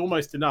was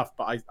almost enough,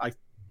 but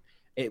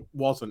it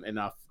wasn't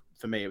enough.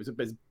 For me, it was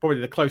probably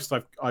the closest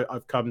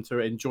I've come to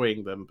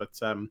enjoying them. But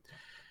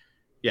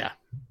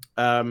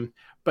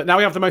but now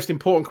we have the most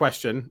important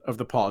question of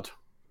the pod.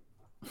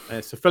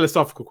 It's a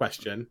philosophical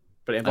question,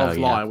 but it involves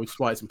Lyle, which is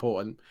why it's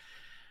important.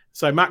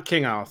 So Matt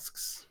King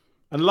asks,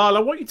 and Lyle,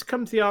 I want you to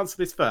come to the answer to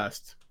this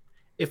first.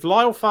 If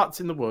Lyle farts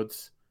in the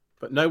woods,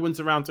 but no one's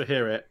around to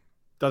hear it,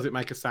 does it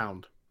make a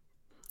sound?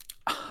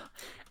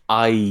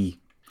 I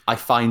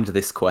find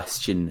this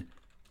question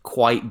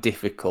quite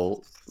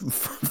difficult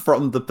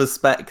from the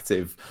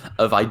perspective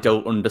of I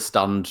don't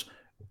understand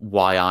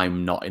why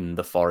I'm not in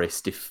the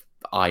forest if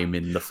I'm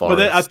in the forest.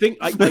 Well, I think,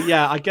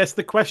 I guess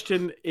the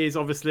question is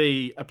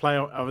obviously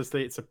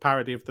it's a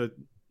parody of the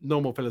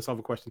normal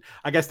philosophical question.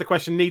 I guess the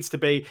question needs to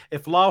be,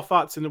 if Lyle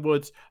farts in the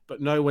woods,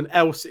 but no one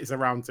else is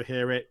around to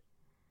hear it,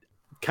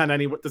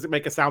 does it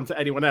make a sound to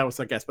anyone else,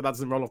 I guess? But that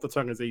doesn't roll off the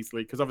tongue as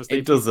easily, because obviously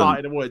if you fart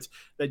in the woods,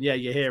 then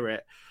you hear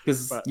it.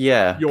 Because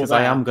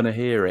I am going to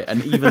hear it.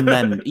 And even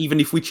then, even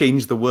if we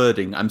change the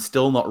wording, I'm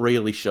still not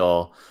really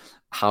sure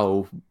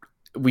how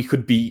we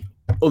could be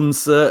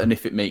uncertain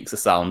if it makes a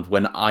sound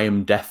when I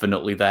am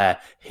definitely there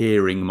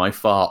hearing my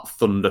fart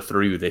thunder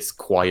through this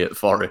quiet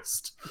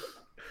forest.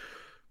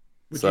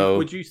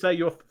 Would you say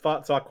your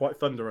farts are quite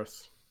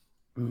thunderous?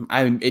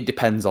 I mean, it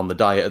depends on the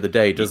diet of the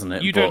day, doesn't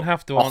it? You don't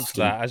have to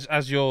answer that.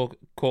 As your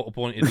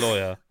court-appointed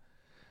lawyer,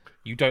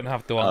 you don't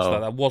have to answer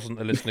that. That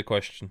wasn't a listener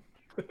question.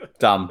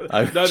 Damn.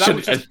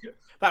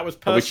 That was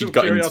personal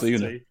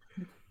curiosity.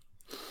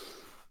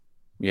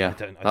 Yeah, I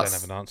don't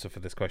have an answer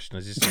for this question.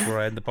 Is this where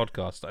I end the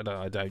podcast? I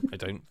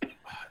don't.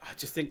 I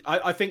just think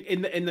I think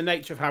in the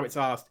nature of how it's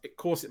asked, of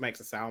course it makes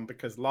a sound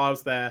because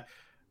Lyle's there.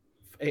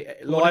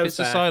 Lyle's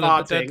there silent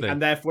but deadly?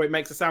 And therefore it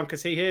makes a sound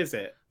because he hears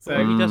it.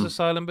 So he does a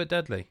silent but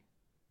deadly.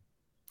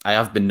 I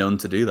have been known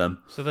to do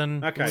them. So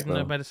then, it wouldn't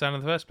have made a sound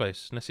in the first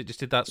place, unless it just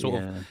did that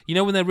sort of. You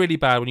know when they're really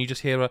bad, when you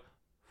just hear a,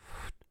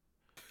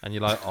 and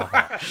you're like,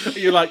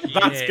 you're like,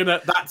 that's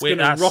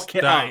gonna rock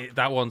it up.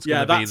 That one's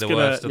gonna be the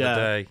worst of the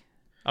day.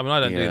 I mean, I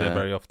don't do that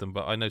very often,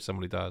 but I know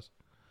somebody does.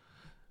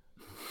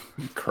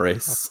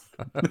 Chris.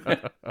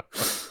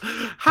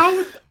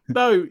 How?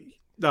 No,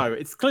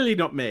 it's clearly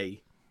not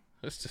me.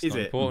 It's just not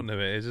important if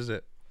it is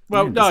it?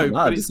 Well, no,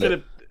 but it's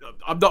gonna.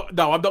 I'm not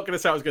going to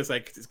say what I was going to say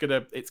because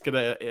it's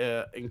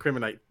gonna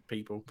incriminate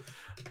people.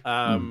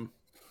 But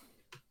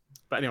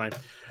anyway,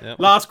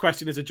 last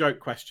question is a joke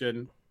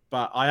question.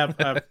 But I have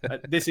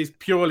this is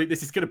going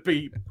to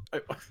be.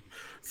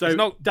 So it's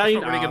not really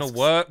going to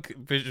work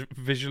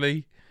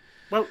visually.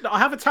 Well, I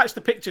have attached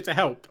the picture to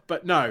help,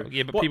 but no.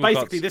 Yeah, but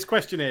basically this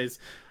question is,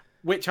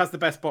 which has the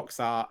best box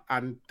art?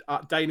 And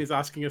Dane is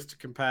asking us to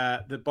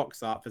compare the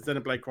box art for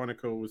Xenoblade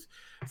Chronicles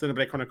 2, and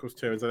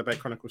Xenoblade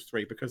Chronicles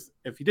 3. Because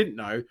if you didn't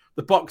know,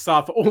 the box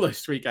art for all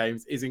those 3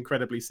 games is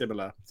incredibly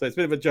similar. So it's a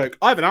bit of a joke.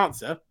 I have an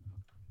answer.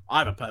 I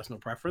have a personal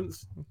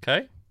preference.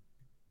 Okay.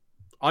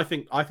 I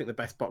think the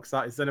best box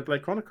art is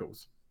Xenoblade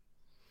Chronicles.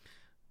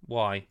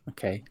 Why?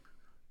 Okay.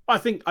 I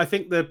think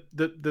the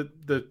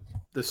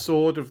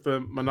sword of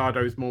the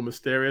Monado is more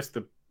mysterious.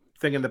 The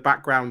thing in the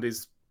background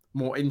is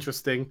more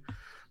interesting.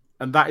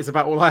 And that is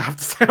about all I have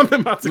to say on the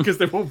matter because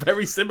they're all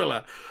very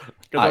similar.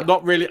 Because I'm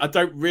not really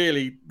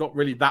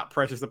that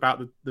precious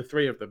about the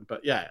 3 of them.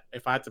 But yeah,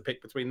 if I had to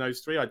pick between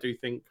those 3, I do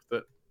think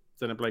that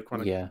Xenoblade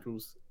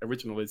Chronicles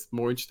original is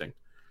more interesting.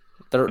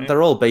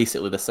 They're all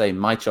basically the same.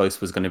 My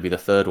choice was going to be the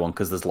 3rd one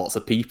because there's lots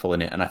of people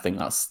in it, and I think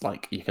that's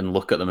like you can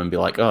look at them and be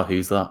like, "Oh,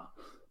 who's that?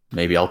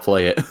 Maybe I'll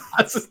play it."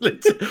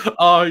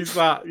 Oh, who's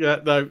that? Yeah,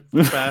 no,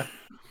 fair.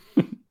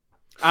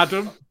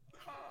 Adam,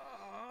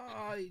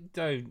 I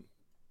don't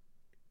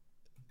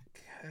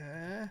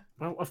care.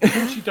 Well, of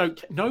course you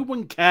don't. No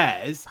one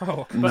cares.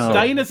 But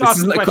Dane has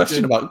asked a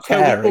question about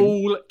caring. We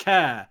all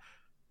care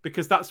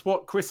because that's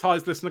what Chris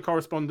High's listener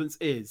correspondence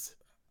is.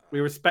 We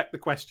respect the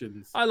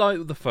questions. I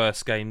like the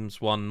first game's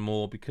one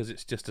more because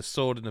it's just a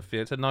sword in a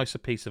field. It's a nicer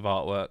piece of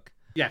artwork.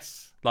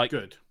 Yes,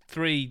 good.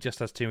 3 just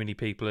has too many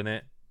people in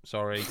it.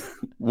 Sorry.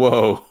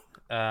 Whoa.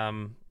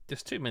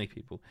 Just too many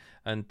people.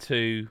 And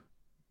 2,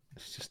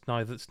 it's just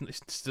neither.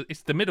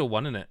 It's the middle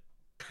one, isn't it?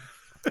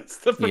 It's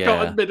the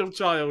forgotten middle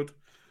child.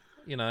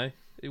 You know,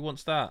 who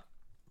wants that?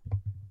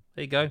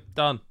 There you go.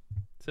 Done.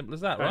 Simple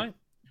as that, right?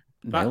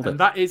 And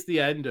that is the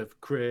end of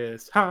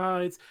Chris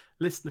Hyde's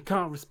listener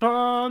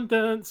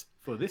correspondence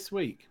for this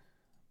week.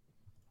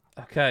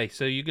 Okay,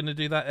 so you're going to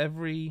do that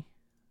every...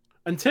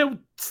 Until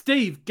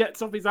Steve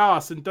gets off his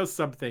arse and does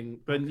something,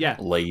 but yeah.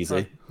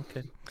 Lazy.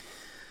 Okay.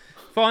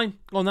 Fine.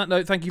 On that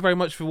note, thank you very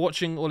much for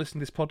watching or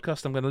listening to this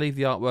podcast. I'm going to leave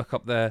the artwork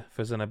up there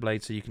for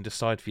Xenoblade so you can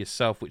decide for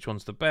yourself which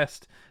one's the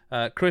best.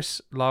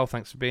 Chris, Lyle,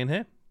 thanks for being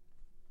here.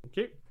 Thank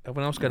you.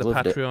 Everyone else, go to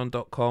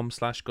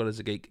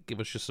patreon.com/GodIsAGeek. Give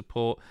us your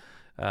support.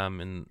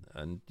 And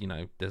you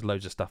know, there's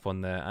loads of stuff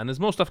on there. And there's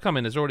more stuff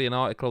coming. There's already an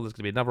article. There's going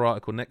to be another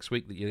article next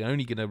week that you're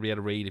only going to be able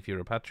to read if you're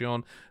a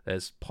Patreon.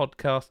 There's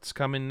podcasts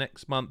coming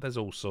next month. There's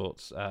all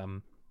sorts.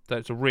 So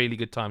it's a really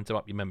good time to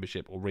up your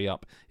membership or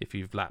re-up if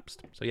you've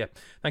lapsed. So yeah,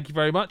 thank you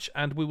very much,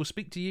 and we will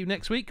speak to you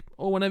next week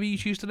or whenever you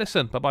choose to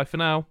listen. Bye-bye for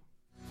now.